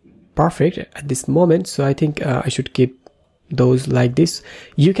perfect at this moment, so I think I should keep those like this.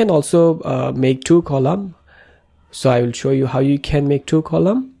 You can also make 2 column, so I will show you how you can make 2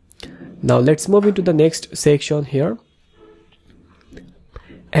 column. Now let's move into the next section here,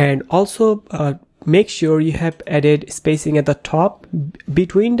 and also make sure you have added spacing at the top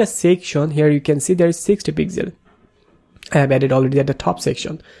between the section. Here you can see there is 60 pixel. I have added already at the top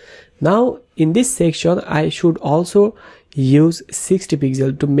section. Now in this section I should also use 60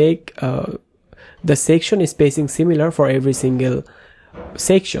 pixel to make the section spacing similar for every single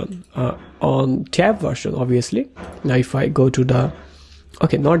section on tab version, obviously. Now if I go to the,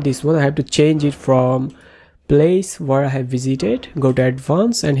 okay, not this one, I have to change it from place where I have visited, go to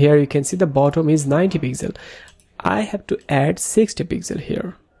advanced, and here you can see the bottom is 90 pixel. I have to add 60 pixel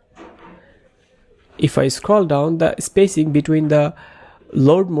here. If I scroll down, the spacing between the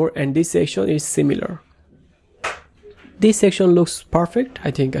load mode and this section is similar. This section looks perfect. I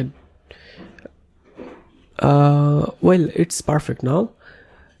think Well, it's perfect now,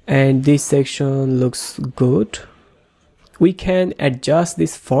 and this section looks good. We can adjust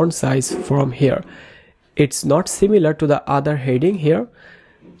this font size from here. It's not similar to the other heading here,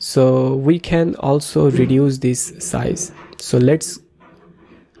 so we can also reduce this size. So let's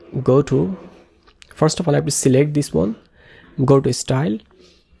go to, first of all I have to select this one, go to style,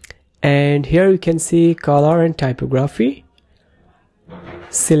 and here you can see color and typography.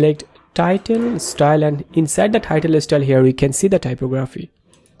 Select title, style, and inside the title style here we can see the typography.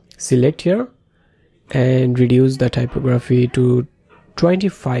 Select here and reduce the typography to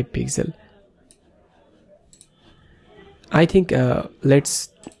 25 pixel. I think let's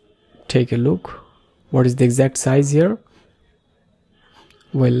take a look what is the exact size here.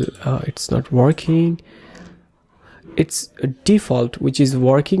 Well, it's not working. It's a default which is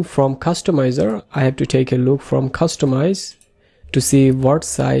working from customizer. I have to take a look from customize to see what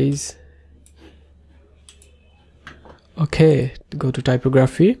size. Okay, go to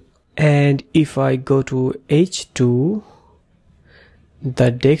typography, and if I go to H2,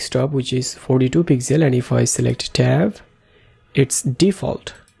 the desktop which is 42 pixel, and if I select tab, it's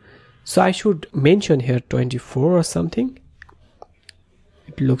default. So I should mention here 24 or something.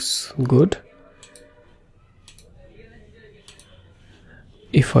 It looks good.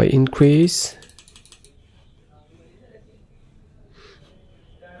 If I increase,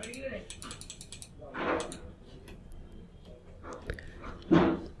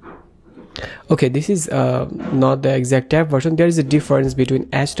 okay, this is not the exact tab version. There is a difference between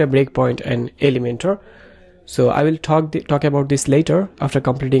Astra Breakpoint and Elementor. So I will talk about this later after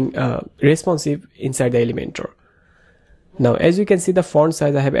completing responsive inside the Elementor. Now, as you can see, the font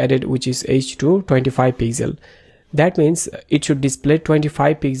size I have added, which is H2 25 pixel. That means it should display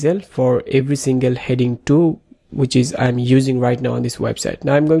 25 pixel for every single heading 2, which is I'm using right now on this website.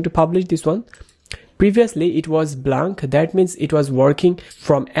 Now I'm going to publish this one. Previously it was blank. That means it was working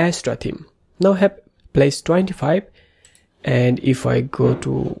from Astra theme. Now I have placed 25, and if I go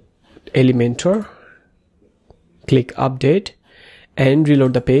to Elementor, click update and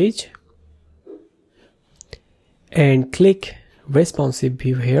reload the page, and click responsive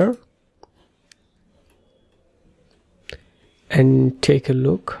view here and take a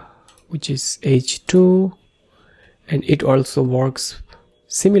look, which is H2, and it also works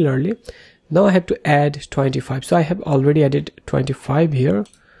similarly. Now I have to add 25, so I have already added 25 here.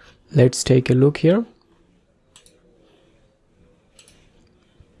 Let's take a look here.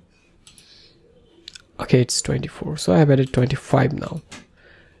 Okay, it's 24, so I have added 25 now.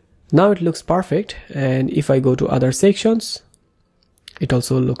 Now it looks perfect, and if I go to other sections, it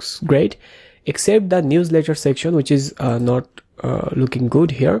also looks great, except the newsletter section, which is not looking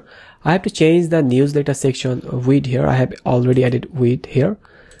good here. I have to change the newsletter section width here. I have already added width here,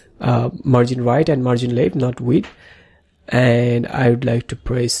 margin right and margin left, not width, and I would like to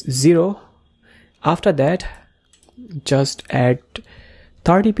press 0. After that, just add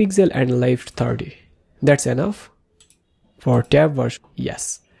 30 pixel and left 30. That's enough for tab version.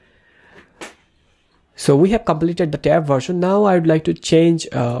 Yes. So we have completed the tab version. Now I would like to change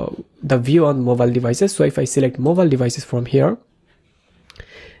the view on mobile devices. So if I select mobile devices from here,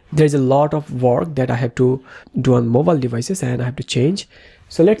 there's a lot of work that I have to do on mobile devices, and I have to change.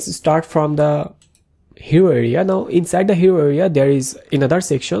 So let's start from the hero area. Now inside the hero area there is another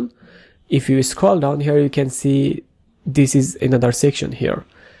section. If you scroll down here, you can see this is another section here.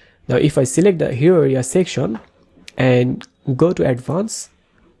 Now if I select the hero area section and go to advanced,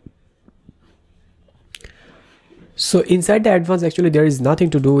 so inside the advanced, actually there is nothing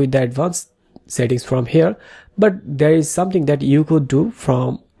to do with the advanced settings from here, but there is something that you could do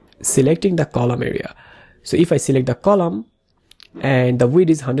from selecting the column area. So if I select the column and the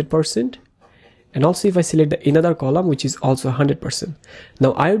width is 100%, and also if I select the another column which is also 100%.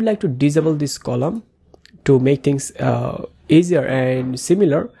 Now I would like to disable this column to make things easier and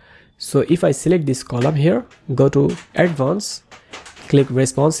similar. So if I select this column here, go to advanced, click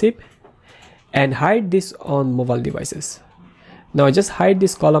responsive, and hide this on mobile devices. Now I just hide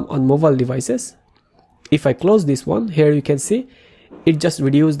this column on mobile devices. If I close this one, here you can see it just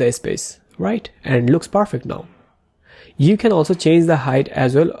reduced the space, right? And looks perfect now. You can also change the height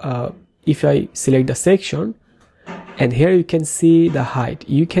as well. If I select the section, and here you can see the height,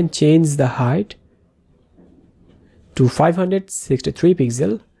 you can change the height to 563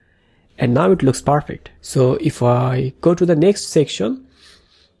 pixel, and now it looks perfect. So if I go to the next section,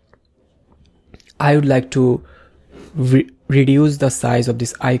 I would like to reduce the size of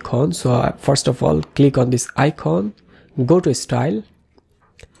this icon. So first of all, click on this icon, go to style,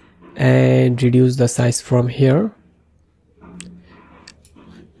 and reduce the size from here.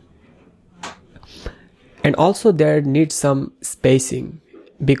 And also there needs some spacing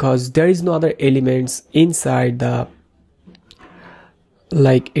because there is no other elements inside the,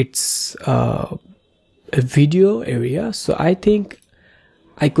 like it's a video area. So I think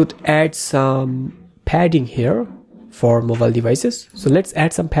I could add some padding here for mobile devices. So let's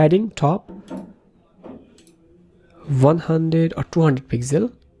add some padding. Top 100 or 200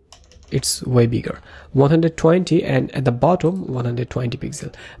 pixel, it's way bigger, 120, and at the bottom 120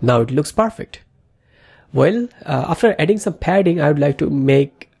 pixel. Now it looks perfect. Well, after adding some padding, I would like to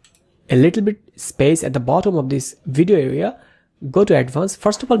make a little bit space at the bottom of this video area. Go to advanced.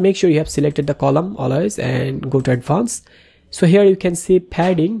 First of all, make sure you have selected the column always and go to advanced. So here you can see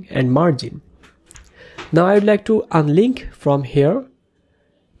padding and margin. Now I would like to unlink from here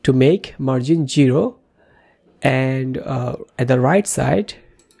to make margin 0, and at the right side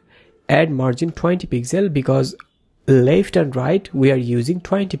add margin 20 pixel because left and right we are using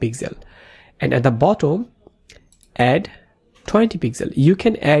 20 pixel, and at the bottom add 20 pixel. You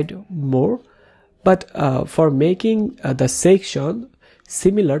can add more, but for making the section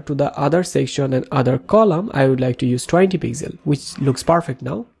similar to the other section and other column, I would like to use 20 pixel, which looks perfect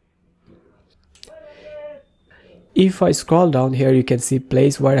now. If I scroll down here, you can see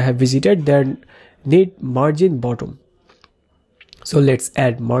place where I have visited, there need margin bottom. So let's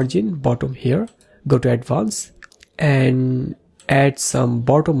add margin bottom here. Go to advanced and add some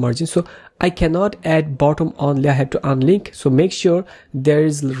bottom margin. So I cannot add bottom only, I have to unlink. So make sure there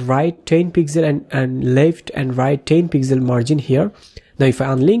is right 10 pixel and left and right 10 pixel margin here. Now if I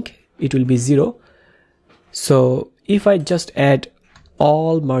unlink, it will be 0. So if I just add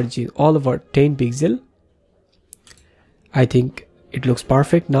all margin all over 10 pixel, I think it looks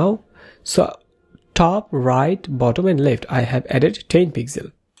perfect now. So top, right, bottom and left, I have added 10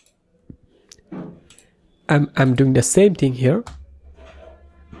 pixel. I'm doing the same thing here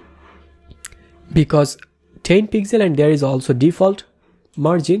because 10 pixel and there is also default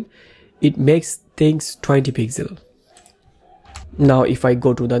margin, it makes things 20 pixel. Now if I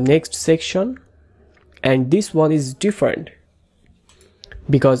go to the next section, and this one is different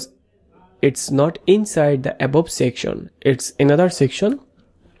because it's not inside the above section, it's another section.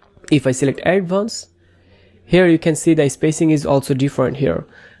 If I select advanced, here you can see the spacing is also different here.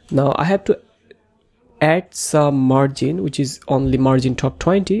 Now I have to add some margin, which is only margin top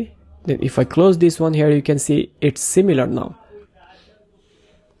 20. Then if I close this one here, you can see it's similar now.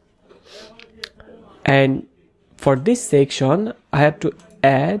 And for this section, I have to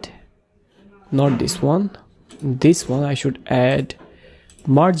add, not this one I should add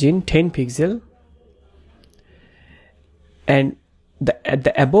margin 10 pixel, and at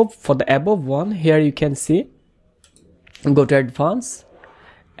the above, for the above one here you can see, go to advanced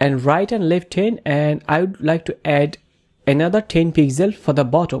and right and left 10, and I would like to add another 10 pixel for the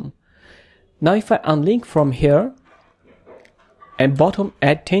bottom. Now if I unlink from here and bottom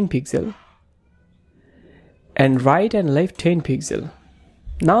add 10 pixel and right and left 10 pixel,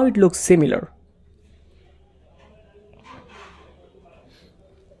 now it looks similar.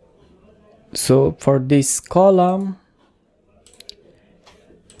 So for this column,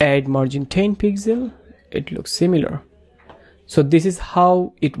 add margin 10 pixel, it looks similar. So this is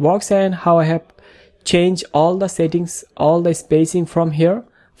how it works and how I have changed all the settings, all the spacing from here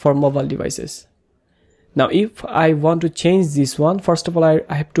for mobile devices. Now if I want to change this one, first of all I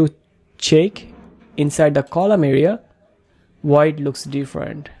have to check inside the column area why it looks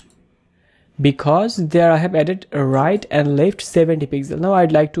different, because there I have added a right and left 70 pixel. Now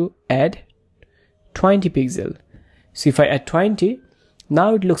I'd like to add 20 pixel. So if I add 20,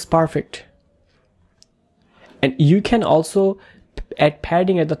 now it looks perfect. And you can also add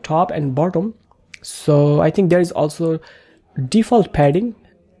padding at the top and bottom. So I think there is also default padding,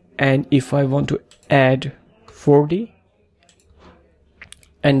 and if I want to add 40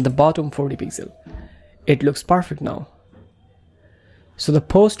 and the bottom 40 pixel, it looks perfect now. So the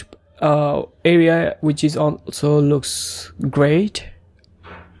post area, which is also looks great.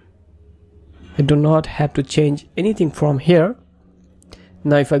 I do not have to change anything from here.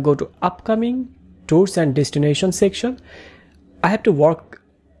 Now if I go to upcoming, tours and destination section, I have to work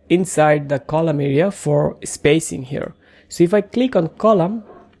inside the column area for spacing here. So if I click on column,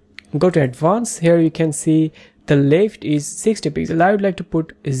 go to advanced, here you can see the left is 60 pixel. I would like to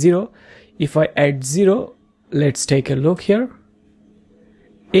put 0. If I add 0, let's take a look here.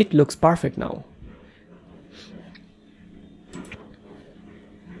 It looks perfect now.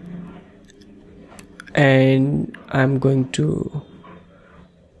 And I'm going to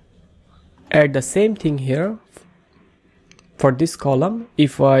add the same thing here for this column.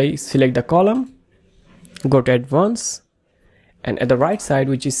 If I select the column, go to advanced, and at the right side,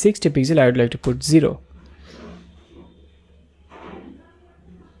 which is 60 pixel, I would like to put 0.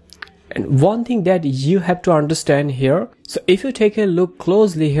 And one thing that you have to understand here, so if you take a look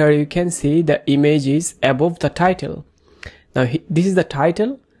closely here, you can see the image is above the title. Now this is the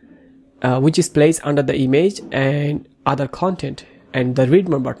title which is placed under the image and other content and the read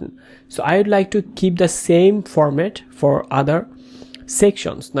more button. So I would like to keep the same format for other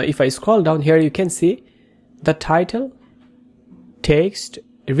sections. Now if I scroll down here, you can see the title, text,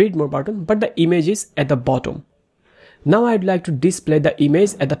 read more button, but the image is at the bottom. Now I'd like to display the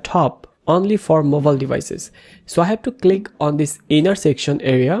image at the top only for mobile devices. So I have to click on this inner section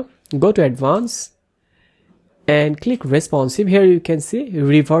area, go to advanced and click responsive. Here you can see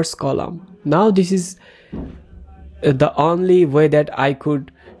reverse column. Now this is the only way that I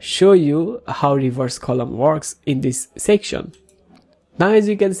could show you how reverse column works in this section. Now as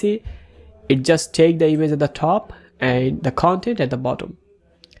you can see, it just takes the image at the top and the content at the bottom,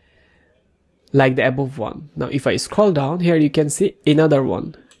 like the above one. Now if I scroll down here, you can see another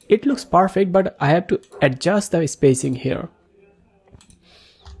one. It looks perfect, but I have to adjust the spacing here.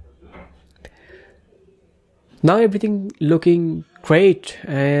 Now everything looking great,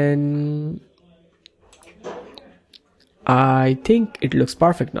 and I think it looks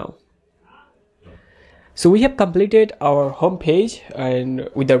perfect now. So we have completed our home page and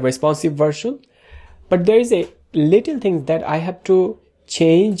with the responsive version, but there is a little thing that I have to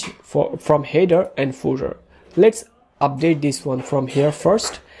change from header and footer. Let's update this one from here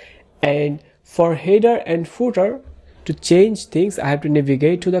first. And for header and footer, to change things, I have to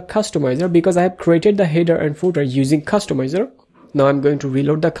navigate to the customizer, because I have created the header and footer using customizer. Now I'm going to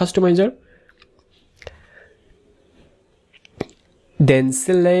reload the customizer. Then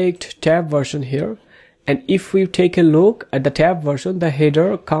select tab version here. And if we take a look at the tab version, the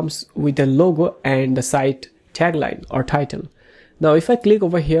header comes with the logo and the site tagline or title. Now if I click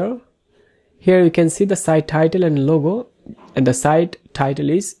over here, you can see the site title and logo, and the site title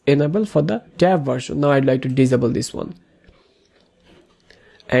is enabled for the tab version. Now I'd like to disable this one.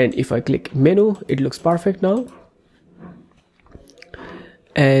 And if I click menu, it looks perfect now.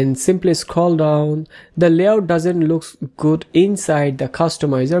 And simply scroll down. The layout doesn't look good inside the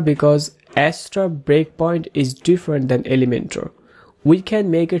customizer because Astra breakpoint is different than Elementor. We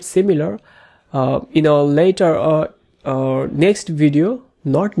can make it similar in a later next video,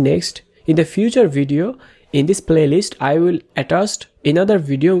 not next, in the future video. In this playlist, I will attach another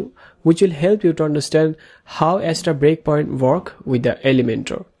video which will help you to understand how Astra breakpoint work with the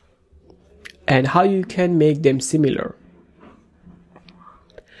Elementor and how you can make them similar.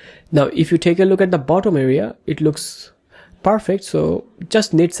 Now if you take a look at the bottom area, it looks perfect, so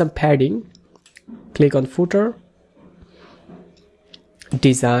just need some padding. Click on footer,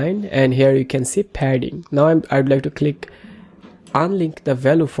 design, and here you can see padding. Now I'd like to click unlink the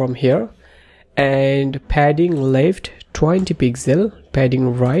value from here, and padding left 20 pixel,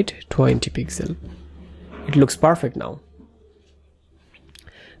 padding right 20 pixel. It looks perfect now.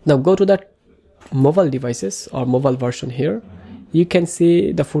 Now go to the mobile devices or mobile version here. You can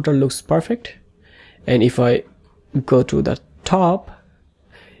see the footer looks perfect, and if I go to the top,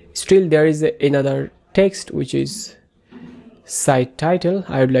 still there is another text which is site title.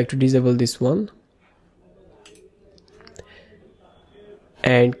 I would like to disable this one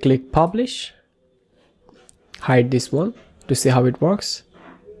and click publish. Hide this one to see how it works.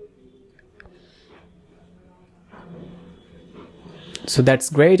 So that's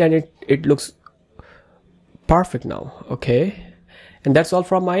great, and it looks perfect now. Okay, and that's all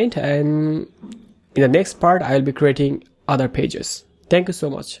from my end, and in the next part I'll be creating other pages. Thank you so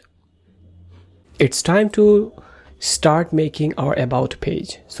much. It's time to start making our about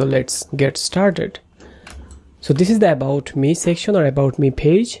page, so let's get started. So this is the about me section or about me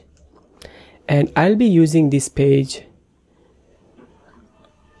page, and I'll be using this page.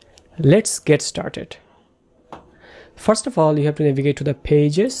 Let's get started. First of all, you have to navigate to the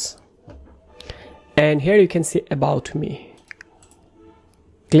pages, and here you can see about me.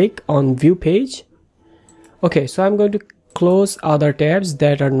 Click on view page. Okay, so I'm going to close other tabs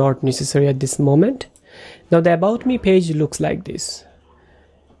that are not necessary at this moment. Now the about me page looks like this.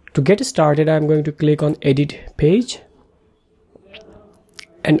 To get started, I'm going to click on edit page,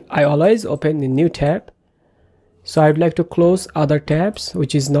 and I always open a new tab. So I'd like to close other tabs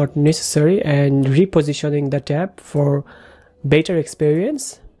which is not necessary and repositioning the tab for better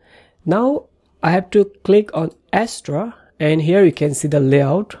experience. Now I have to click on Astra, and here you can see the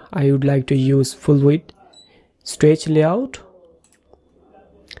layout. I would like to use full width stretch layout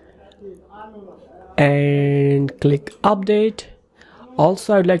and click update.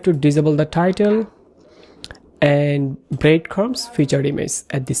 Also I'd like to disable the title and breadcrumbs featured image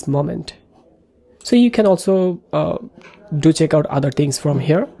at this moment. So you can also do check out other things from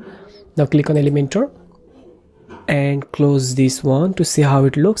here, Now click on Elementor and close this one to see how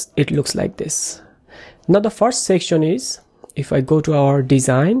it looks. It looks like this. Now the first section is, if I go to our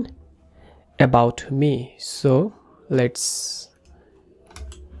design, about me. So let's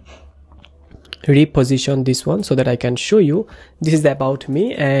reposition this one so that I can show you. This is the about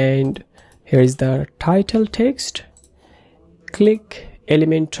me, and here is the title text. Click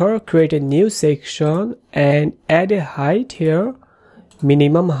Elementor, create a new section and add a height here.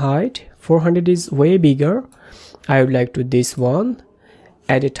 Minimum height 400 is way bigger. I would like to this one.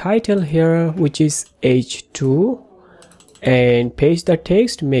 Add a title here which is H2 and paste the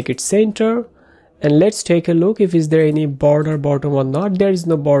text, make it center, and let's take a look if is there any border bottom or not. There is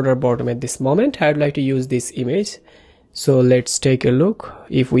no border bottom at this moment. I would like to use this image, so let's take a look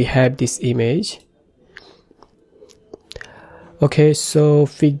if we have this image. Okay, so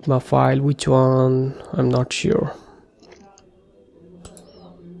Figma file, which one? I'm not sure.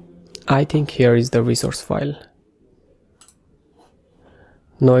 I think here is the resource file.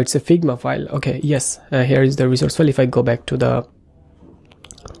 No, it's a Figma file. Okay, yes, here is the resource file. If I go back to the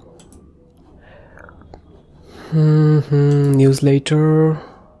newsletter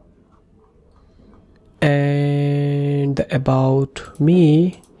and the about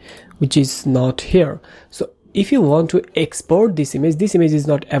me, which is not here. So if you want to export this image is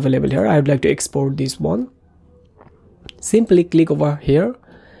not available here. I would like to export this one. Simply click over here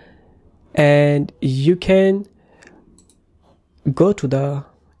and you can go to the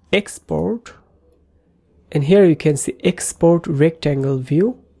export, and here you can see export rectangle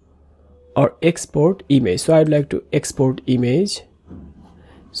view or export image. So I'd like to export image,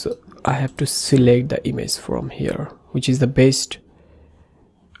 so I have to select the image from here, which is the best.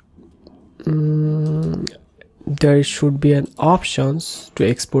 There should be an options to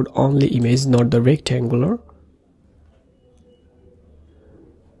export only image, not the rectangular.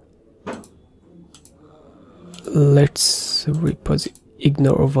 Let's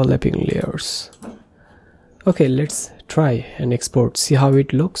ignore overlapping layers. Okay, let's try and export, see how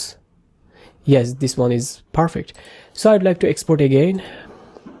it looks. Yes, this one is perfect. So I'd like to export again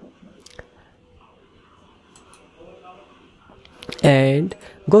and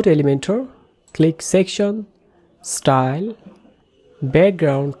go to Elementor, click section, style,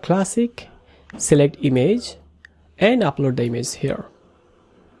 background classic, select image and upload the image here.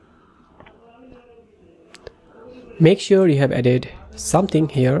 Make sure you have added something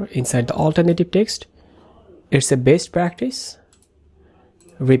here inside the alternative text. It's a best practice.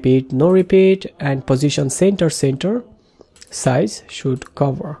 Repeat, no repeat, and position center, size should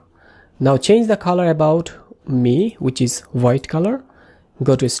cover. Now change the color about me, which is white color.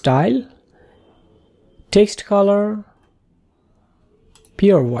 Go to style, text color,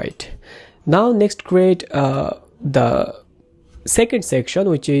 pure white. Now next create the second section,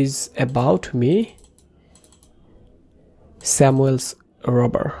 which is about me, Samuel's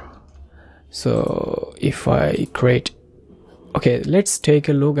rubber. So if I create, okay, let's take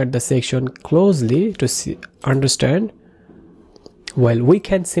a look at the section closely to see, understand. Well, we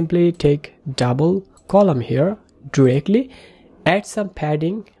can simply take double column here directly, add some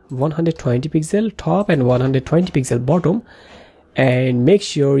padding, 120 pixel top and 120 pixel bottom, and make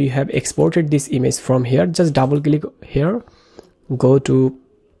sure you have exported this image from here. Just double click here, go to,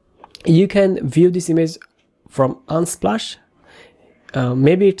 you can view this image from Unsplash.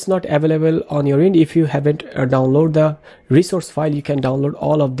 Maybe it's not available on your end. If you haven't download the resource file, you can download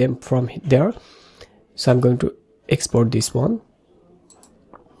all of them from there. So I'm going to export this one.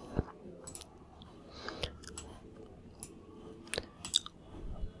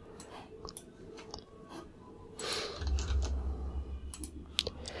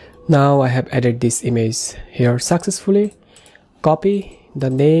 Now I have added this image here successfully. Copy the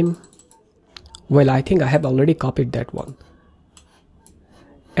name. Well, I think I have already copied that one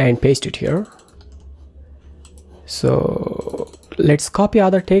and paste it here. So let's copy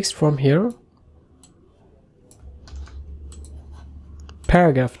other text from here.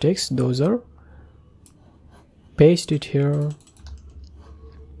 Paragraph text, those are, paste it here.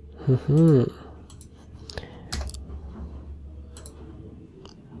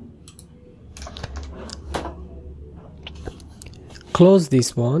 Close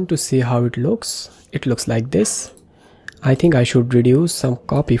this one to see how it looks. It looks like this. I think I should reduce some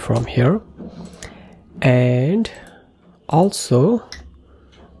copy from here, and also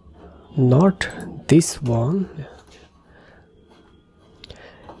not this one.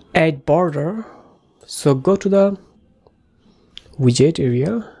 Add border. So go to the widget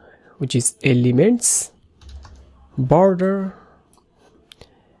area, which is elements, border,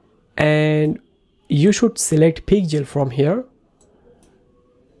 and you should select pixel from here.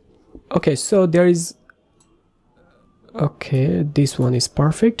 Okay, so there is, okay, this one is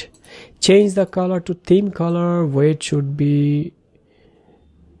perfect. Change the color to theme color, weight should be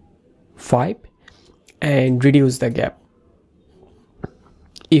 5, and reduce the gap.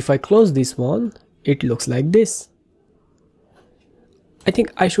 If I close this one, it looks like this. I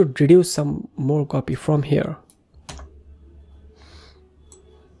think I should reduce some more copy from here.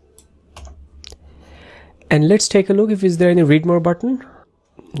 And let's take a look if is there any read more button.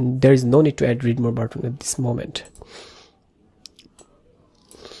 There is no need to add read more button at this moment.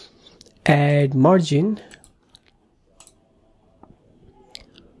 Add margin,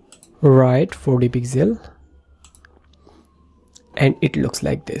 right 40 pixel, and it looks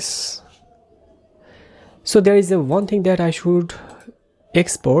like this. So there is one thing that I should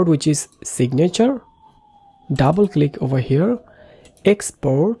export, which is signature. Double click over here,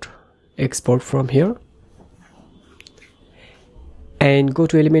 export from here, and go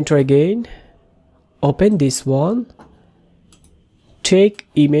to Elementor again, open this one, take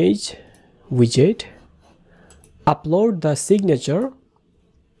image widget, upload the signature,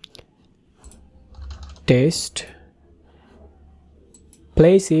 test,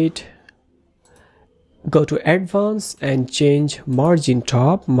 place it, go to advanced and change margin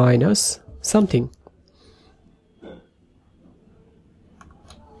top minus something.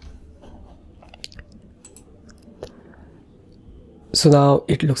 So now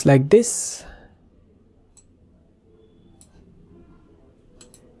it looks like this.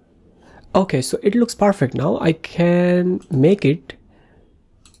 Okay, so it looks perfect now. I can make it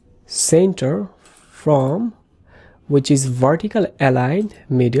center from, which is vertical align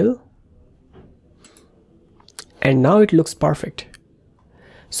middle, and now it looks perfect.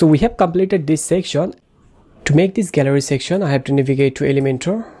 So we have completed this section. To make this gallery section, I have to navigate to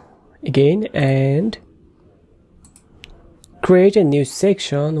Elementor again and create a new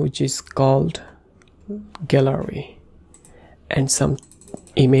section which is called gallery, and some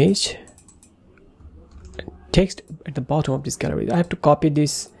image text at the bottom of this gallery. I have to copy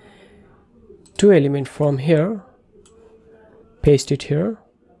this 2 element from here, paste it here,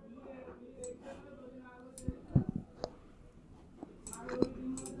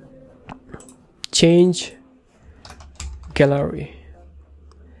 change gallery,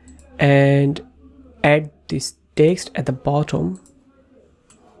 and add this text at the bottom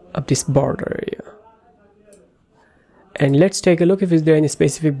of this border area. And let's take a look if is there any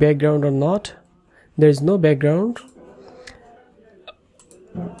specific background or not. There is no background.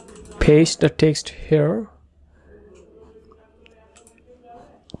 Paste the text here.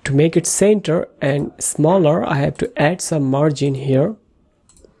 To make it center and smaller, I have to add some margin here.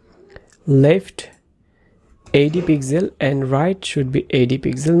 Left 80 pixel and right should be 80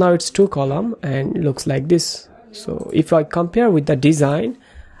 pixel. Now it's 2 column and looks like this. So if I compare with the design,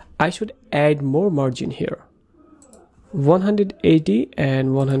 I should add more margin here. 180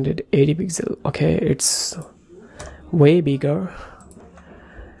 and 180 pixel. Okay, it's way bigger.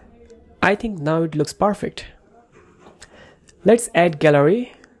 I think now it looks perfect. Let's add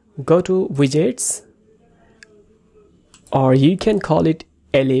gallery. Go to widgets, or you can call it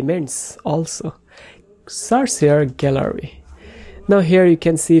elements also. Search here gallery. Now here you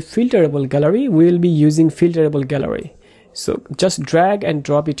can see filterable gallery. We will be using filterable gallery. So just drag and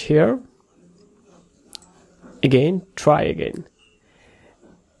drop it here. Again, try again.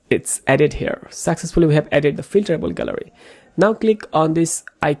 It's added here. Successfully we have added the filterable gallery. Now click on this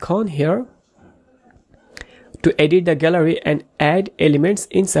icon here to edit the gallery and add elements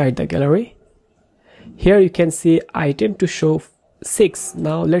inside the gallery. Here you can see item to show 6.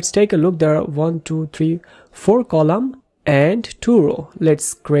 Now let's take a look. There are 1, 2, 3, 4 column and 2 row.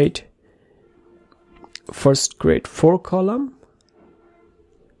 Let's create 4 column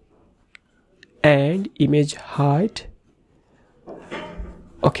and image height.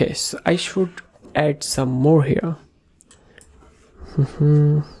 Okay, so I should add some more here.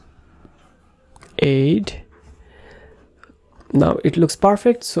 Add. Now it looks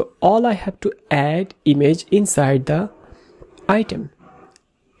perfect. So all I have to add image inside the item.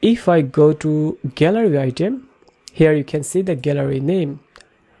 If I go to gallery item, here you can see the gallery name.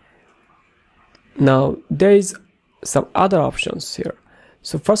 Now there is some other options here.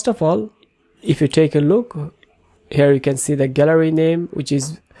 So first of all, if you take a look here, you can see the gallery name, which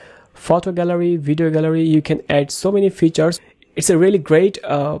is photo gallery, video gallery. You can add so many features. It's a really great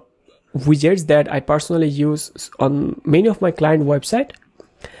widgets that I personally use on many of my client website.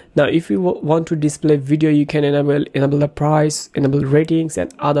 Now if you want to display video, you can enable the price, enable ratings,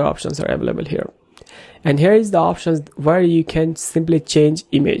 and other options are available here. And here is the options where you can simply change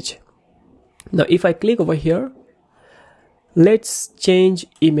image. Now if I click over here, Let's change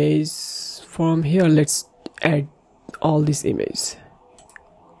image from here. Let's add all these images.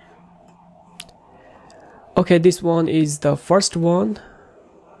 Okay, this one is the first one,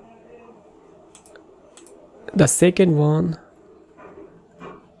 the second one.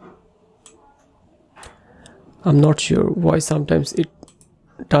 I'm not sure why sometimes it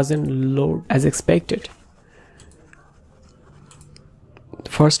doesn't load as expected. The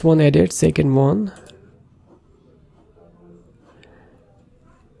first one added, second one,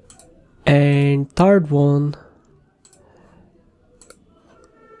 and third one,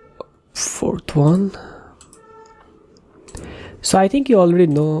 fourth one. So I think you already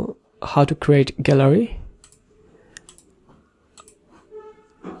know how to create gallery.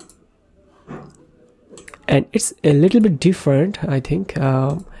 And it's a little bit different. I think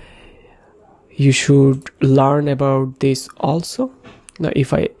you should learn about this also. Now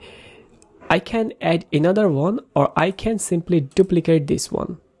if I can add another one, or I can simply duplicate this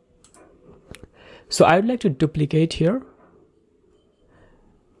one. So I would like to duplicate here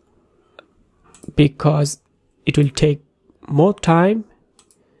because it will take more time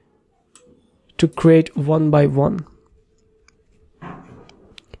to create one by one.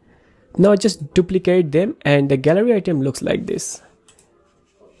 Now just duplicate them and the gallery item looks like this.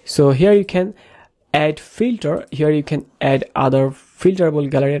 So here you can add filter. Here you can add other filterable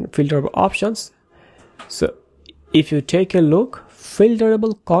gallery and filterable options. So if you take a look,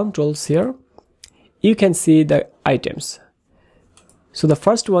 filterable controls here, you can see the items. So the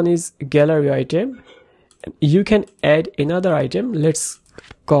first one is gallery item. You can add another item. Let's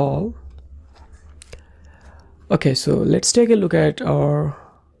call. Okay, so let's take a look at our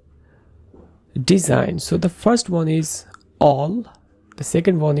design. So the first one is all, the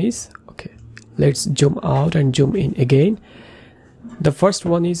second one is, okay, let's zoom out and zoom in again. The first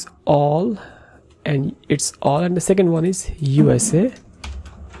one is all, and it's all, and the second one is USA,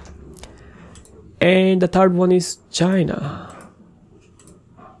 and the third one is China.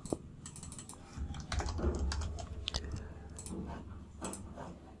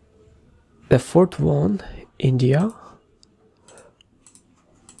 The fourth one, India.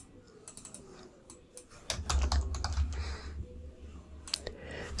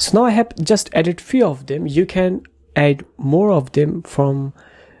 So now I have just added few of them. You can add more of them from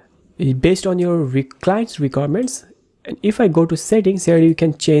based on your client's requirements. And if I go to settings here, you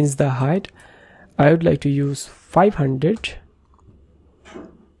can change the height. I would like to use 500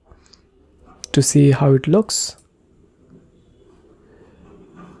 to see how it looks.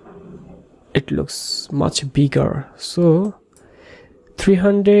 It looks much bigger. So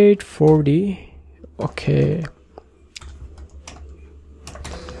 340. Okay.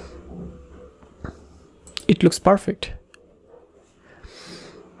 It looks perfect.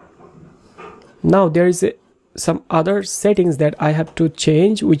 Now there is some other settings that I have to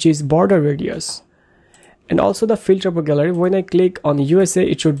change, which is border radius and also the filterable gallery. When I click on USA,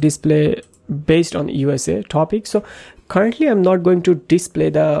 it should display based on USA topic. So currently I'm not going to display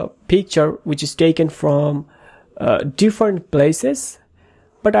the picture which is taken from different places,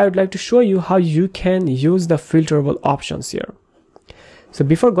 but I would like to show you how you can use the filterable options here. So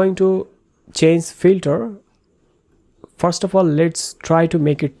before going to change filter, first of all, let's try to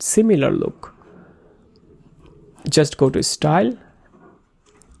make it similar look. Just go to style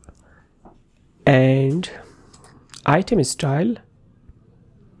and item style.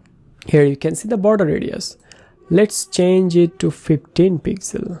 Here you can see the border radius. Let's change it to 15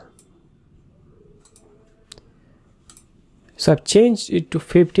 pixel. So I've changed it to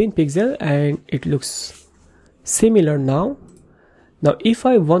 15 pixel and it looks similar now. Now if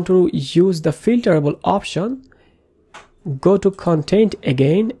I want to use the filterable option, go to content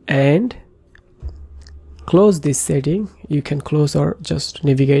again and close this setting. You can close or just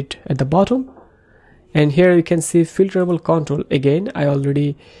navigate at the bottom, and here you can see filterable control. Again, I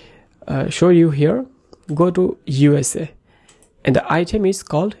already show you here. Go to USA and the item is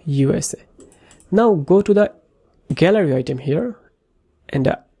called USA. Now go to the gallery item here and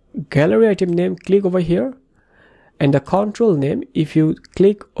the gallery item name, click over here, and the control name, if you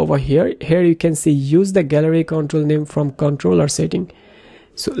click over here, you can see use the gallery control name from controller setting.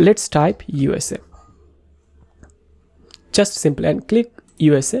 So let's type USA. Just simple and click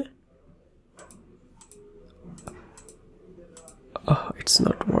USA. Oh, it's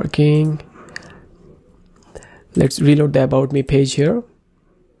not working. Let's reload the about me page here.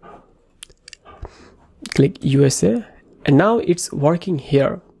 Click USA and now it's working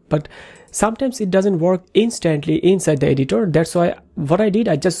here, but sometimes it doesn't work instantly inside the editor. That's why what I did,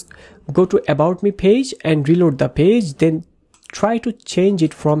 I just go to about me page and reload the page, then try to change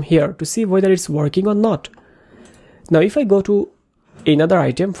it from here to see whether it's working or not. Now if I go to another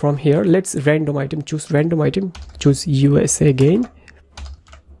item from here, let's random item, choose random item, choose USA again,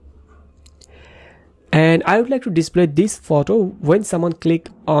 and I would like to display this photo when someone click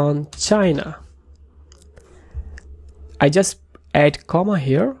on China. I just add comma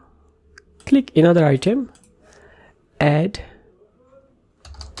here, click another item, add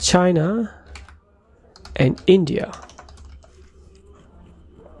China and India.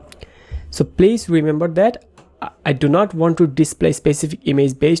 So please remember that I do not want to display specific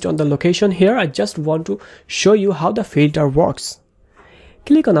image based on the location here. I just want to show you how the filter works.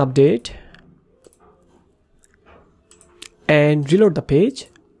 Click on update and reload the page.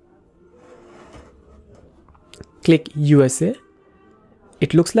 Click USA,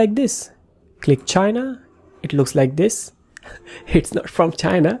 it looks like this. Click China, it looks like this. It's not from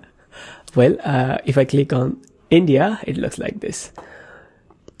China. Well, if I click on India, it looks like this.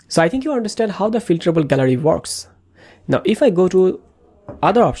 So I think you understand how the filterable gallery works. Now if I go to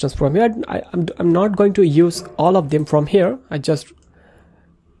other options from here, I'm not going to use all of them from here. I just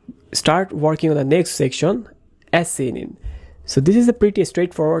start working on the next section, as seen in. So this is a pretty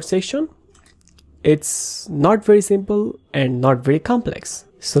straightforward section. It's not very simple and not very complex.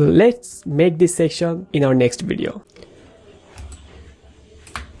 So let's make this section in our next video.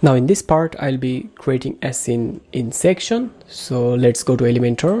 Now in this part, I'll be creating as seen in section. So let's go to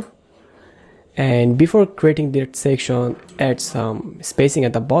Elementor. And before creating that section, add some spacing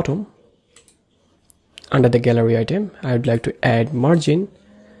at the bottom. Under the gallery item, I would like to add margin.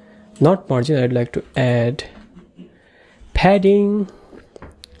 Not margin, I'd like to add padding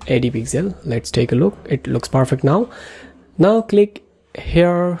 80 pixel. Let's take a look. It looks perfect now. Now click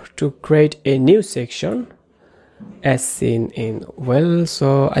here to create a new section as seen in. Well,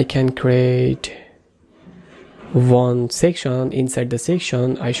 so I can create one section. Inside the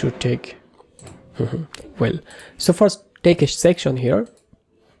section I should take well, so first take a section here,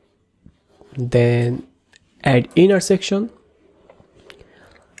 then add inner section.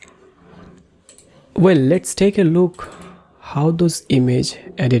 Well, let's take a look how those image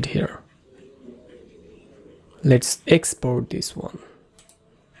added here. Let's export this one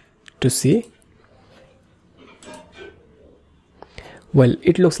to see. Well,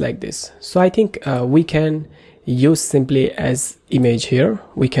 it looks like this. So I think we can use simply as image here.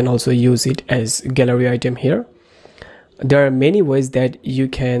 We can also use it as gallery item here. There are many ways that you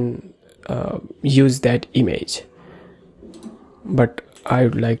can use that image, but I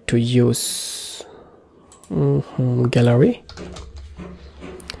would like to use gallery.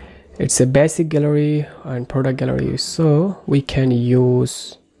 It's a basic gallery and product gallery, so we can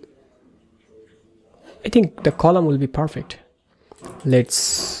use, I think the column will be perfect.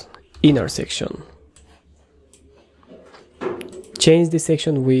 Let's inner section, change the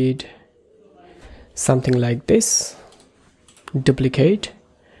section with something like this, duplicate.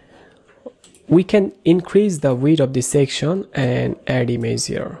 We can increase the width of this section and add image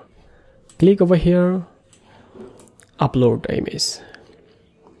here. Click over here, upload the image,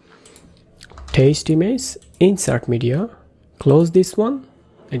 taste image, insert media, close this one.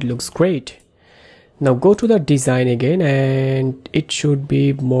 It looks great. Now go to the design again and it should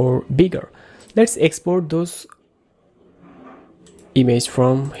be more bigger. Let's export those image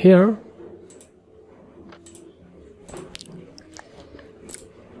from here.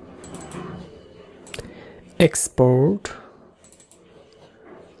 Export.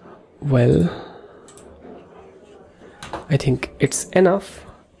 Well, I think it's enough,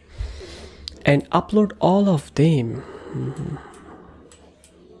 and upload all of them.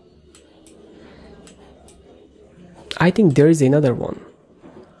 I think there is another one,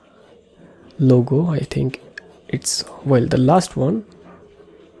 logo. I think it's, well, the last one.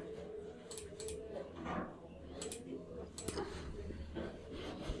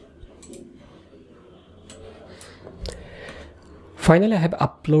 Finally, I have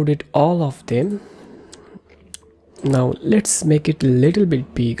uploaded all of them. Now let's make it a little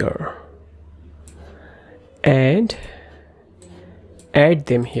bit bigger and add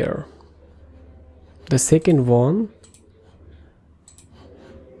them here. The second one,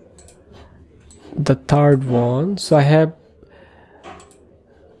 the third one. So I have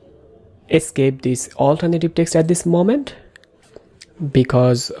escaped this alternative text at this moment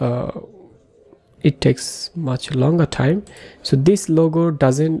because it takes much longer time. So this logo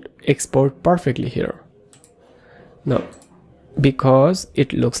doesn't export perfectly here. No, because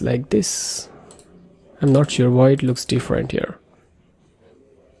it looks like this. I'm not sure why it looks different here.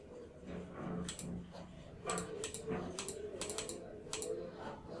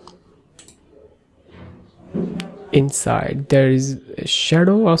 Inside there is a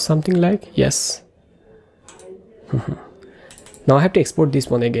shadow or something like, yes. Now I have to export this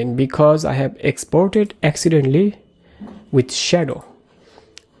one again because I have exported accidentally with shadow.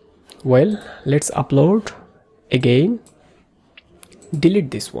 Well, let's upload again.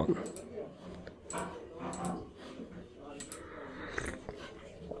 Delete this one.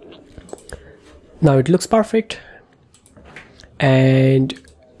 Now it looks perfect. And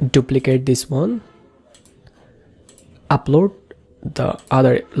duplicate this one. Upload the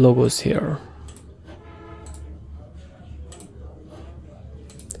other logos here.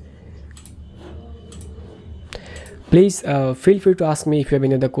 Please feel free to ask me if you have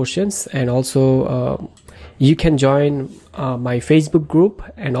any other questions, and also you can join my Facebook group,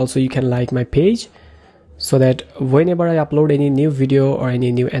 and also you can like my page, so that whenever I upload any new video or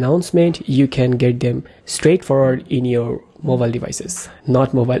any new announcement, you can get them straightforward in your mobile devices.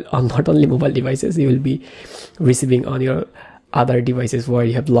 Not only mobile devices, you will be receiving on your other devices where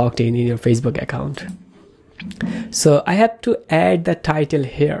you have logged in your Facebook account. So I have to add the title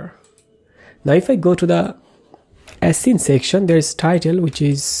here. Now if I go to the as seen section, there is title, which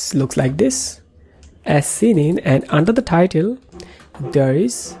is looks like this, as seen in, and under the title there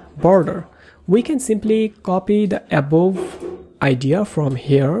is border. We can simply copy the above idea from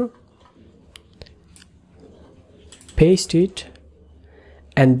here, paste it,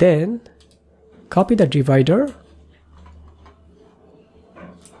 and then copy the divider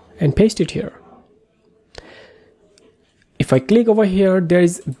and paste it here. If I click over here, there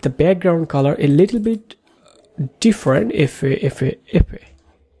is the background color a little bit different, if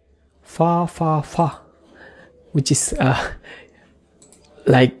fa, which is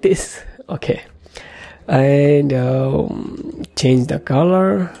like this. Okay, and change the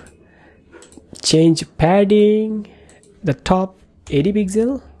color, change padding, the top 80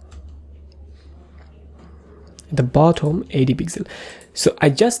 pixel, the bottom 80 pixel. So I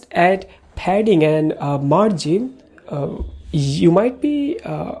just add padding and margin. You might be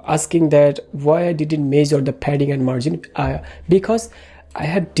asking that why I didn't measure the padding and margin, because I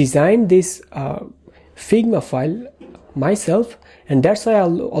have designed this Figma file myself, and that's why I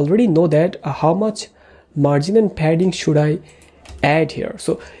already know that how much margin and padding should I add here.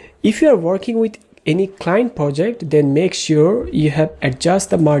 So if you are working with any client project, then make sure you have adjust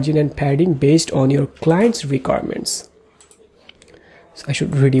the margin and padding based on your client's requirements. So I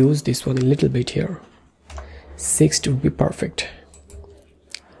should reduce this one a little bit here. 6 would be perfect.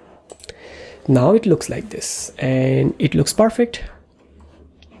 Now it looks like this, and it looks perfect.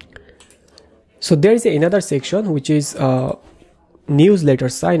 So there is another section which is newsletter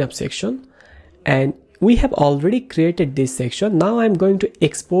sign up section, and we have already created this section. Now I'm going to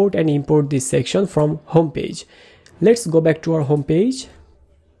export and import this section from home page. Let's go back to our home page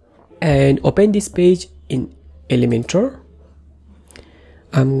and open this page in Elementor.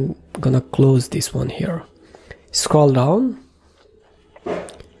 I'm gonna close this one here. Scroll down,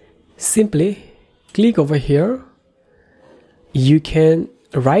 simply click over here. You can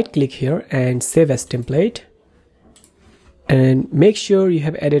right click here and save as template, and make sure you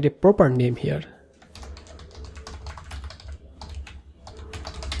have added a proper name here.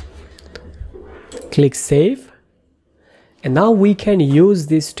 Click save, and now we can use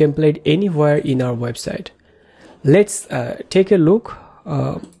this template anywhere in our website. Let's take a look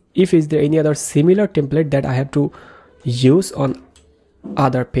if is there any other similar template that I have to use on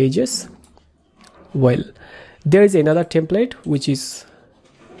other pages. Well, there is another template which is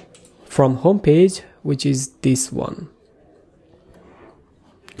from home page, which is this one,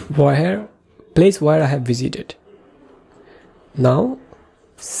 place where I have visited. Now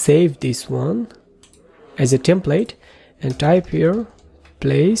save this one as a template and type here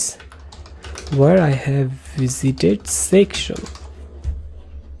place where I have visited section.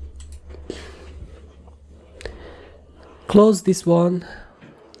 Close this one,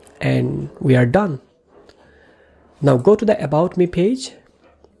 and we are done. Now go to the About Me page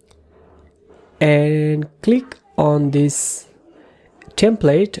and click on this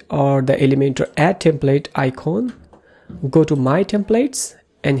template or the Elementor Add Template icon. Go to My Templates,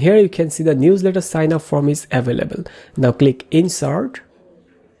 and here you can see the newsletter sign up form is available. Now click Insert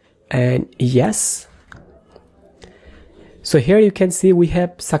and Yes. So here you can see we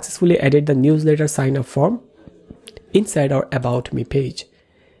have successfully added the newsletter sign up form inside our About Me page.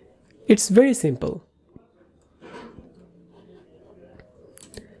 It's very simple.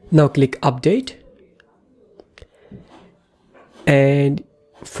 Now click Update, and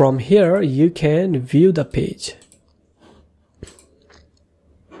from here you can view the page.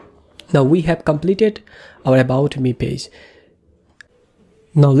 Now we have completed our About Me page.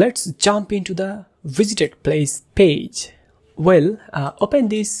 Now let's jump into the Visited Place page. Well, open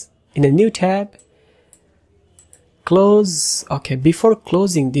this in a new tab. close. Okay, before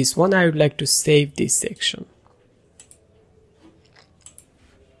closing this one, I would like to save this section.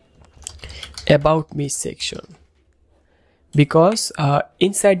 About me section, because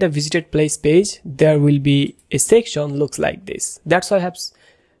inside the visited place page there will be a section looks like this. That's why I have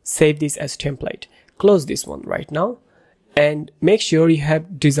saved this as template. Close this one right now and make sure you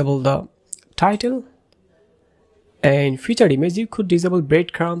have disabled the title and featured image. You could disable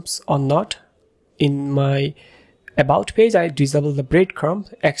breadcrumbs or not. In my about page I disabled the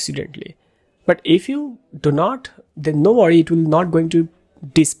breadcrumb accidentally, but if you do not, then no worry, it will not going to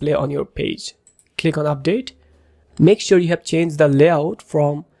display on your page. Click on update. Make sure you have changed the layout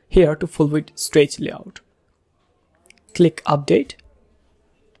from here to full width stretch layout. Click update.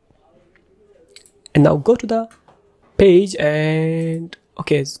 And now go to the page and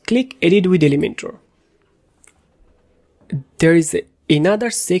okay, click edit with Elementor. There is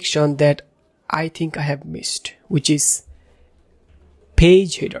another section that I think I have missed, which is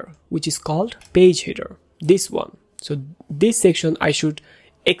page header, which is called page header. This one. So this section I should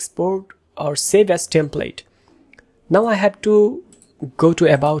export or save as template. Now I have to go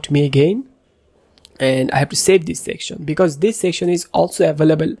to about me again and I have to save this section because this section is also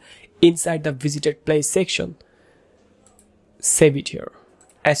available inside the visited place section. Save it here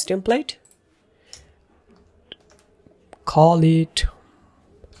as template. Call it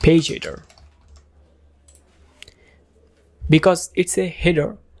page header because it's a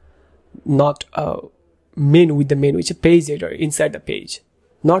header, not a menu with the menu. It's a page header inside the page,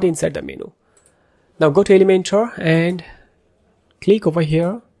 not inside the menu. Now go to Elementor and click over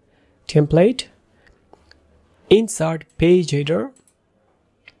here, template, insert page header,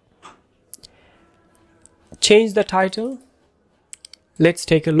 change the title. Let's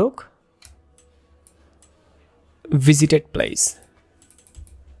take a look. Visited place.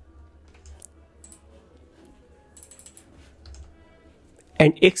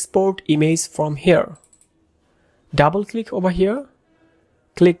 And export image from here. Double click over here,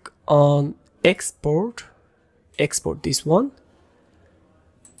 click on export, export this one,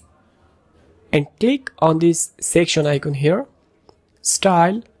 and click on this section icon here,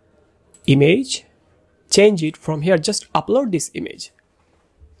 style, image, change it from here, just upload this image.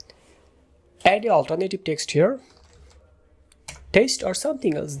 Add an alternative text here, text or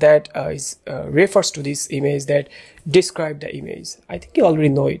something else that refers to this image, that describe the image. I think you already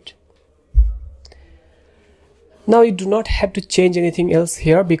know it. Now you do not have to change anything else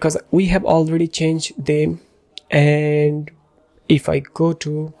here because we have already changed them. And if I go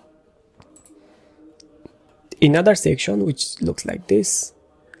to another section which looks like this,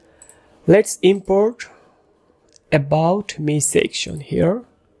 let's import about me section here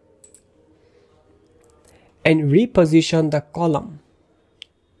and reposition the column.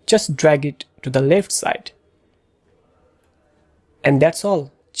 Just drag it to the left side. And that's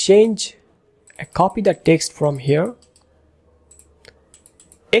all. Copy the text from here,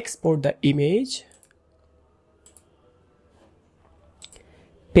 export the image,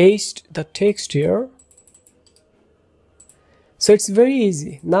 paste the text here. So it's very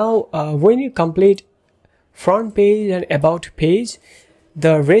easy. Now when you complete front page and about page,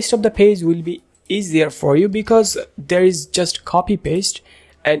 the rest of the page will be easier for you because there is just copy paste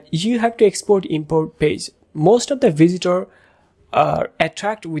and you have to export import page. Most of the visitor are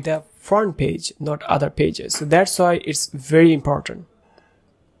attract with the front page, not other pages. So that's why it's very important.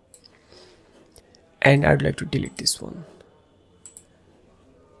 And I'd like to delete this one.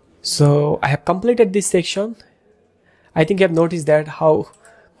 So I have completed this section. I think you have noticed that how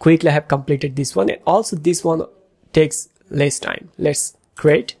quickly I have completed this one, and also this one takes less time. Let's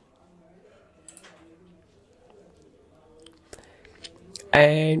create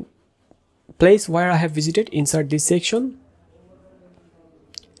and place where I have visited, insert this section.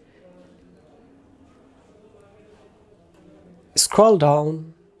 Scroll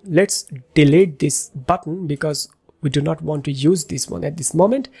down. Let's delete this button because we do not want to use this one at this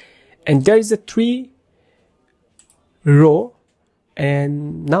moment. And there is a 3 row,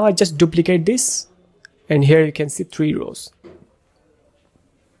 and now I just duplicate this, and here you can see 3 rows.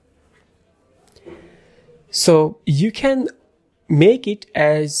 So you can make it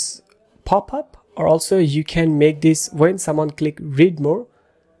as pop-up, or also you can make this when someone click read more,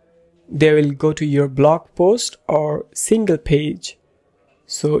 they will go to your blog post or single page.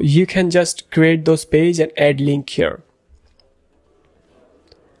 So you can just create those page and add link here.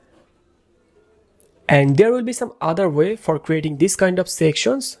 And there will be some other way for creating this kind of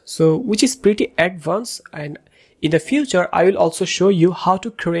sections, so which is pretty advanced, and in the future I will also show you how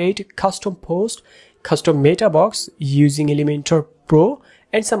to create custom post, custom meta box using Elementor Pro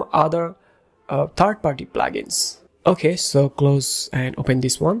and some other third-party plugins. Okay, so close and open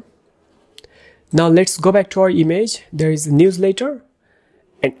this one. Now let's go back to our image. There is a newsletter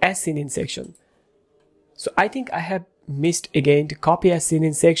and as seen in section. So I think I have missed again to copy as seen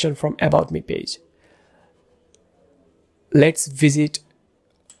in section from about me page. Let's visit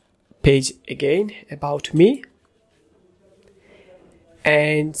page again, about me,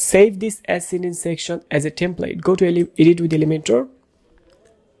 and save this as seen in section as a template. Go to edit with Elementor,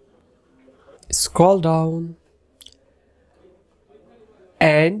 scroll down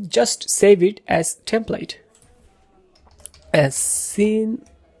and just save it as template, as seen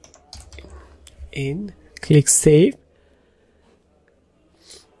in. Click save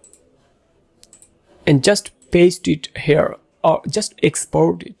and just paste it here or just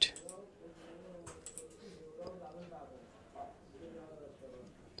export it.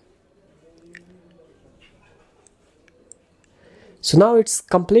 So now it's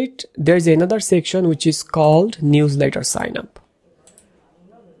complete. There's another section which is called newsletter sign up.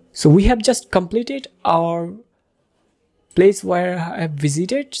 So we have just completed our place where I have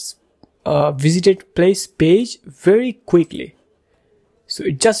visited place page very quickly. So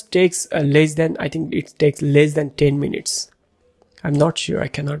it just takes I think it takes less than 10 minutes. I'm not sure, I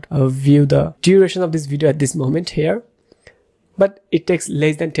cannot view the duration of this video at this moment here, but it takes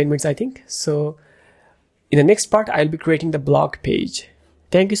less than 10 minutes I think. So in the next part I'll be creating the blog page.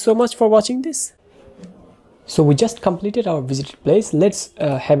 Thank you so much for watching this. So we just completed our visited place. Let's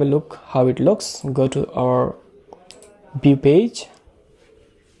have a look how it looks. Go to our view page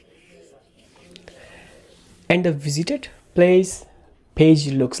and the visited place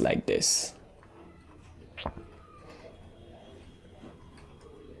page looks like this.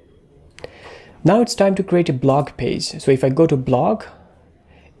 Now it's time to create a blog page. So if I go to blog,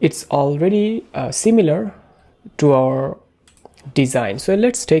 it's already similar to our design. So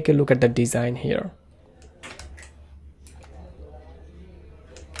let's take a look at the design here.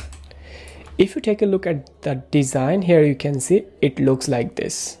 If you take a look at the design here, you can see it looks like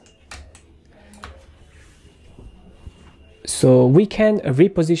this. So we can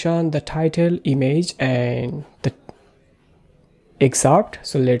reposition the title, image and the excerpt.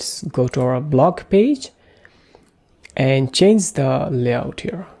 So let's go to our blog page and change the layout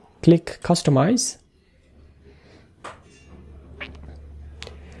here. Click customize,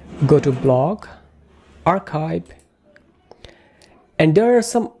 go to blog, archive, and there are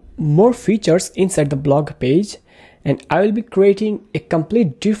some more features inside the blog page, and I will be creating a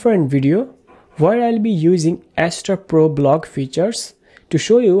complete different video where I'll be using Astra Pro blog features to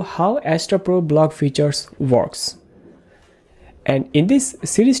show you how Astra Pro blog features works. And in this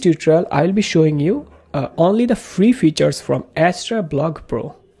series tutorial I will be showing you only the free features from Astra Blog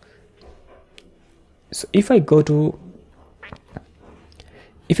Pro. So if I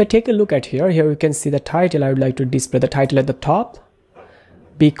take a look at here you can see the title. I would like to display the title at the top,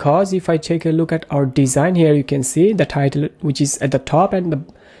 because if I take a look at our design here, you can see the title which is at the top,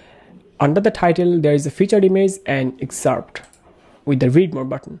 and under the title there is a featured image and excerpt with the read more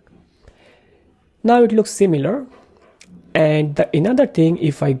button. Now it looks similar. And another thing,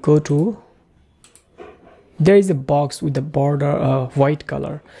 if I go to, there is a box with the border white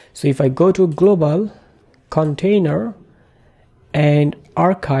color. So if I go to global, container and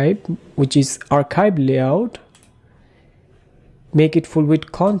archive, which is archive layout, make it full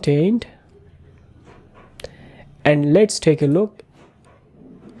width content, and let's take a look.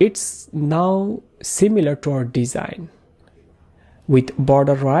 It's now similar to our design with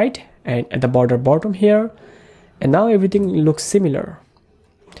border right and at the border bottom here, and now everything looks similar.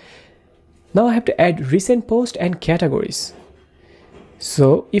 Now I have to add recent post and categories.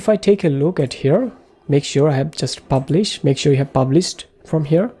 So if I take a look at here, make sure I have just published, make sure you have published from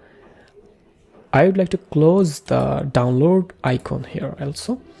here. I would like to close the download icon here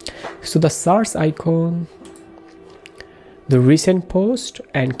also. So the search icon, the recent post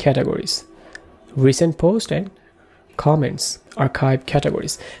and categories, recent post and comments, archive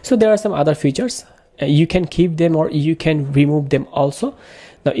categories. So there are some other features. You can keep them or you can remove them also.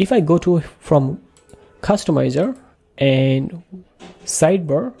 Now if I go to from customizer and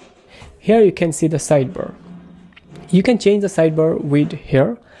sidebar, here you can see the sidebar. You can change the sidebar width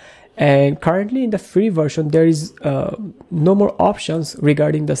here, and currently in the free version there is no more options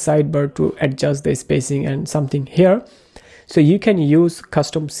regarding the sidebar to adjust the spacing and something here. So you can use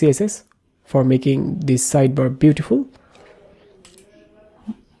custom CSS for making this sidebar beautiful.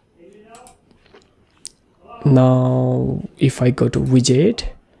 Now if I go to widget,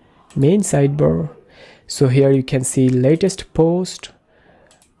 main sidebar, so here you can see latest post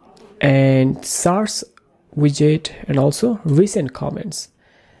and search widget and also recent comments.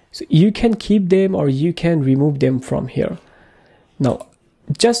 So you can keep them or you can remove them from here. Now,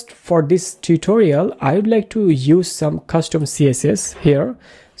 just for this tutorial, I would like to use some custom CSS here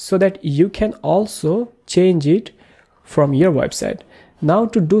so that you can also change it from your website. Now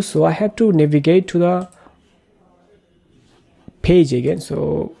to do so, I have to navigate to the page again.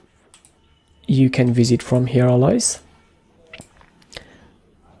 So you can visit from here always.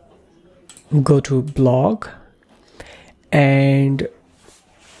 Go to blog and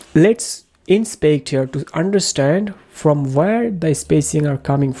let's inspect here to understand from where the spacing are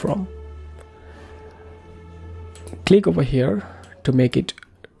coming from. Click over here to make it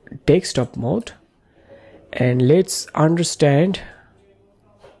desktop mode, and let's understand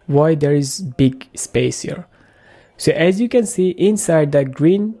why there is big space here. So as you can see, inside the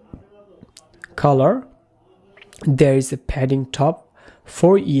green color there is a padding top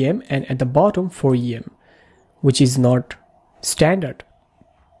 4 em and at the bottom 4 em, which is not standard.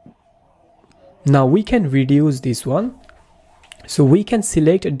 Now we can reduce this one. So we can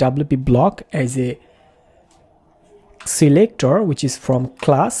select a WP block as a selector, which is from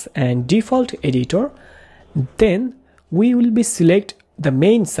class and default editor. Then we will be select the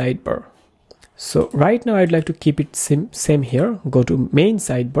main sidebar. So right now I'd like to keep it same here. Go to main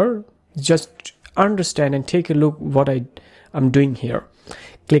sidebar, just understand and take a look what I'm doing here.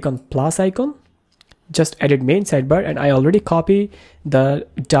 Click on plus icon, just added main sidebar, and I already copy the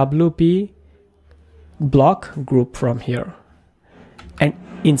WP block group from here, and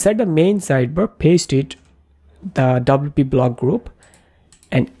inside the main sidebar paste it the WP block group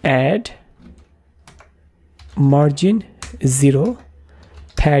and add margin 0,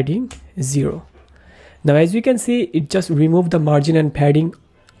 padding 0. Now as you can see, it just removed the margin and padding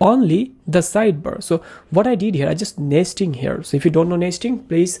only the sidebar. So what I did here, I just nesting here. So if you don't know nesting,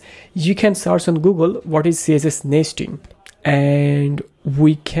 please you can search on Google what is CSS nesting, and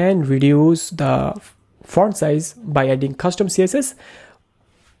we can reduce the font size by adding custom CSS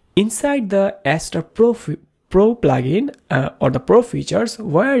inside the Astra Pro plugin or the Pro features,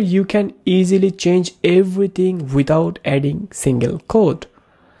 where you can easily change everything without adding single code.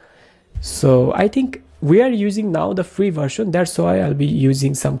 So I think we are using now the free version, that's why I'll be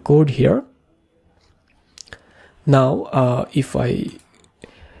using some code here. Now if I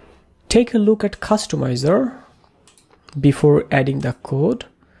take a look at customizer before adding the code,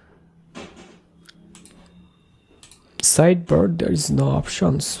 sidebar, there is no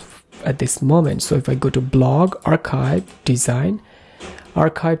options at this moment. So if I go to blog, archive, design,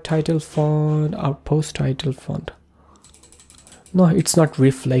 archive title font or post title font, no, it's not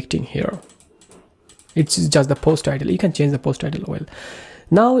reflecting here. It's just the post title. You can change the post title. Well,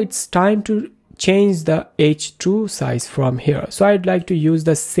 now it's time to change the H2 size from here. So I'd like to use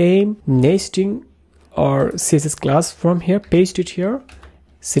the same nesting or CSS class from here, paste it here,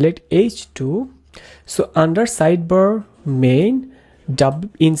 select H2. So under sidebar main,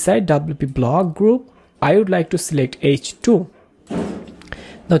 inside WP block group, I would like to select H2.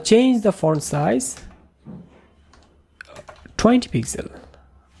 Now change the font size 20 pixel.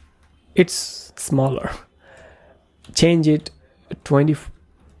 It's smaller. Change it 26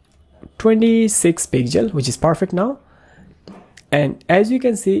 pixel, which is perfect now. And as you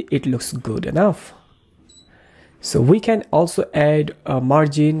can see, it looks good enough. So we can also add a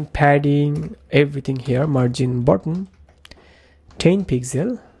margin, padding, everything here. Margin button 10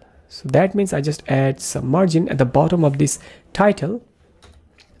 pixel. So that means I just add some margin at the bottom of this title.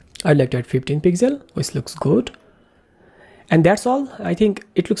 I'd like to add 15 pixel, which looks good. And that's all. I think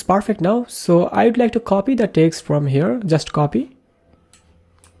it looks perfect now. So I would like to copy the text from here. Just copy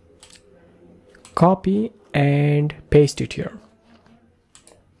and paste it here.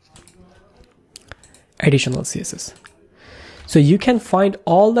 Additional CSS. So you can find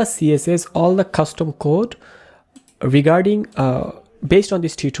all the CSS, all the custom code regarding based on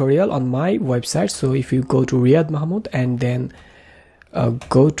this tutorial on my website. So if you go to Riyad Mahmood and then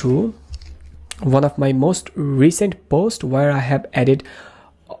go to one of my most recent posts where I have added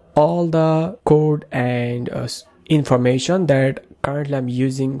all the code and information that currently I'm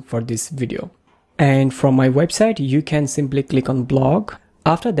using for this video. And from my website, you can simply click on blog.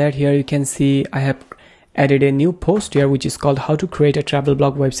 After that, here you can see I have added a new post here, which is called how to create a travel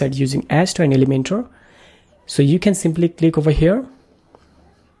blog website using Astra and Elementor. So you can simply click over here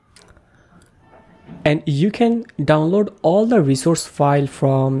and you can download all the resource file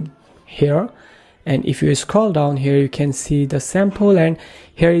from here. And if you scroll down here, you can see the sample, and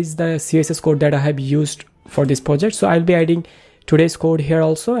here is the CSS code that I have used for this project. So I'll be adding today's code here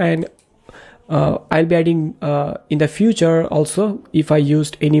also, and I'll be adding in the future also. If I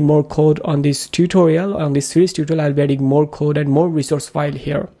used any more code on this tutorial, on this series tutorial, I'll be adding more code and more resource file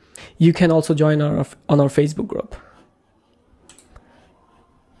here. You can also join on our Facebook group.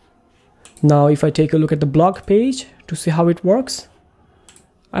 Now if I take a look at the blog page to see how it works,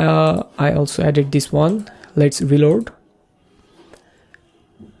 I also added this one. Let's reload.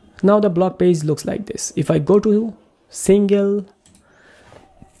 Now the blog page looks like this. If I go to single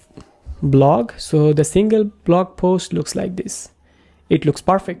blog, so the single blog post looks like this. It looks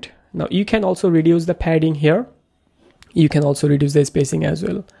perfect. Now you can also reduce the padding here. You can also reduce the spacing as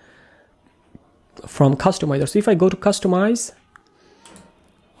well from customizer. So if I go to customize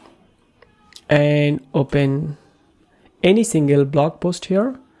and open any single blog post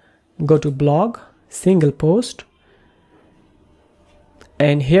here, go to blog, single post,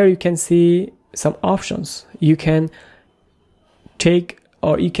 and here you can see some options. You can take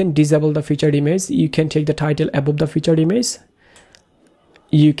or you can disable the featured image. You can take the title above the featured image.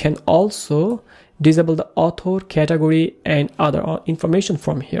 You can also disable the author, category, and other information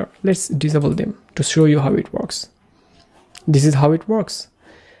from here. Let's disable them to show you how it works. This is how it works.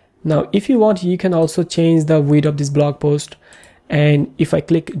 Now, if you want, you can also change the width of this blog post. And if I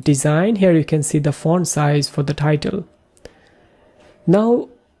click design here, you can see the font size for the title. Now,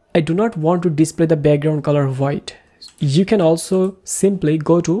 I do not want to display the background color white. You can also simply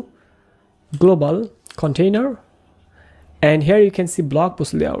go to global container, and here you can see blog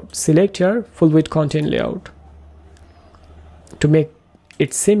post layout. Select here full width content layout to make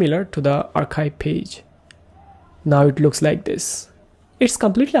it similar to the archive page. Now it looks like this. It's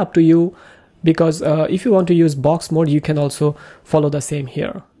completely up to you, because if you want to use box mode, you can also follow the same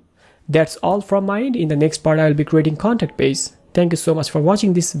here. That's all from my end. In the next part, I will be creating contact page. Thank you so much for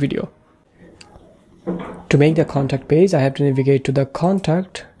watching this video. To make the contact page, I have to navigate to the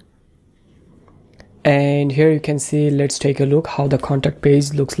contact, and here you can see, let's take a look how the contact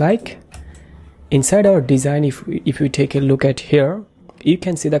page looks like. Inside our design, if we take a look at here, you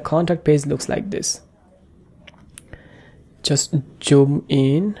can see the contact page looks like this. Just zoom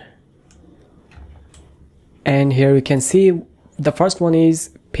in, and here we can see the first one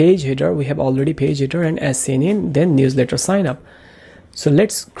is page header. We have already page header and as seen in, then newsletter sign up. So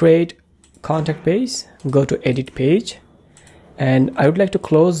let's create contact page. Go to edit page, and I would like to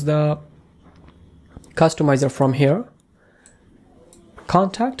close the customizer from here,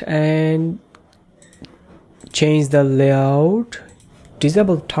 contact, and change the layout,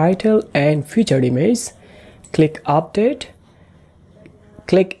 disable title and featured image. Click update,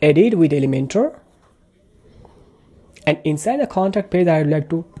 click edit with Elementor, and inside the contact page I would like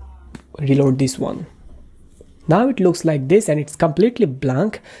to reload this one. Now it looks like this, and it's completely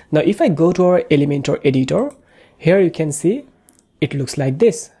blank. Now if I go to our Elementor editor, here you can see it looks like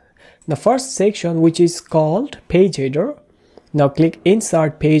this. The first section, which is called page header, now click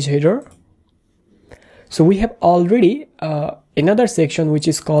insert page header. So we have already another section which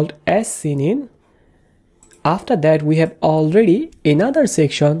is called as seen in. After that, we have already another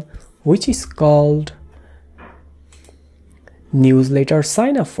section which is called newsletter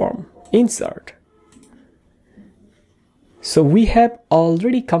sign up form, insert. So we have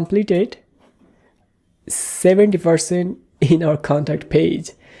already completed 70% in our contact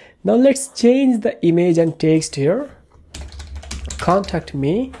page. Now let's change the image and text here. Contact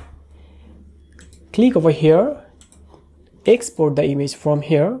me. Click over here, export the image from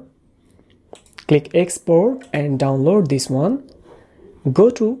here. Click export and download this one. Go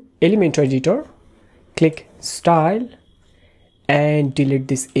to Elementor editor, click style and delete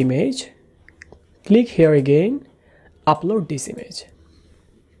this image. Click here again, upload this image.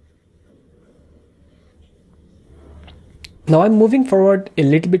 Now I'm moving forward a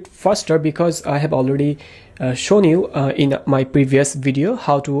little bit faster because I have already shown you in my previous video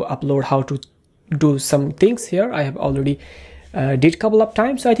how to upload, how to do some things here. I have already did a couple of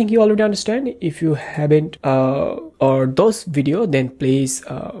times, so I think you already understand. If you haven't or those video, then please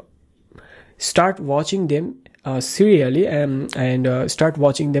start watching them serially and start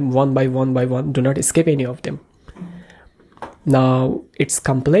watching them one by one. Do not skip any of them. Now it's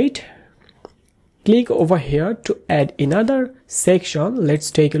complete. Click over here to add another section. Let's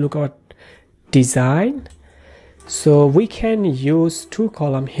take a look at design. So we can use two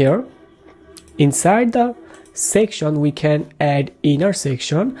columns here. Inside the section we can add inner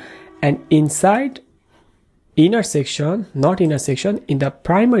section, and inside inner section, not inner section, in the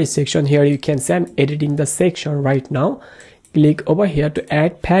primary section here you can say I'm editing the section right now. Click over here to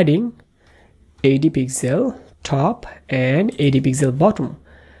add padding 80 pixel top and 80 pixel bottom.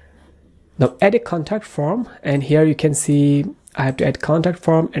 Now add a contact form, and here you can see I have to add contact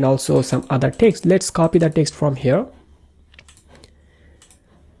form and also some other text. Let's copy the text from here,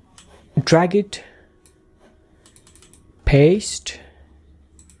 drag it, paste,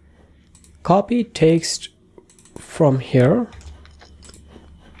 copy text from here,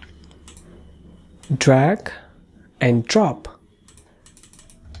 drag and drop,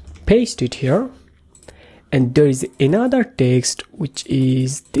 paste it here, and there is another text which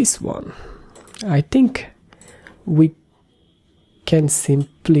is this one. I think we can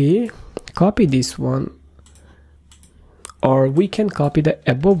simply copy this one, or we can copy the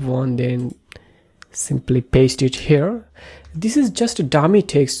above one, then simply paste it here. This is just a dummy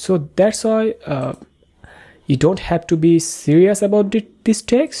text, so that's why you don't have to be serious about this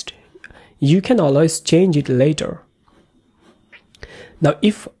text. You can always change it later. Now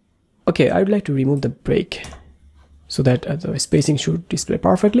I would like to remove the break so that the spacing should display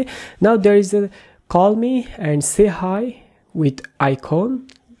perfectly. Now there is a call me and say hi with icon.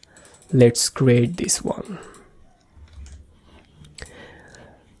 Let's create this one.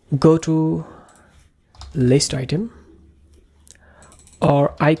 Go to list item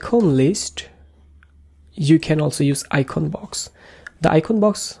or icon list. You can also use icon box. The icon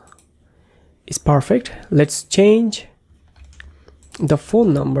box is perfect. Let's change the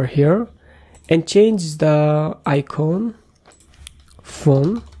phone number here and change the icon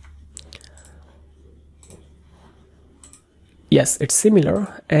phone. Yes, it's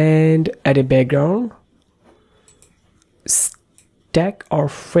similar. And add a background, stack or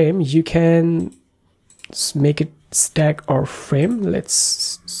frame. You can make it stack or frame.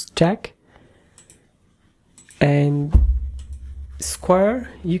 Let's stack. And square,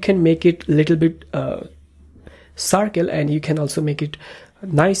 you can make it a little bit circle, and you can also make it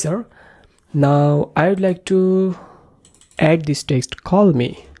nicer. Now I would like to add this text, call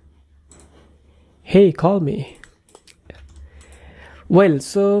me. Hey, call me. Well,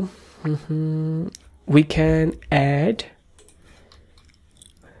 so we can add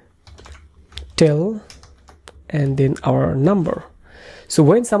tell and then our number. So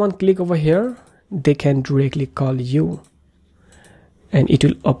when someone click over here, they can directly call you, and it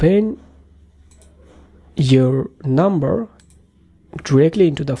will open your number directly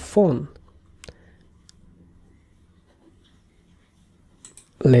into the phone.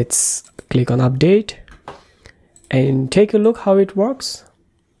 Let's click on update and take a look how it works.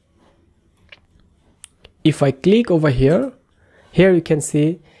 If I click over here, you can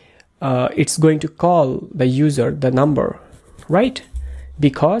see it's going to call the user the number, right?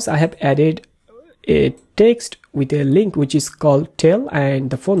 Because I have added a text with a link which is called tell and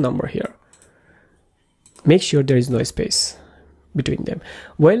the phone number here. Make sure there is no space between them.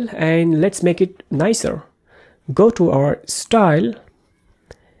 Well, and let's make it nicer. Go to our style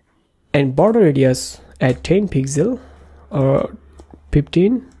and border radius at 10 pixel or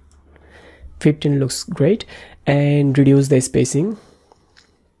 15 looks great, and reduce the spacing.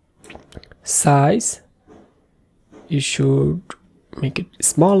 Size, you should make it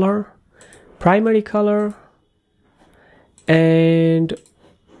smaller. Primary color, and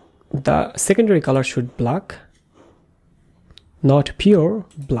the secondary color should black, not pure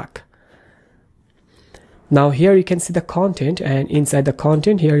black. Now here you can see the content, and inside the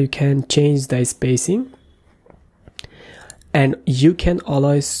content here you can change the spacing, and you can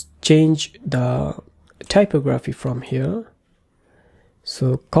always change the typography from here.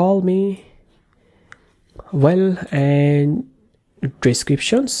 So call me. Well, and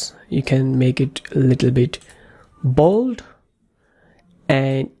descriptions, you can make it a little bit bold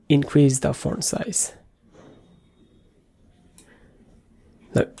and increase the font size.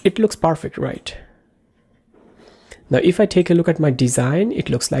 Now it looks perfect, right? Now if I take a look at my design, it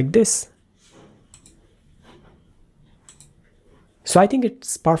looks like this. So I think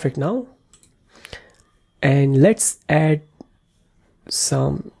it's perfect now. And let's add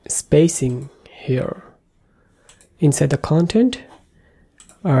some spacing here inside the content.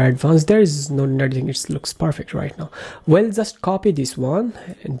 Or advanced, there is no nothing, it looks perfect right now. Well, just copy this one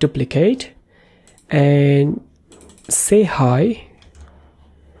and duplicate and say hi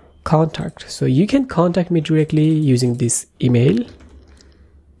contact. So you can contact me directly using this email,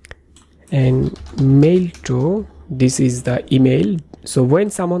 and mail to, this is the email. So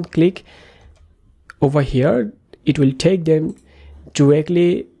when someone click over here, it will take them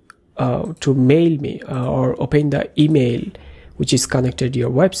directly to mail me or open the email which is connected to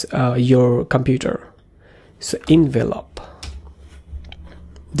your your computer. So envelope,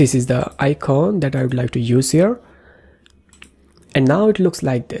 this is the icon that I would like to use here, and now it looks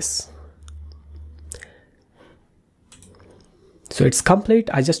like this. So it's complete.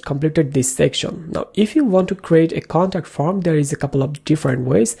 I just completed this section. Now if you want to create a contact form, there is a couple of different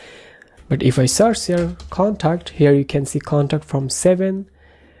ways, but if I search here contact, here you can see contact form 7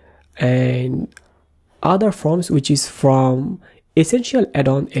 and other forms which is from Essential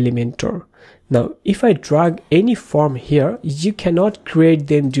Add-on Elementor. Now, if I drag any form here, you cannot create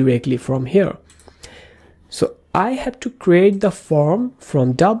them directly from here. So I have to create the form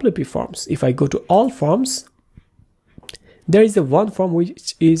from WPForms. If I go to all forms, there is a one form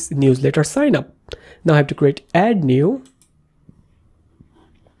which is newsletter sign up. Now I have to create add new.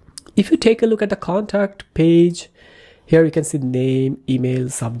 If you take a look at the contact page, here you can see name, email,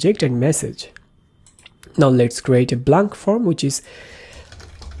 subject, and message. Now let's create a blank form, which is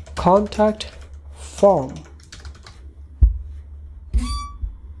contact form.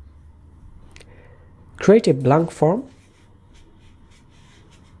 Create a blank form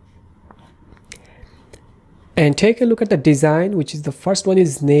and take a look at the design, which is the first one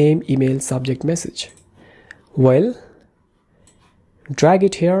is name, email, subject, message. Well, drag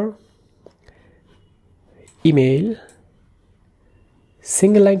it here, email,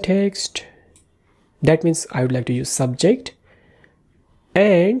 single line text. That means I would like to use subject,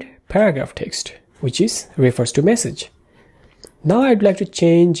 and paragraph text, which is refers to message. Now I'd like to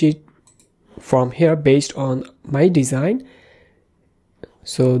change it from here based on my design.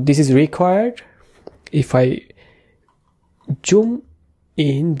 So this is required. If I zoom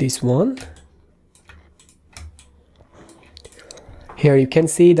in this one, here you can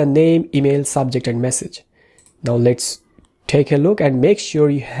see the name, email, subject, and message. Now let's take a look and make sure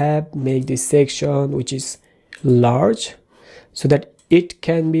you have made this section which is large so that it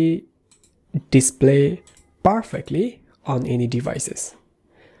can be displayed perfectly on any devices.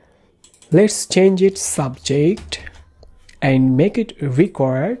 Let's change it subject and make it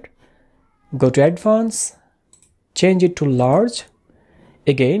required. Go to advanced, change it to large.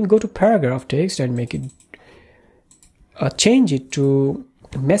 Again, go to paragraph text and make it change it to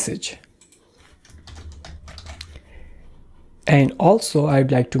message. And also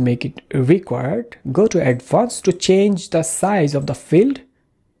I'd like to make it required. Go to advanced to change the size of the field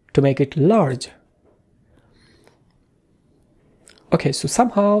to make it large. Okay, so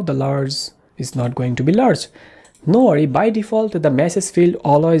somehow the large is not going to be large. No worry, by default the message field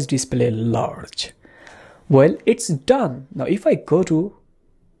always display large. Well, it's done. Now if I go to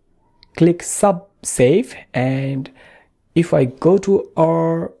click save, and if I go to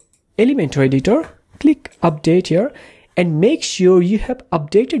our Elementor editor, click update here and make sure you have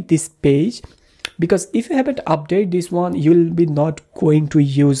updated this page, because if you haven't updated this one, you will be not going to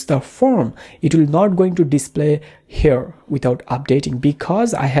use the form. It will not going to display here without updating,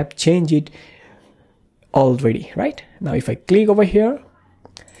 because I have changed it already. Right now if I click over here,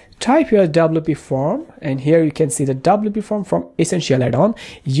 type here WP form, and here you can see the WP form from Essential Add-on.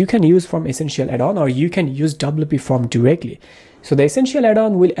 You can use from Essential Add-on, or you can use WP form directly. So the Essential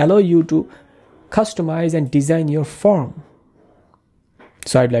Add-on will allow you to customize and design your form.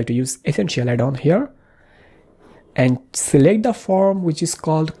 So I'd like to use Essential Add-on here and select the form which is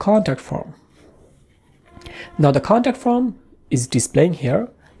called contact form. Now the contact form is displaying here.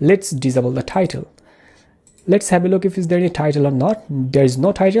 Let's disable the title. Let's have a look if is there any title or not. There is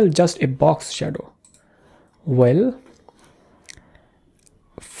no title, just a box shadow. Well,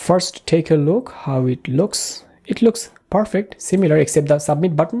 first take a look how it looks. It looks perfect, similar except the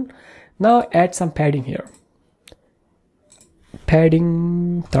submit button. Now add some padding here.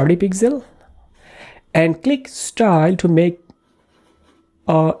 Padding 30 pixel, and click style to make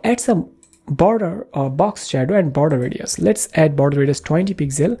add some border or box shadow and border radius. Let's add border radius 20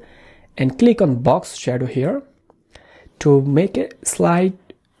 pixel and click on box shadow here to make a slight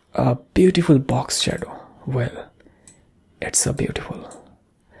beautiful box shadow. Well, it's so beautiful.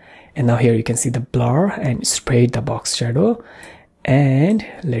 And now here you can see the blur and spread the box shadow, and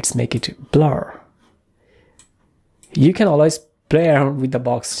let's make it blur. You can always play around with the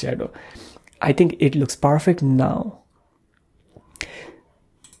box shadow. I think it looks perfect now.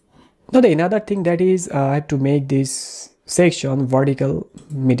 Now the another thing that is I have to make this section vertical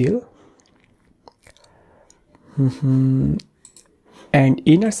middle, and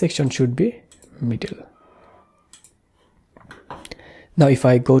inner section should be middle. Now if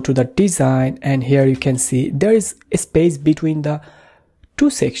I go to the design, and here you can see there is a space between the two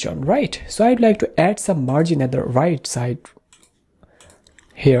sections, right? So I'd like to add some margin at the right side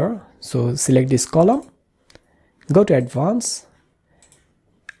here. So select this column, go to advanced,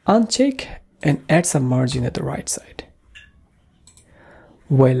 uncheck, and add some margin at the right side.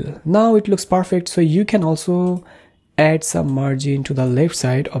 Well, now it looks perfect. So you can also add some margin to the left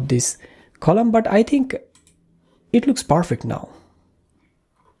side of this column, but I think it looks perfect now.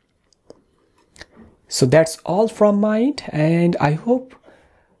 So that's all from my end, and I hope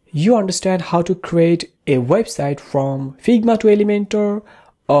you understand how to create a website from Figma to Elementor,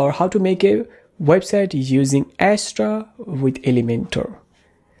 or how to make a website using Astra with Elementor.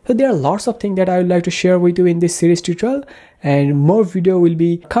 So there are lots of things that I would like to share with you in this series tutorial, and more video will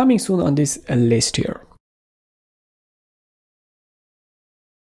be coming soon on this list here.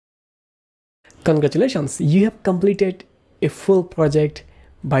 Congratulations, you have completed a full project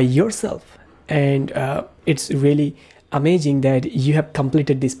by yourself, and it's really amazing that you have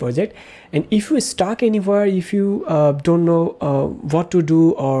completed this project. And if you're stuck anywhere, if you don't know what to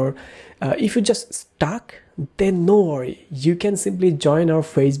do, or if you're just stuck, then no worry, you can simply join our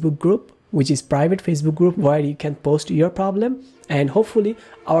Facebook group, which is private Facebook group, where you can post your problem, and hopefully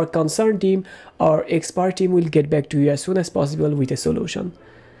our concerned team or expert team will get back to you as soon as possible with a solution.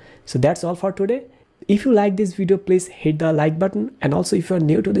 So that's all for today. If you like this video, please hit the like button, and also if you are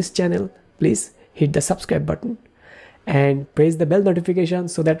new to this channel, please hit the subscribe button and press the bell notification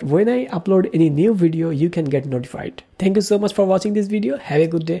so that when I upload any new video, you can get notified. Thank you so much for watching this video. Have a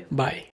good day. Bye.